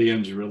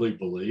Davidians really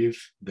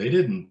believe? They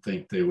didn't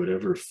think they would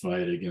ever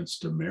fight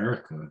against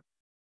America.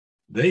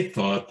 They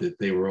thought that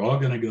they were all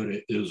going to go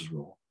to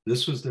Israel.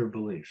 This was their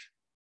belief,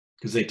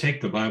 because they take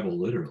the Bible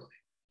literally.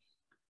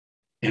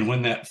 And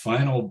when that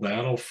final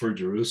battle for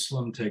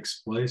Jerusalem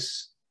takes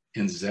place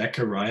in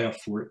Zechariah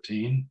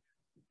 14,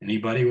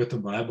 anybody with the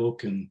Bible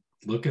can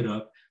look it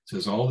up, it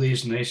says all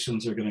these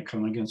nations are going to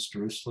come against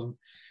Jerusalem.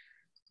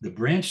 The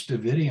Branch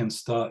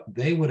Davidians thought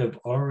they would have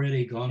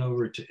already gone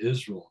over to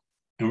Israel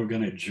and were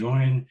going to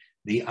join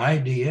the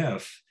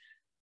IDF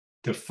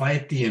to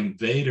fight the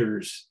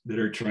invaders that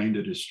are trying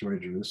to destroy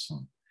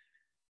Jerusalem.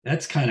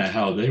 That's kind of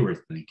how they were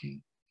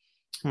thinking,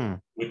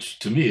 which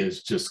to me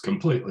is just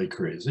completely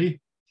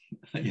crazy.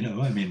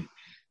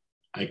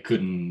 I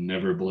couldn't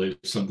never believe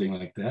something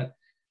like that.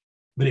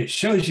 But it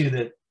shows you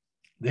that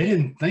they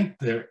didn't think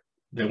that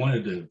they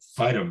wanted to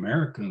fight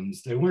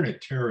Americans. They weren't a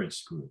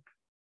terrorist group,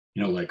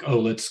 like, oh,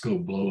 let's go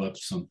blow up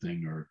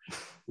something, or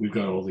we've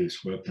got all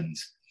these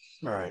weapons.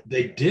 All right.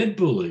 They did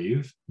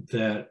believe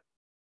that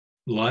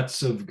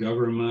lots of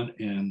government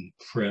and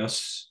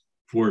press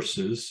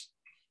forces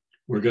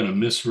were going to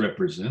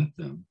misrepresent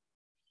them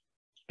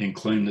and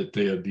claim that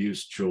they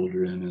abused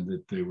children and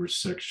that they were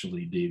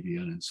sexually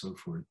deviant and so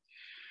forth.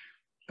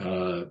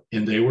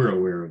 And they were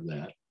aware of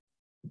that.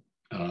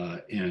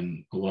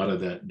 And a lot of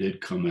that did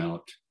come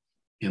out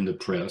in the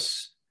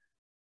press.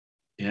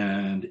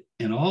 And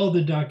in all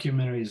the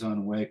documentaries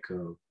on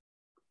Waco,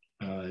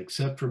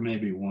 except for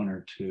maybe one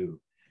or two,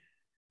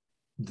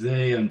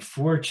 they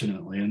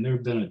unfortunately, and there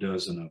have been a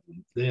dozen of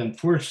them, they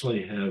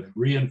unfortunately have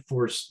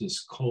reinforced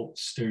this cult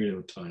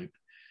stereotype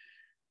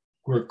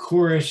where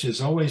Koresh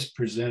is always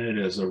presented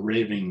as a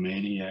raving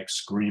maniac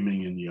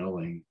screaming and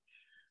yelling.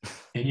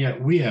 And yet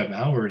we have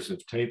hours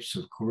of tapes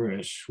of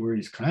Koresh where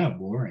he's kind of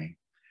boring.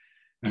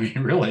 I mean,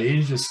 really,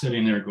 he's just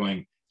sitting there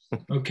going,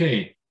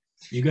 okay,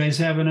 you guys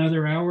have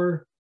another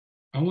hour?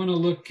 I want to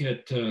look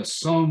at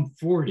Psalm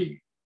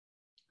 40.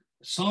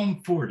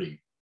 Psalm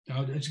 40.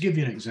 Now, let's give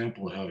you an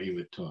example of how he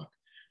would talk.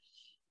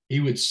 He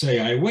would say,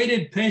 I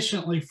waited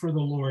patiently for the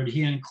Lord.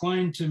 He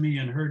inclined to me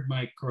and heard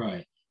my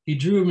cry. He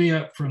drew me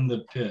up from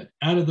the pit,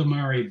 out of the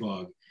miry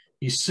bog.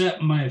 He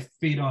set my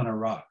feet on a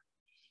rock.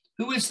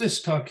 Who is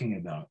this talking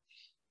about?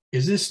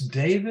 Is this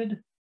David?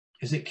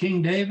 Is it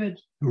King David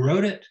who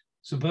wrote it,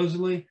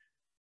 supposedly?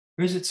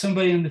 Or is it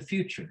somebody in the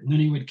future? And then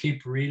he would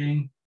keep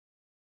reading,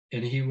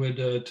 and he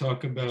would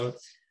talk about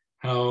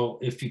how,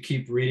 if you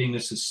keep reading,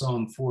 this is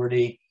Psalm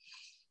 40,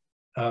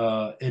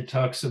 it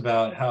talks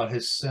about how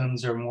his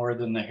sins are more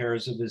than the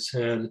hairs of his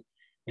head,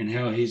 and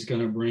how he's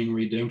going to bring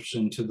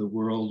redemption to the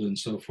world and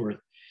so forth.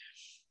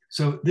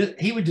 So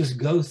he would just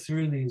go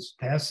through these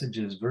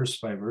passages verse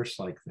by verse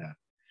like that.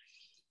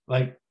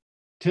 Like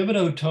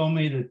Thibodeau told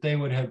me that they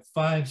would have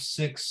 5,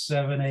 6,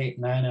 7,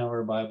 8,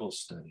 9-hour Bible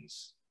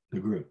studies, the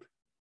group.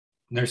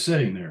 And they're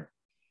sitting there,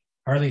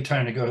 hardly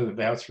trying to go to the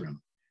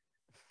bathroom,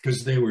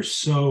 because they were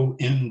so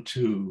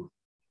into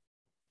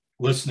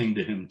listening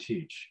to him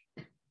teach.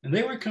 And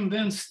they were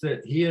convinced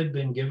that he had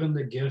been given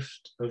the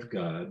gift of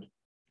God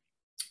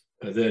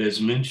that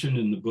is mentioned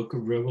in the book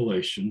of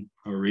Revelation.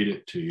 I'll read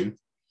it to you.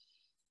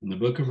 In the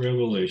book of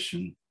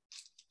Revelation,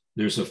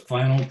 there's a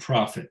final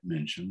prophet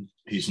mentioned.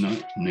 He's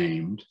not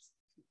named,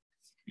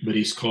 but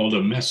he's called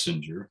a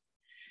messenger.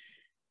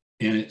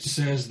 And it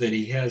says that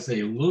he has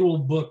a little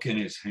book in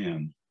his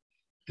hand.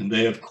 And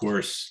they, of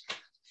course,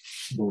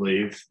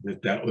 believed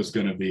that that was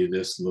going to be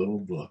this little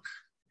book.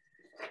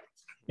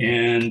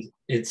 And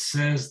it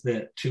says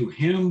that to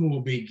him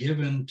will be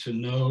given to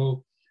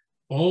know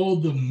all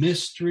the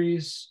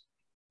mysteries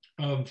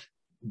of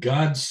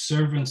God's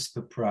servants,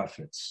 the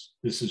prophets.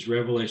 This is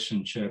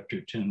Revelation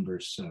chapter 10,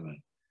 verse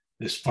 7,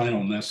 this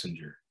final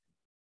messenger.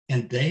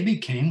 And they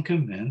became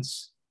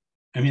convinced.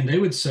 I mean, they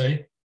would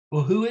say,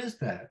 well, who is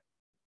that?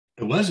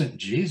 It wasn't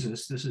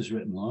Jesus. This is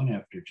written long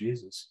after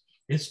Jesus.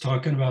 It's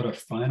talking about a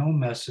final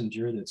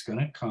messenger that's going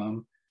to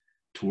come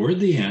toward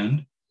the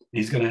end.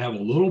 He's going to have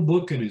a little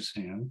book in his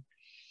hand,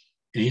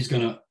 and he's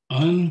going to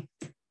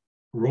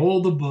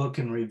unroll the book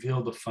and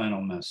reveal the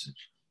final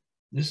message.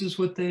 This is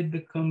what they'd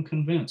become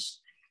convinced.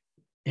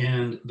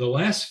 And the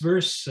last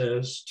verse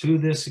says, to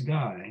this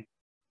guy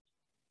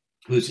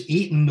who's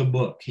eaten the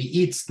book, he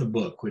eats the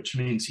book, which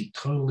means he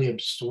totally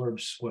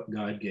absorbs what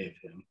God gave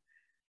him.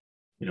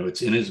 You know,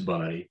 it's in his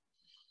body.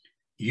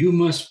 You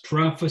must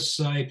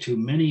prophesy to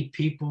many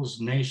peoples,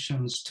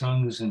 nations,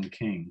 tongues, and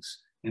kings.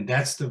 And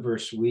that's the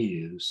verse we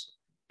used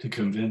to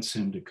convince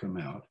him to come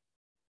out.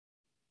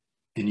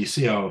 And you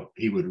see how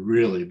he would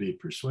really be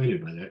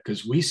persuaded by that,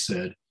 because we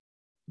said,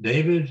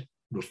 David,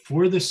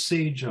 before the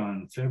siege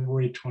on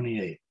February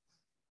 28th,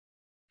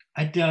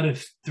 I doubt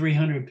if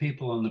 300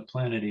 people on the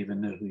planet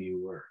even knew who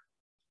you were.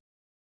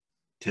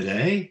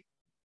 Today,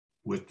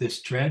 with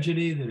this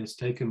tragedy that has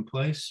taken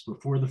place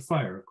before the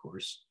fire, of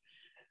course,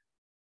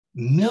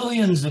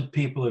 millions of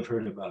people have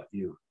heard about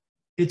you.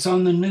 It's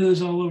on the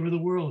news all over the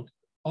world.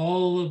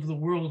 All of the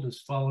world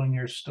is following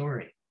your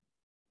story.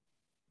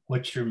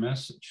 What's your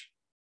message?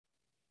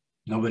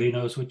 Nobody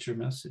knows what your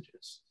message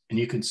is. And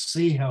you can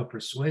see how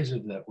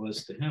persuasive that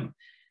was to him.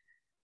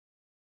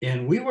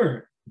 And we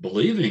were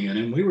believing in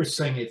him. We were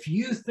saying, if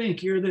you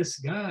think you're this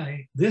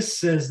guy, this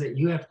says that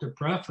you have to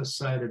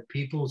prophesy to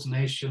peoples,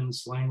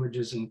 nations,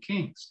 languages, and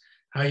kings.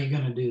 How are you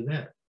going to do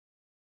that?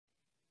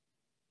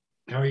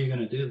 How are you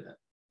going to do that?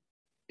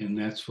 And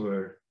that's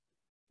where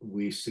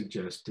we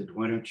suggested,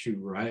 why don't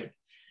you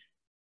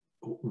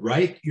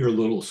write your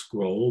little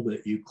scroll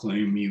that you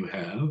claim you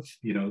have,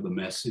 you know, the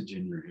message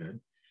in your head.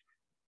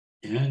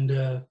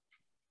 And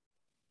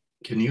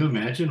can you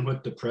imagine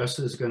what the press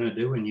is going to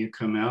do when you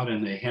come out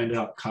and they hand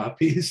out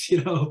copies?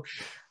 You know,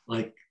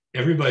 like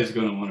everybody's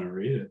going to want to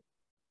read it.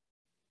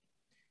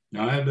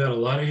 Now, I bet a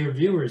lot of your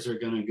viewers are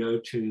going to go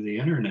to the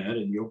internet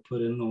and you'll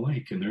put in the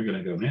link and they're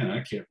going to go, man,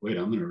 I can't wait.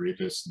 I'm going to read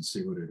this and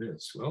see what it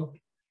is. Well,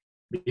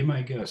 be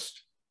my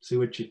guest. See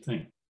what you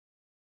think.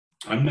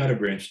 I'm not a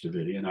Branch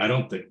Davidian. I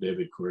don't think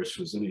David Koresh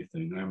was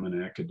anything. I'm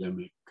an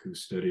academic who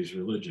studies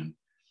religion.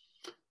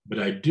 But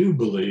I do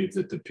believe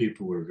that the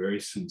people were very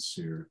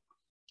sincere.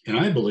 And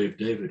I believe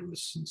David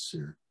was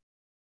sincere.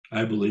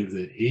 I believe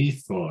that he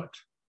thought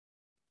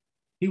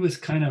he was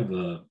kind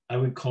of I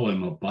would call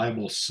him a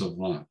Bible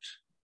savant.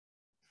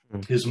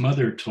 His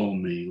mother told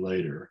me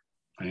later,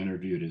 I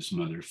interviewed his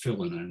mother,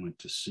 Phil and I went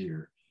to see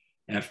her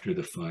after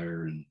the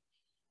fire and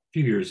a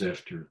few years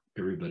after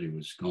everybody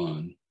was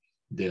gone,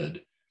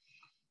 dead.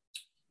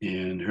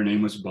 And her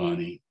name was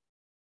Bonnie.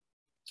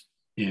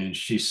 And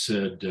she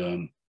said,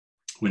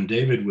 when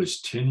David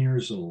was 10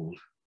 years old,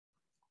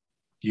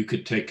 you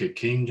could take a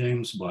King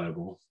James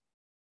Bible,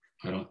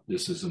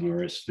 this is an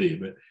RSV,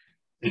 but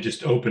and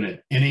just open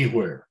it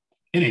anywhere,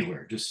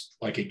 just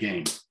like a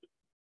game,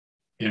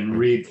 and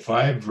read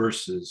 5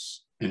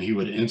 verses, and he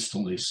would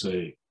instantly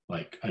say,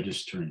 like, I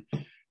just turned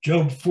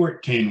Job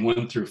 14,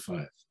 1 through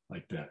 5,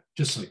 like that,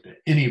 just like that,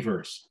 any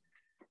verse.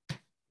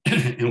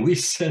 And we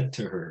said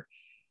to her,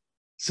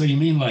 so you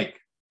mean like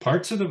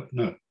parts of the,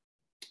 no,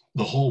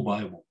 the whole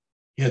Bible.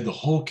 He had the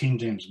whole King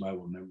James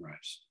Bible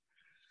memorized.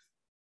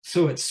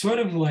 So it's sort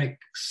of like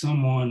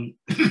someone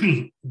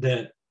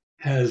that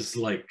has,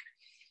 like,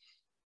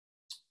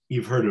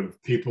 you've heard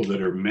of people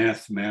that are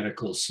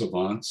mathematical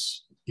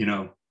savants, you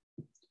know,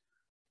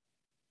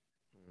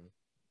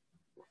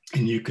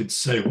 and you could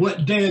say,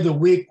 what day of the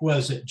week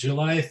was it?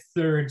 July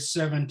 3rd,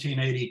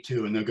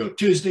 1782. And they'll go,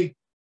 Tuesday.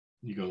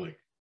 And you go like,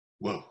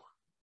 whoa,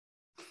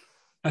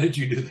 how did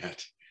you do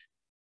that?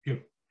 You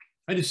go,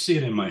 I just see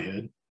it in my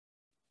head.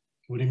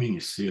 What do you mean you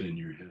see it in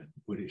your head?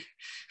 What do you,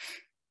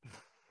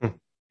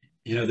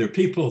 you know, there are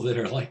people that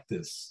are like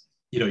this.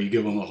 You know, you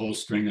give them a whole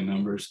string of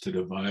numbers to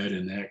divide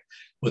and that,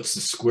 what's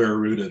the square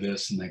root of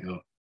this? And they go,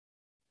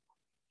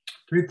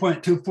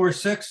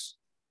 3.246.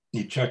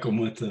 You check them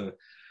with a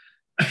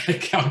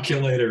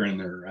calculator and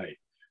they're right.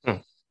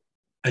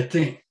 I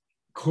think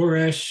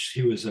Koresh,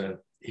 he was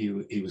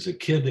a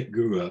kid that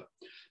grew up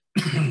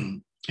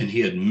and he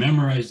had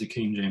memorized the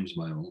King James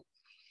Bible.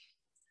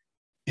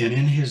 And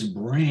in his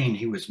brain,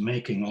 he was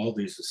making all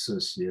these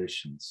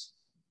associations.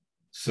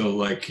 So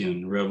like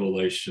in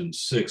Revelation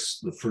 6,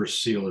 the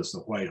first seal is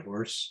the white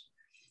horse.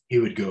 He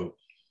would go,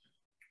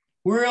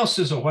 where else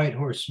is a white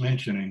horse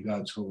mentioned in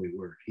God's holy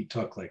word? He'd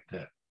talk like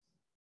that.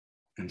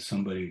 And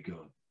somebody would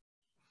go,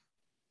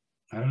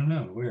 I don't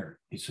know, where?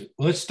 He said,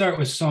 well, let's start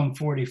with Psalm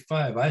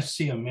 45. I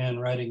see a man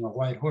riding a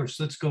white horse.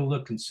 Let's go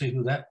look and see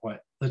who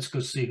let's go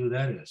see who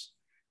that is.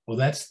 Well,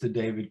 that's the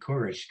David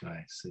Koresh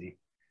guy, see?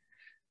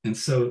 And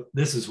so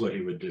this is what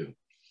he would do.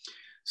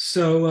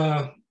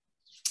 So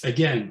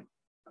again,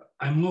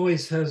 I'm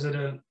always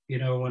hesitant, you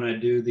know, when I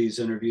do these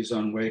interviews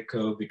on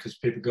Waco, because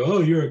people go, oh,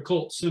 you're a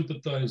cult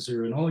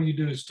sympathizer and all you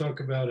do is talk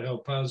about how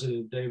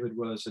positive David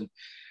was. And,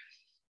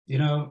 you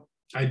know,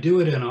 I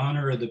do it in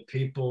honor of the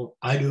people.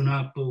 I do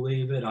not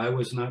believe it. I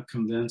was not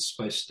convinced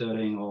by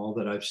studying all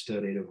that I've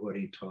studied of what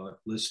he taught,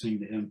 listening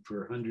to him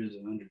for hundreds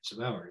and hundreds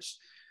of hours.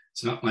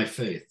 It's not my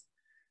faith.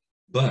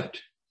 But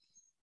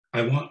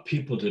I want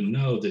people to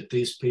know that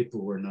these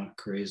people were not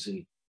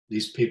crazy.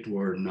 These people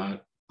were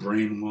not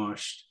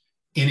brainwashed.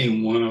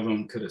 Any one of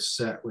them could have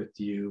sat with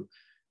you,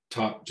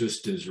 talked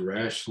just as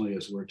rationally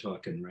as we're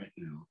talking right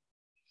now.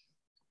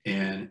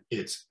 And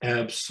it's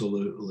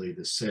absolutely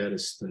the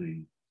saddest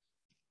thing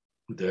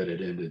that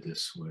it ended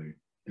this way.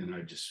 And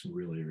I just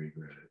really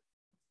regret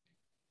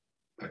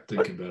it. I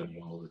think about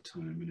it all the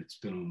time, and it's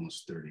been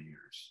almost 30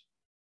 years.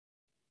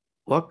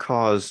 What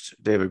caused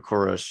David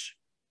Koresh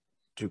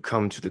to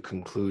come to the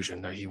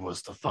conclusion that he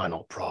was the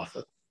final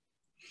prophet?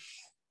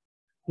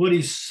 What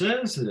he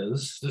says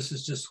is, this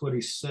is just what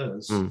he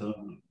says,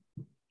 and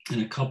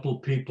a couple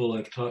of people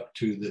I've talked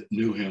to that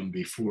knew him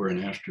before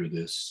and after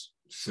this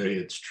say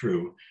it's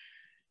true,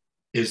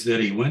 is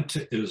that he went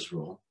to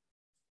Israel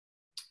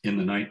in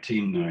the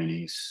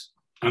 1990s,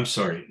 I'm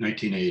sorry,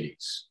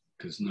 1980s,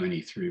 because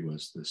 93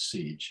 was the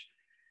siege.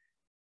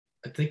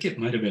 I think it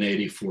might have been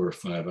 84 or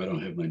 5. I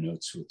don't have my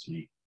notes with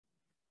me.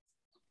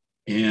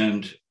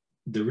 And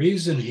the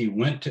reason he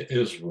went to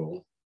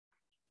Israel,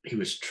 he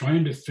was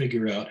trying to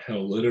figure out how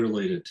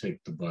literally to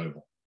take the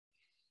Bible.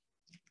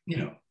 You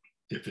know,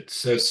 if it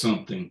says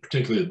something,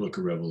 particularly the book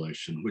of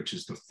Revelation, which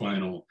is the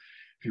final,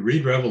 if you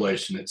read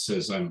Revelation, it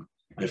says,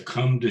 I've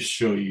come to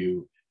show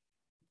you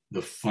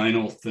the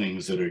final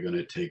things that are going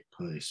to take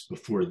place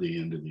before the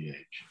end of the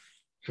age.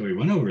 So he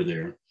went over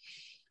there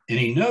and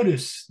he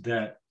noticed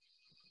that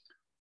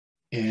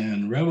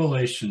in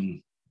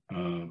Revelation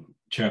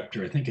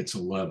chapter, I think it's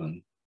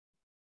 11,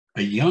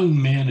 a young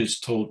man is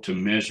told to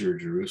measure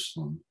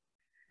Jerusalem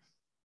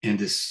and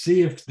to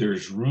see if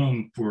there's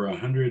room for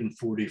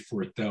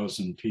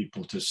 144,000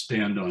 people to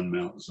stand on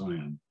Mount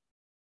Zion.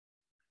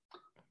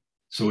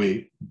 So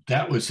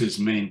that was his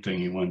main thing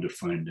he wanted to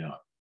find out.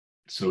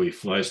 So he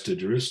flies to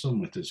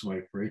Jerusalem with his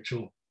wife,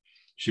 Rachel.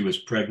 She was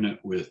pregnant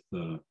with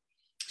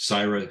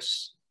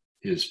Cyrus,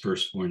 his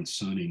firstborn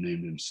son. He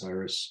named him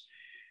Cyrus.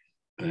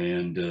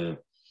 And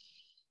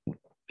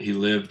he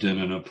lived in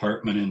an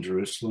apartment in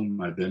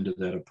Jerusalem. I've been to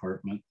that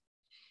apartment.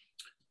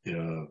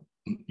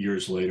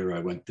 Years later, I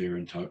went there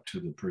and talked to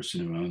the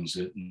person who owns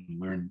it and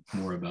learned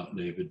more about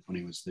David when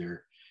he was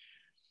there.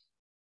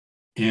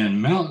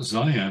 And Mount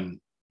Zion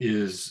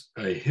is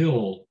a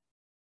hill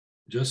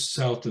just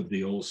south of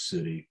the old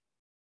city.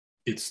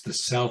 It's the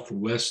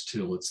southwest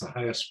hill. It's the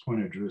highest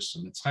point of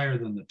Jerusalem. It's higher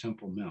than the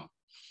Temple Mount.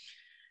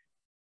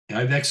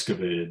 I've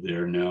excavated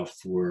there now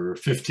for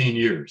 15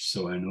 years,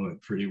 so I know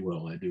it pretty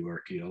well. I do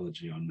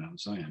archaeology on Mount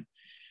Zion.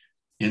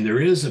 And there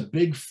is a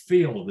big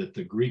field that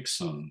the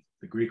Greeks own,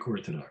 the Greek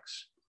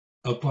Orthodox,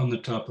 up on the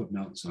top of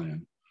Mount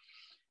Zion.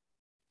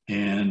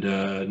 And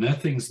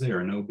nothing's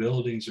there, no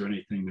buildings or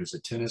anything. There's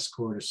a tennis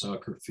court, a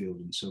soccer field,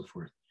 and so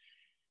forth.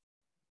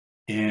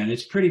 And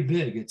it's pretty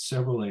big. It's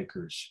several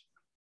acres.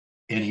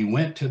 And he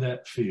went to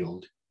that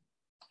field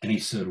and he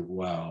said,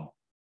 wow,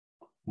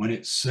 when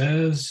it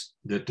says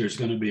that there's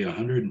going to be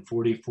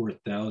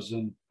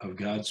 144,000 of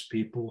God's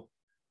people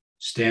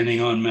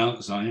standing on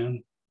Mount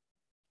Zion,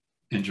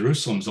 and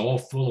Jerusalem's all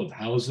full of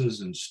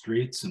houses and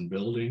streets and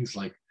buildings,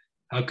 like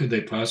how could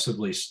they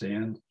possibly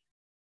stand?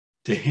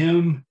 To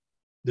him,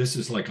 this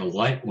is like a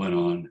light went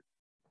on.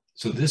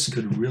 So this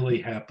could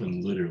really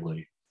happen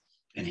literally.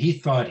 And he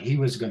thought he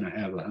was going to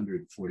have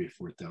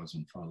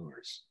 144,000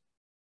 followers.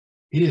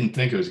 He didn't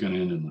think it was going to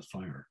end in the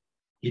fire.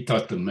 He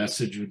thought the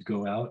message would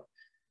go out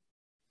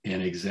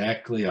and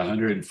exactly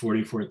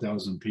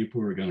 144,000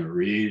 people were going to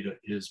read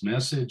his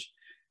message.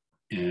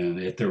 And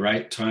at the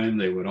right time,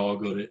 they would all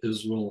go to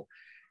Israel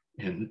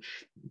and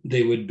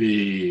they would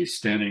be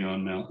standing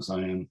on Mount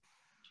Zion.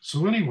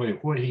 So anyway,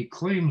 what he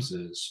claims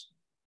is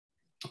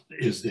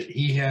that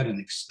he had an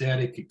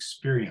ecstatic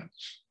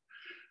experience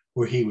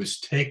where he was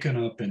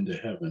taken up into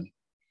heaven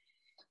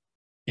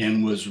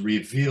and was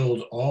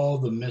revealed all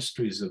the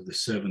mysteries of the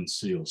seven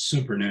seals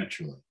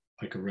supernaturally,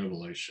 like a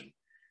revelation,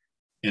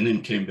 and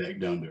then came back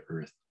down to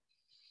earth.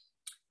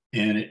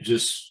 And it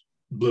just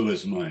blew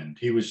his mind.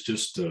 He was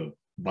just a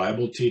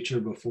Bible teacher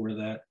before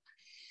that.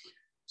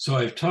 So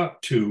I've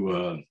talked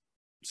to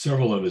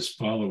several of his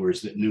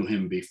followers that knew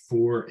him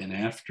before and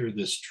after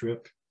this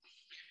trip.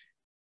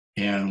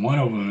 And one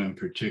of them in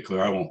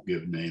particular, I won't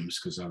give names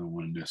because I don't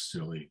want to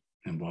necessarily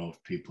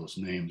involve people's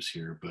names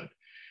here, but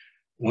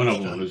one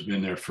of them who's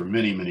been there for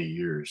many, many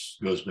years,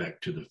 goes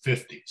back to the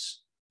 50s.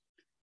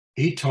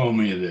 He told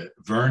me that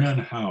Vernon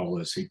Howell,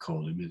 as he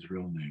called him, his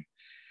real name,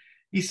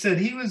 he said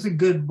he was a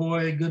good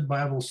boy, a good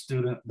Bible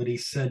student, but he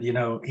said, you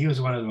know, he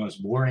was one of the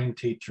most boring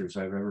teachers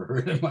I've ever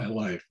heard in my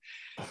life,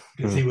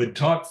 because he would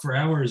talk for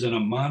hours in a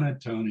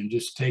monotone and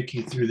just take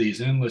you through these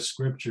endless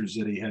scriptures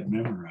that he had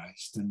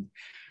memorized. And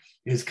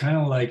it's kind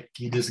of like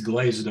he just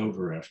glazed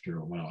over after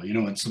a while. You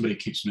know, when somebody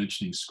keeps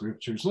mentioning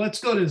scriptures, let's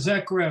go to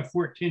Zechariah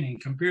 14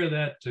 and compare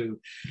that to,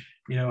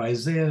 you know,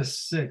 Isaiah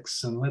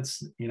 6, and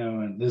let's, you know,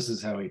 and this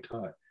is how he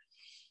taught.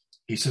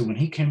 He said when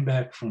he came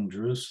back from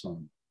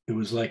Jerusalem, it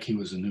was like he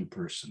was a new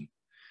person.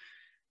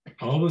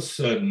 All of a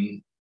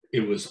sudden,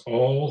 it was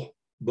all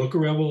Book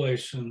of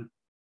Revelation.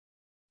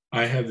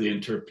 I have the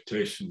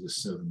interpretation of the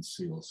seven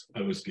seals.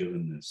 I was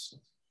given this.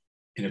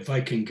 And if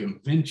I can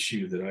convince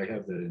you that I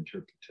have that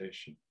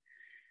interpretation.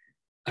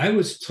 I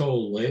was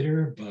told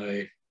later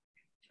by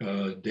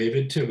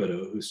David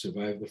Thibodeau, who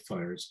survived the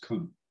fires,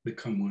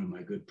 become one of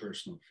my good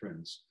personal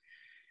friends.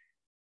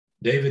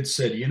 David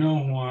said, you know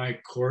why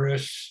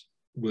Koresh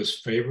was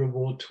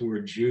favorable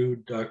towards you,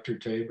 Dr.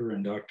 Tabor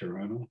and Dr.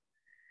 Arnold?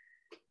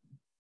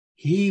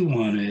 He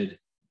wanted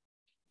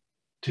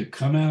to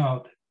come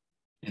out,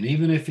 and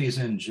even if he's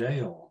in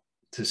jail,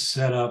 to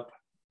set up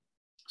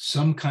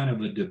some kind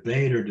of a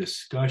debate or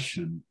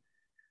discussion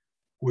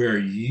where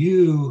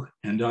you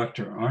and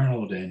Dr.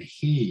 Arnold and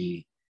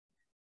he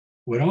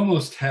would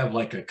almost have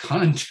like a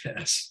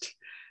contest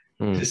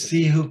to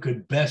see who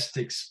could best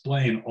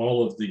explain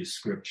all of these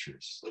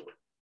scriptures.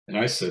 And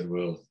I said,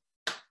 well,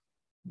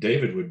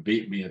 David would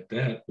beat me at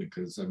that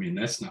because, I mean,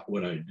 that's not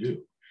what I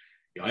do.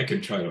 I can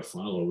try to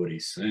follow what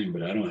he's saying,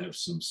 but I don't have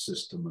some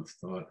system of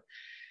thought.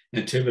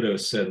 And Thibodeau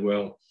said,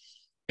 well,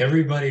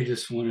 everybody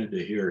just wanted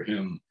to hear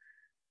him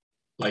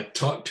like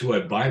talk to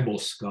a Bible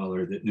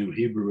scholar that knew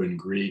Hebrew and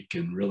Greek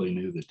and really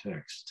knew the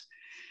text.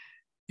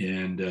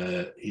 And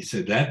he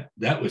said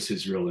that was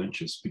his real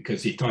interest,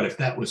 because he thought if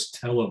that was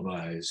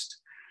televised,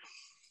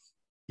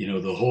 you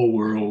know, the whole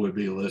world would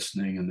be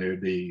listening and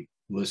they'd be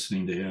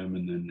listening to him,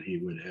 and then he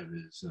would have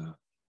his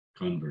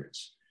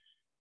converts.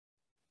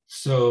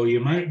 So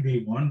you might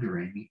be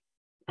wondering,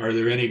 are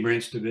there any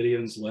Branch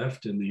Davidians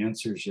left? And the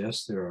answer is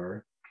yes, there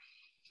are.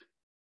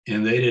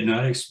 And they did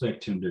not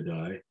expect him to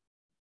die,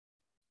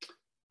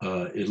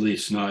 at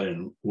least not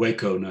in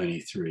Waco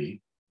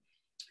 93.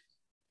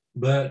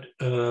 But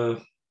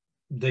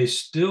they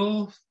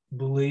still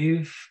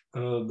believe,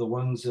 the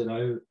ones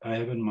that I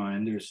have in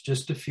mind, there's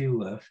just a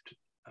few left.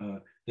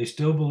 They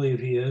still believe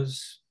he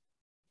is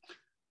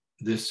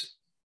this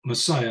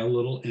Messiah,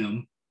 little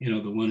m, you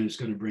know, the one who's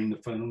going to bring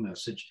the final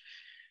message.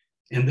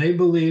 And they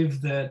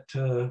believe that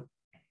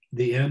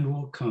the end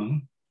will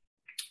come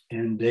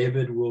and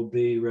David will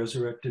be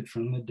resurrected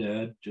from the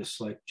dead, just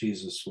like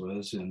Jesus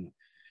was. And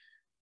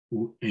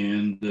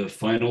the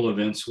final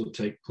events will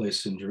take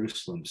place in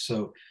Jerusalem.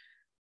 So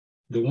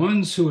the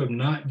ones who have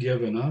not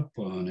given up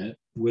on it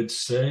would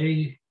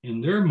say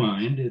in their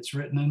mind, it's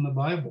written in the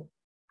Bible.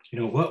 You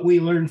know, what we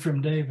learned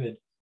from David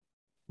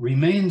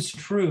remains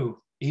true,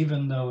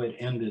 even though it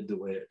ended the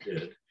way it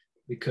did,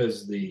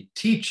 because the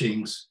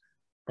teachings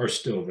are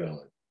still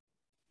valid.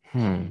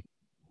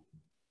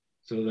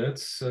 So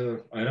that's,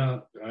 I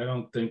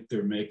don't think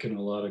they're making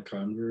a lot of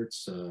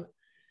converts. A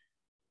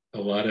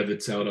lot of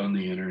it's out on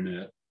the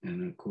internet.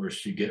 And of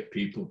course you get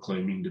people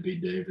claiming to be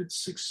David's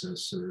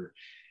successor,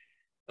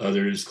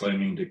 others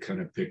claiming to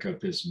kind of pick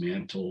up his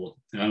mantle.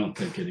 I don't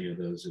think any of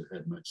those have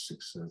had much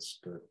success,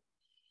 but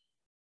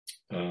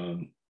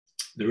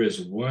there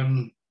is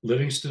one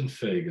Livingston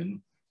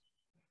Fagan.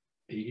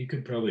 You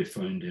could probably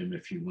find him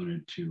if you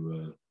wanted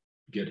to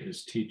get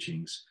his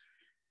teachings.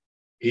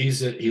 He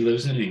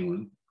lives in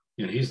England,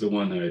 and he's the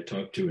one that I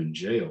talked to in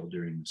jail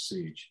during the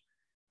siege.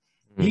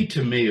 He,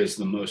 to me, is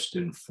the most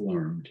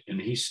informed,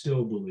 and he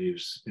still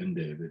believes in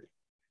David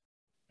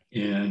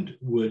and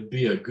would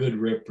be a good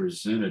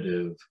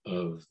representative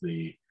of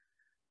the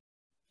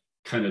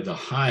kind of the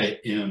high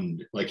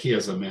end, like he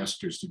has a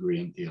master's degree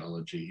in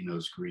theology, he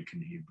knows Greek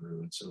and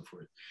Hebrew and so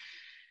forth.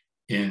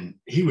 And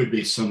he would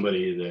be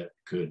somebody that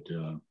could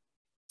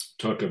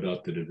talk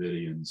about the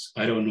Davidians.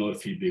 I don't know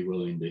if he'd be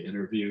willing to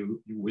interview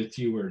with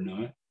you or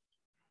not.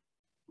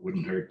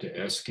 Wouldn't hurt to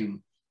ask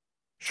him.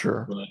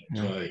 Sure.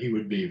 But he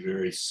would be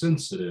very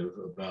sensitive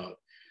about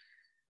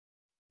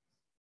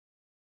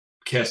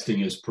casting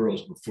his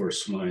pearls before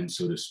swine,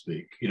 so to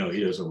speak. You know,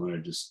 he doesn't want to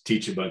just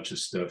teach a bunch of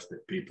stuff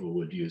that people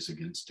would use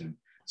against him.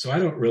 So I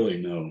don't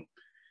really know.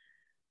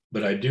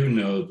 But I do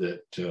know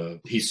that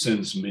he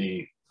sends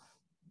me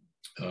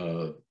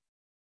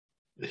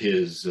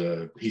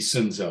he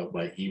sends out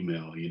by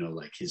email, you know,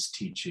 like his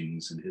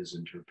teachings and his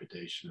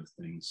interpretation of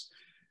things.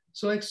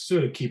 So I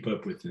sort of keep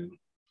up with him.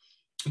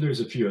 And there's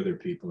a few other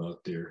people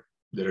out there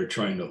that are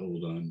trying to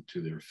hold on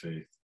to their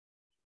faith.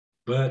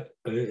 But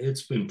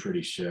it's been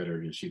pretty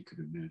shattered, as you could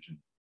imagine.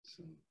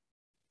 So.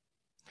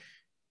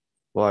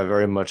 Well, I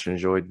very much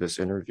enjoyed this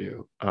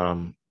interview.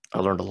 I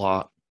learned a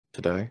lot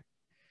today.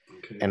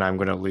 Okay. And I'm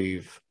going to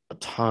leave a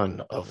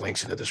ton of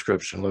links in the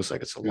description. Looks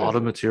like it's a lot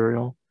of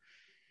material.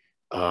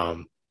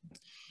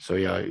 So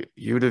yeah,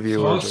 you the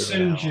viewer.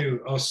 So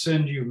I'll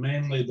send you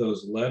mainly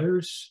those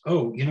letters.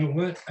 Oh, you know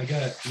what?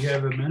 You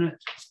have a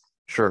minute?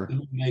 Sure. Let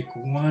me make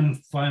one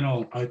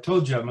final. I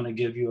told you I'm going to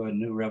give you a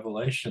new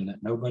revelation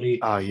that nobody,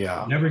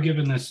 never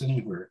given this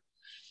anywhere.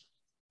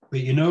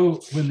 But you know,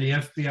 when the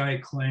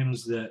FBI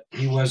claims that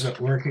he wasn't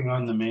working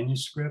on the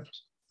manuscript?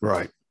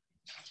 Right.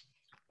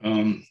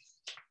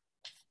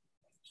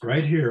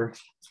 Right here,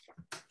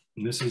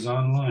 and this is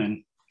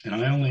online, and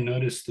I only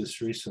noticed this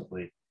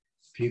recently.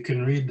 If you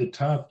can read the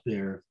top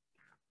there,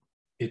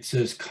 it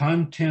says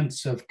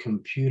contents of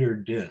computer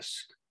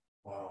disk.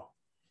 Wow.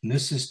 And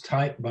this is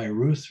typed by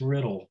Ruth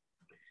Riddle,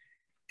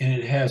 and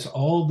it has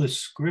all the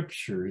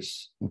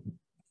scriptures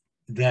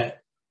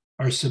that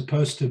are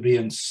supposed to be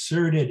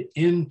inserted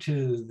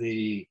into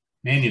the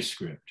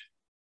manuscript.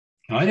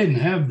 Now, I didn't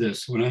have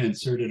this when I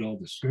inserted all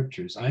the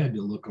scriptures. I had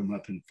to look them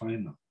up and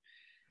find them.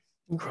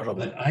 Incredible.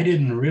 But I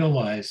didn't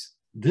realize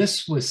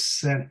this was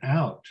sent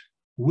out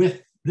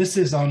with, this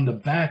is on the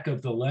back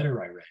of the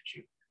letter I read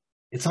you.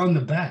 It's on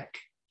the back.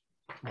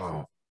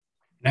 Wow.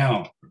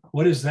 Now,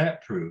 what does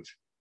that prove?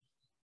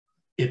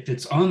 If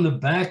it's on the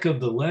back of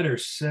the letter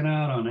sent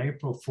out on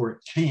April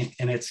 14th,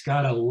 and it's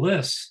got a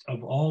list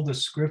of all the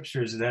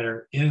scriptures that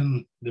are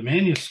in the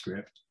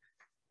manuscript,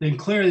 then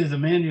clearly the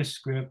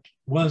manuscript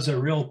was a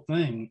real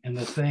thing, and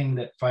the thing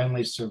that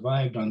finally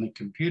survived on the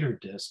computer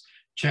disk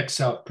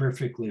checks out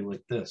perfectly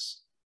with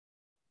this.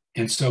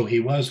 And so he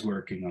was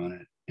working on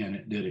it, and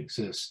it did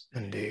exist.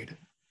 Indeed.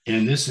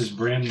 And this is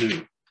brand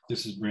new.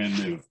 This is brand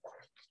new.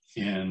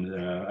 And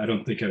I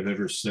don't think I've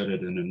ever said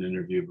it in an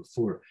interview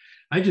before.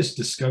 I just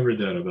discovered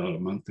that about a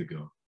month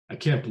ago. I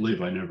can't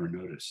believe I never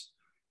noticed.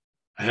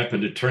 I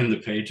happened to turn the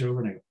page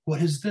over and I go,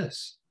 what is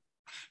this?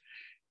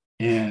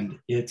 And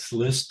it's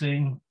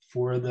listing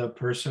for the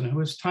person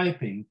who is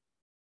typing,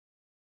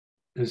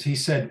 because he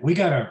said, we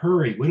got to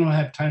hurry. We don't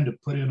have time to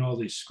put in all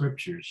these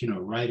scriptures, you know,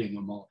 writing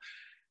them all.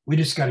 We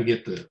just got to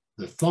get the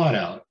thought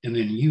out. And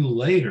then you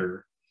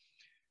later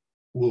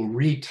will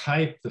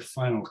retype the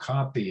final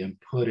copy and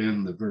put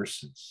in the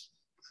verses.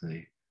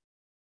 See?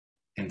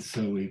 And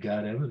so we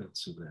got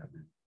evidence of that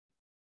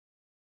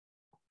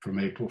from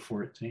April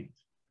 14th.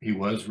 He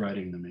was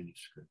writing the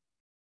manuscript.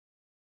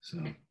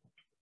 So.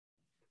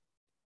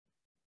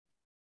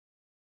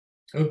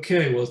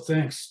 Okay, well,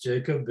 thanks,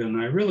 Jacob. And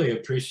I really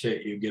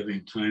appreciate you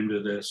giving time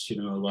to this.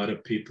 You know, a lot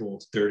of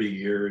people, 30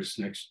 years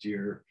next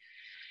year.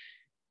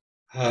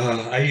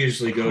 I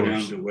usually go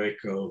down to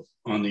Waco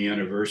on the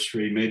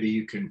anniversary. Maybe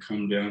you can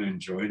come down and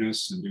join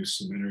us and do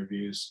some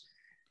interviews.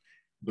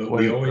 But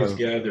we always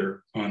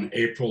gather on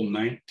April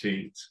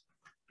 19th.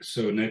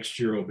 So next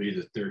year will be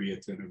the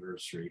 30th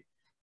anniversary.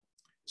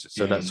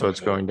 So it's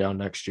going down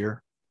next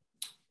year?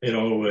 It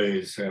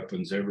always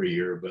happens every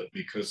year, but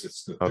because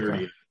it's the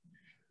 30th, I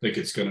think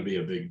it's going to be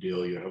a big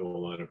deal. You have a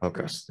lot of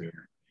press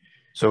there.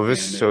 So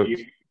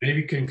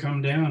maybe you can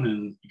come down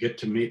and get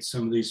to meet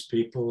some of these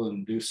people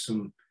and do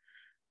some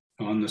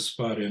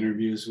on-the-spot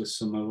interviews with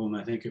some of them.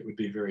 I think it would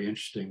be very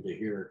interesting to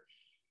hear,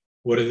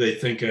 what do they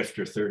think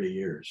after 30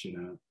 years? You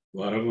know, a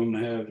lot of them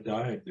have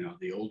died now.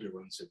 The older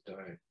ones have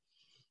died,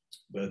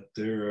 but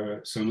there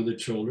are some of the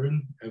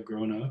children have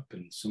grown up,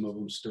 and some of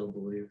them still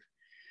believe.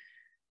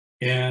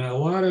 And a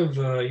lot of,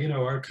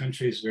 our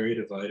country is very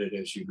divided,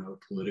 as you know,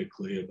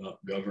 politically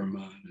about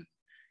government. And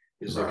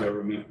is the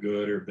government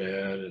good or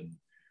bad? And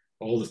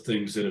all the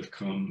things that have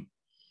come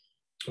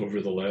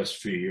over the last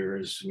few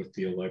years with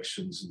the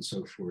elections and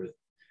so forth.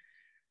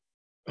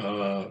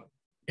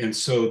 And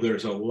so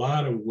there's a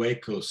lot of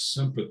Waco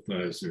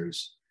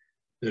sympathizers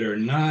that are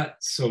not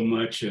so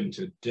much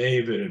into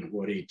David and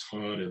what he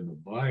taught in the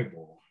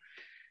Bible,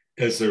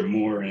 as they're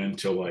more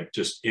into like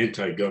just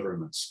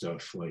anti-government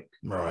stuff.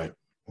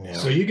 Yeah.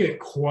 So you get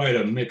quite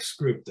a mixed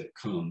group that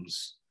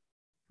comes,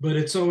 but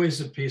it's always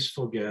a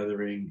peaceful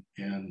gathering,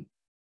 and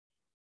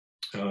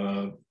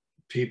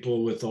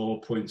people with all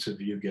points of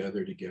view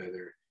gather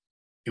together.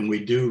 And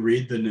we do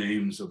read the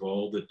names of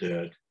all the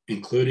dead,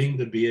 including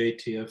the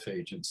BATF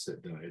agents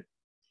that died.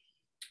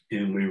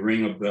 And we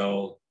ring a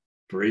bell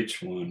for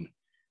each one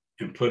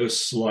and put a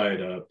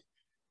slide up.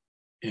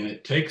 And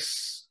it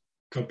takes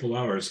a couple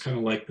hours, kind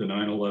of like the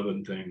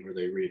 9/11 thing where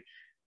they read,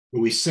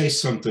 but we say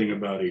something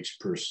about each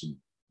person,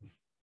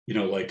 you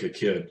know, like a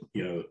kid,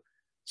 you know,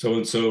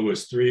 so-and-so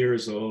was 3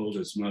 years old,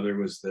 his mother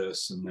was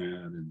this and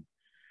that.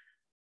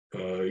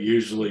 And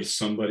usually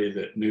somebody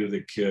that knew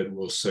the kid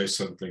will say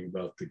something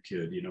about the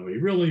kid. You know, he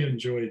really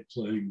enjoyed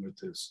playing with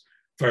his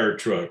fire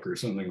truck or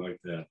something like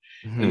that.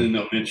 Mm-hmm. And then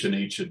they'll mention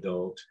each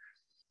adult.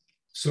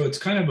 So it's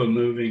kind of a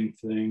moving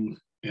thing.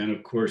 And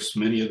of course,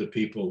 many of the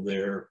people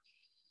there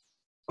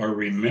are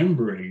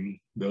remembering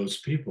those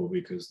people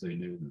because they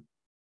knew them.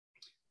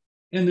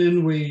 And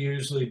then we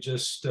usually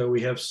just,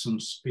 we have some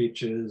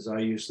speeches. I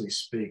usually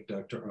speak,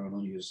 Dr.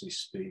 Arnold usually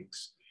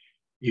speaks.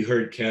 You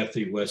heard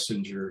Kathy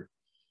Wessinger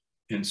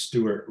and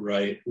Stuart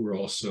Wright were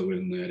also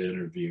in that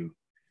interview.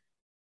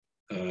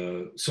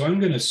 So I'm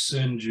going to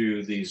send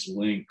you these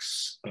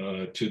links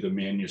to the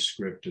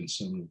manuscript and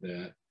some of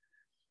that.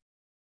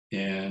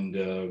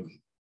 And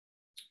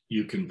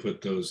you can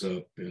put those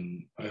up.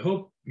 And I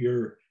hope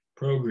your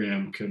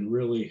program can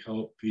really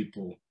help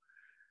people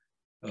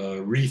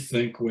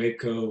rethink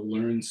Waco,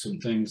 learn some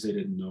things they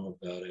didn't know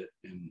about it.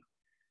 And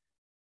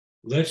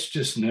let's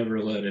just never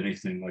let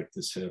anything like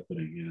this happen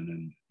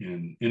again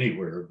and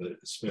anywhere, but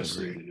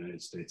especially in the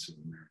United States of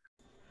America.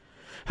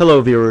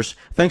 Hello viewers,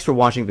 thanks for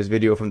watching this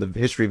video from the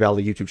History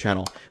Valley YouTube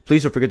channel.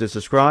 Please don't forget to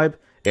subscribe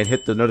and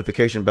hit the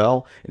notification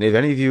bell. And if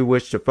any of you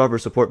wish to further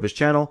support this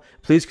channel,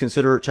 please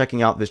consider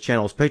checking out this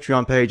channel's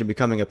Patreon page and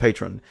becoming a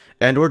patron,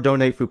 and or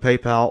donate through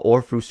PayPal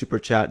or through Super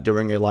Chat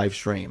during a live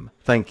stream.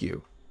 Thank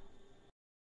you.